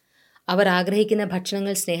തീർച്ചപ്പെടുത്തിയ, അവർ ആഗ്രഹിക്കുന്ന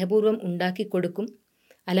ഭക്ഷണങ്ങൾ സ്നേഹപൂർവ്വം ഉണ്ടാക്കിക്കൊടുക്കും,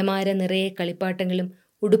 അലമാര നിറയെ കളിപ്പാട്ടങ്ങളും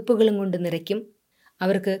ഉടുപ്പുകളും കൊണ്ട് നിറയ്ക്കും,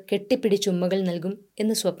 അവർക്ക് കെട്ടിപ്പിടിച്ചുമ്മകൾ നൽകും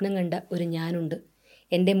എന്ന് സ്വപ്നം കണ്ട ഒരു ഞാനുണ്ട്.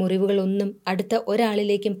 എൻ്റെ മുറിവുകളൊന്നും അടുത്ത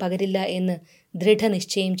ഒരാളിലേക്കും പകരില്ല എന്ന്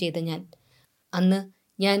ദൃഢനിശ്ചയം ചെയ്ത ഞാൻ. അന്ന്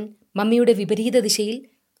ഞാൻ മമ്മിയുടെ വിപരീത ദിശയിൽ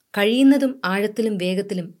കഴിയുന്നതും ആഴത്തിലും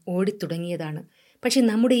വേഗത്തിലും ഓടിത്തുടങ്ങിയതാണ്. പക്ഷെ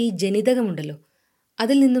നമ്മുടെ ഈ ജനിതകമുണ്ടല്ലോ,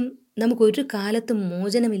 അതിൽ നിന്നും നമുക്കൊരു കാലത്തും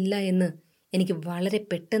മോചനമില്ല എന്ന് എനിക്ക് വളരെ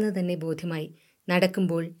പെട്ടെന്ന് തന്നെ ബോധ്യമായി.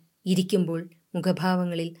 നടക്കുമ്പോൾ, ഇരിക്കുമ്പോൾ,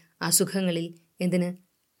 മുഖഭാവങ്ങളിൽ, അസുഖങ്ങളിൽ, എന്തിന്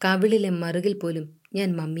കവിളിലെ മറുകിൽ പോലും ഞാൻ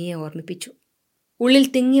മമ്മിയെ ഓർമ്മിപ്പിച്ചു. ഉള്ളിൽ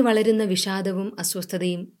തിങ്ങി വളരുന്ന വിഷാദവും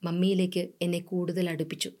അസ്വസ്ഥതയും മമ്മിയിലേക്ക് എന്നെ കൂടുതൽ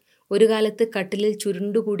അടുപ്പിച്ചു. ഒരു കാലത്ത് കട്ടിലിൽ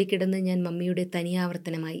ചുരുണ്ടുകൂടി കിടന്ന് ഞാൻ മമ്മിയുടെ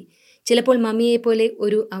തനിയാവർത്തനമായി. ചിലപ്പോൾ മമ്മിയെപ്പോലെ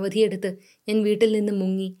ഒരു അവധിയെടുത്ത് ഞാൻ വീട്ടിൽ നിന്ന്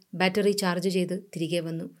മുങ്ങി ബാറ്ററി ചാർജ് ചെയ്ത് തിരികെ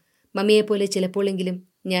വന്നു. മമ്മിയെപ്പോലെ ചിലപ്പോഴെങ്കിലും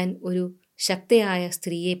ഞാൻ ഒരു ശക്തയായ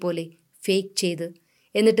സ്ത്രീയെപ്പോലെ ഫേക്ക് ചെയ്ത്,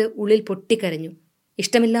 എന്നിട്ട് ഉള്ളിൽ പൊട്ടിക്കരഞ്ഞു.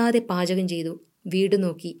 ഇഷ്ടമില്ലാതെ പാചകം ചെയ്തു, വീട്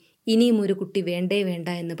നോക്കി, ഇനിയും ഒരു കുട്ടി വേണ്ടേ വേണ്ട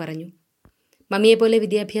എന്ന് പറഞ്ഞു. മമ്മിയെപ്പോലെ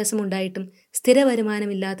വിദ്യാഭ്യാസം ഉണ്ടായിട്ടും സ്ഥിര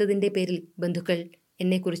വരുമാനമില്ലാത്തതിൻ്റെ പേരിൽ ബന്ധുക്കൾ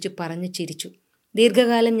എന്നെക്കുറിച്ച് പറഞ്ഞു ചിരിച്ചു.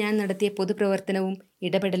 ദീർഘകാലം ഞാൻ നടത്തിയ പൊതുപ്രവർത്തനവും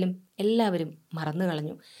ഇടപെടലും എല്ലാവരും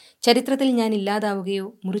മറന്നുകളഞ്ഞു. ചരിത്രത്തിൽ ഞാൻ ഇല്ലാതാവുകയോ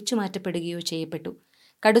മുറിച്ചു മാറ്റപ്പെടുകയോ ചെയ്യപ്പെട്ടു.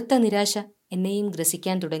 കടുത്ത നിരാശ എന്നെയും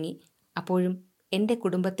ഗ്രസിക്കാൻ തുടങ്ങി. അപ്പോഴും എൻ്റെ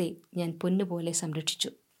കുടുംബത്തെ ഞാൻ പൊന്നുപോലെ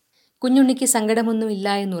സംരക്ഷിച്ചു. കുഞ്ഞുണ്ണിക്ക് സങ്കടമൊന്നുമില്ല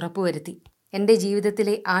എന്ന് ഉറപ്പുവരുത്തി. എൻ്റെ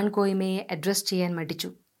ജീവിതത്തിലെ ആൺകോയ്മയെ അഡ്രസ് ചെയ്യാൻ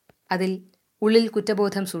മടിച്ചു. അതിൽ ഉള്ളിൽ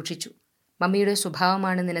കുറ്റബോധം സൂക്ഷിച്ചു. മമ്മിയുടെ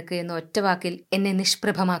സ്വഭാവമാണ് നിനക്ക് എന്ന ഒറ്റവാക്കിൽ എന്നെ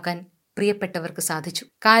നിഷ്പ്രഭമാക്കാൻ പ്രിയപ്പെട്ടവർക്ക് സാധിച്ചു.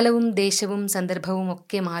 കാലവും ദേശവും സന്ദർഭവും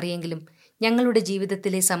ഒക്കെ മാറിയെങ്കിലും ഞങ്ങളുടെ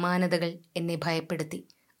ജീവിതത്തിലെ സമാനതകൾ എന്നെ ഭയപ്പെടുത്തി.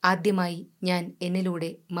 ആദ്യമായി ഞാൻ എന്നിലൂടെ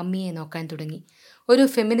മമ്മിയെ നോക്കാൻ തുടങ്ങി. ഒരു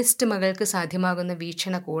ഫെമിനിസ്റ്റ് മകൾക്ക് സാധ്യമാകുന്ന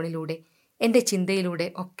വീക്ഷണകോണിലൂടെ, എൻ്റെ ചിന്തയിലൂടെ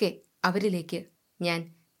ഒക്കെ അവരിലേക്ക് ഞാൻ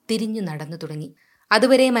തിരിഞ്ഞു നടന്നു തുടങ്ങി.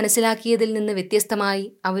 അതുവരെ മനസ്സിലാക്കിയതിൽ നിന്ന് വ്യത്യസ്തമായി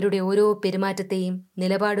അവരുടെ ഓരോ പെരുമാറ്റത്തെയും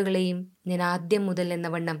നിലപാടുകളെയും ഞാൻ ആദ്യം മുതൽ എന്ന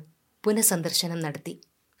വണ്ണം പുനഃസന്ദർശനം നടത്തി.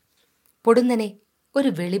 പൊടുന്നനെ ഒരു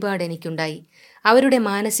വെളിപാട് എനിക്കുണ്ടായി. അവരുടെ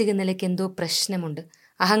മാനസിക നിലയ്ക്ക് എന്തോ പ്രശ്നമുണ്ട്.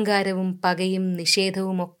 അഹങ്കാരവും പകയും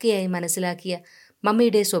നിഷേധവും ഒക്കെയായി മനസ്സിലാക്കിയ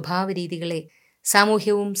മമ്മിയുടെ സ്വഭാവരീതികളെ,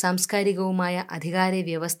 സാമൂഹ്യവും സാംസ്കാരികവുമായ അധികാര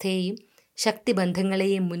വ്യവസ്ഥയെയും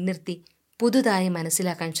ശക്തിബന്ധങ്ങളെയും മുൻനിർത്തി പുതുതായി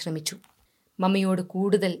മനസ്സിലാക്കാൻ ശ്രമിച്ചു. മമ്മിയോട്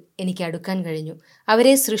കൂടുതൽ എനിക്ക് അടുക്കാൻ കഴിഞ്ഞു.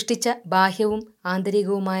 അവരെ സൃഷ്ടിച്ച ബാഹ്യവും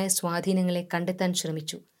ആന്തരികവുമായ സ്വാധീനങ്ങളെ കണ്ടെത്താൻ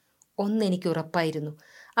ശ്രമിച്ചു. ഒന്നെനിക്ക് ഉറപ്പായിരുന്നു,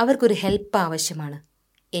 അവർക്കൊരു ഹെൽപ്പ് ആവശ്യമാണ്.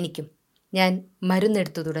 എനിക്കും. ഞാൻ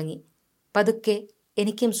മരുന്നെടുത്തു തുടങ്ങി. പതുക്കെ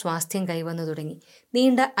എനിക്കും സ്വാസ്ഥ്യം കൈവന്നു തുടങ്ങി.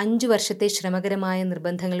 നീണ്ട 5 വർഷത്തെ ശ്രമകരമായ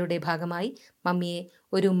നിർബന്ധങ്ങളുടെ ഭാഗമായി മമ്മിയെ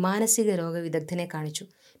ഒരു മാനസിക രോഗ വിദഗ്ധനെ കാണിച്ചു.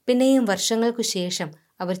 പിന്നെയും വർഷങ്ങൾക്കു ശേഷം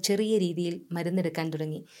അവർ ചെറിയ രീതിയിൽ മരുന്നെടുക്കാൻ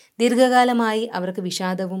തുടങ്ങി. ദീർഘകാലമായി അവർക്ക്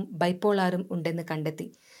വിഷാദവും ബൈപ്പോളാറും ഉണ്ടെന്ന് കണ്ടെത്തി.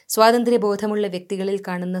 സ്വാതന്ത്ര്യബോധമുള്ള വ്യക്തികളിൽ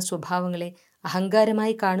കാണുന്ന സ്വഭാവങ്ങളെ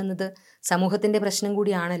അഹങ്കാരമായി കാണുന്നത് സമൂഹത്തിൻ്റെ പ്രശ്നം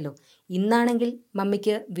കൂടിയാണല്ലോ. ഇന്നാണെങ്കിൽ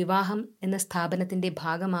മമ്മിക്ക് വിവാഹം എന്ന സ്ഥാപനത്തിൻ്റെ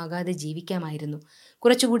ഭാഗമാകാതെ ജീവിക്കാമായിരുന്നു.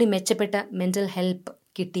 കുറച്ചുകൂടി മെച്ചപ്പെട്ട മെൻ്റൽ ഹെൽപ്പ്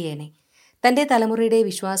കിട്ടിയേനെ. തൻ്റെ തലമുറയുടെ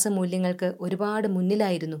വിശ്വാസ മൂല്യങ്ങൾക്ക് ഒരുപാട്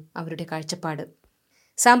മുന്നിലായിരുന്നു അവരുടെ കാഴ്ചപ്പാട്.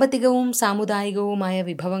 സാമ്പത്തികവും സാമുദായികവുമായ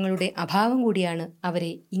വിഭവങ്ങളുടെ അഭാവം കൂടിയാണ്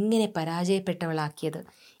അവരെ ഇങ്ങനെ പരാജയപ്പെട്ടവളാക്കിയത്.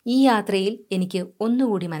 ഈ യാത്രയിൽ എനിക്ക്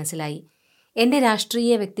ഒന്നുകൂടി മനസ്സിലായി, എൻ്റെ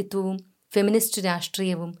രാഷ്ട്രീയ വ്യക്തിത്വവും ഫെമിനിസ്റ്റ്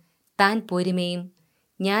രാഷ്ട്രീയവും താൻ പോരിമയും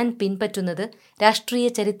ഞാൻ പിൻപറ്റുന്നത് രാഷ്ട്രീയ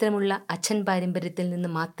ചരിത്രമുള്ള അച്ഛൻ പാരമ്പര്യത്തിൽ നിന്ന്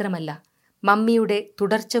മാത്രമല്ല, മമ്മിയുടെ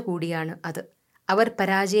തുടർച്ച കൂടിയാണ് അത്. അവർ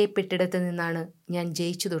പരാജയപ്പെട്ടിടത്ത് നിന്നാണ് ഞാൻ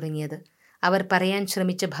ജയിച്ചു തുടങ്ങിയത്. അവർ പറയാൻ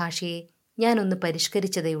ശ്രമിച്ച ഭാഷയെ ഞാനൊന്ന്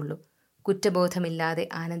പരിഷ്കരിച്ചതേയുള്ളൂ. കുറ്റബോധമില്ലാതെ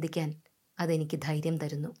ആനന്ദിക്കാൻ അതെനിക്ക് ധൈര്യം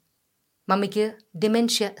തരുന്നു. മമ്മിക്ക്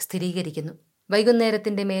ഡിമെൻഷ്യ സ്ഥിരീകരിക്കുന്നു.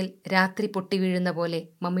 വൈകുന്നേരത്തിൻ്റെ മേൽ രാത്രി പൊട്ടിവീഴുന്ന പോലെ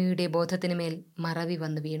മമ്മിയുടെ ബോധത്തിനു മേൽ മറവി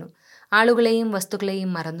വന്നു വീണു. ആളുകളെയും വസ്തുക്കളെയും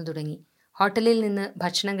മറന്നു തുടങ്ങി. ഹോട്ടലിൽ നിന്ന്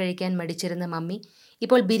ഭക്ഷണം കഴിക്കാൻ മടിച്ചിരുന്ന മമ്മി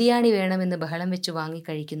ഇപ്പോൾ ബിരിയാണി വേണമെന്ന് ബഹളം വെച്ച്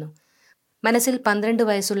വാങ്ങിക്കഴിക്കുന്നു. മനസ്സിൽ 12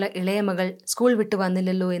 വയസ്സുള്ള ഇളയ മകൾ സ്കൂൾ വിട്ടു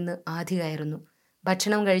വന്നില്ലല്ലോ എന്ന് ആധി കയറുന്നു.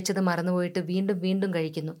 ഭക്ഷണം കഴിച്ചത് മറന്നുപോയിട്ട് വീണ്ടും വീണ്ടും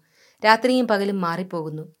കഴിക്കുന്നു. രാത്രിയും പകലും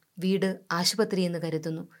മാറിപ്പോകുന്നു. വീട് ആശുപത്രി എന്ന്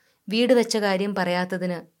കരുതുന്നു. വീട് വെച്ച കാര്യം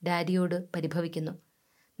പറയാത്തതിന് ഡാഡിയോട് പരിഭവിക്കുന്നു.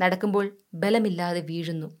 നടക്കുമ്പോൾ ബലമില്ലാതെ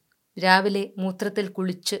വീഴുന്നു. രാവിലെ മൂത്രത്തിൽ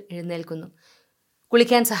കുളിച്ച് എഴുന്നേൽക്കുന്നു.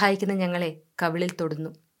 കുളിക്കാൻ സഹായിക്കുന്ന ഞങ്ങളെ കവിളിൽ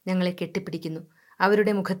തൊടുന്നു. ഞങ്ങളെ കെട്ടിപ്പിടിക്കുന്നു.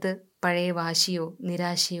 അവരുടെ മുഖത്ത് പഴയ വാശിയോ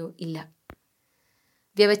നിരാശയോ ഇല്ല.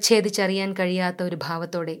 വ്യവച്ഛേദിച്ചറിയാൻ കഴിയാത്ത ഒരു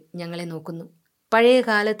ഭാവത്തോടെ ഞങ്ങളെ നോക്കുന്നു. പഴയ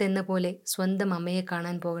കാലത്തെന്ന പോലെ സ്വന്തം അമ്മയെ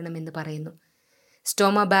കാണാൻ പോകണമെന്ന് പറയുന്നു.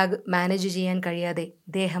 സ്റ്റോമ ബാഗ് മാനേജ് ചെയ്യാൻ കഴിയാതെ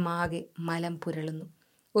ദേഹമാകെ മലം പുരളുന്നു.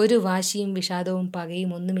 ഒരു വാശിയും വിഷാദവും പകയും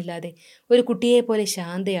ഒന്നുമില്ലാതെ ഒരു കുട്ടിയെപ്പോലെ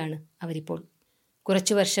ശാന്തയാണ് അവരിപ്പോൾ.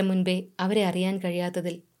 കുറച്ചു വർഷം മുൻപേ അവരെ അറിയാൻ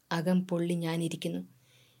കഴിയാത്തതിൽ അകം പൊള്ളി ഞാനിരിക്കുന്നു.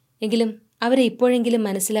 എങ്കിലും അവരെ ഇപ്പോഴെങ്കിലും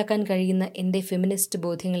മനസ്സിലാക്കാൻ കഴിയുന്ന എൻ്റെ ഫെമിനിസ്റ്റ്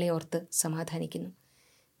ബോധ്യങ്ങളെ ഓർത്ത് സമാധാനിക്കുന്നു.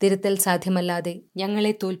 തിരുത്തൽ സാധ്യമല്ലാതെ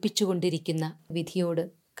ഞങ്ങളെ തോൽപ്പിച്ചുകൊണ്ടിരിക്കുന്ന വിധിയോട്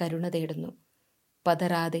കരുണ തേടുന്നു.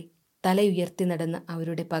 പതറാതെ തലയുയർത്തി നടന്ന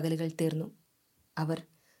അവരുടെ പകലുകൾ തീർന്നു. അവർ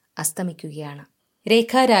അസ്തമിക്കുകയാണ്.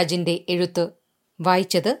 രേഖാ രാജിൻ്റെ എഴുത്ത്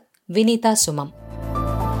വായിച്ചത് വിനീത സുമം.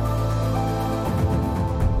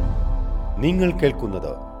 നിങ്ങൾ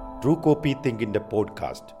കേൾക്കുന്നത് ട്രൂ കോപ്പി തിങ്കിൻ്റെ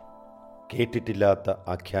പോഡ്കാസ്റ്റ്. കേട്ടിട്ടില്ലാത്ത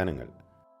ആഖ്യാനങ്ങൾ.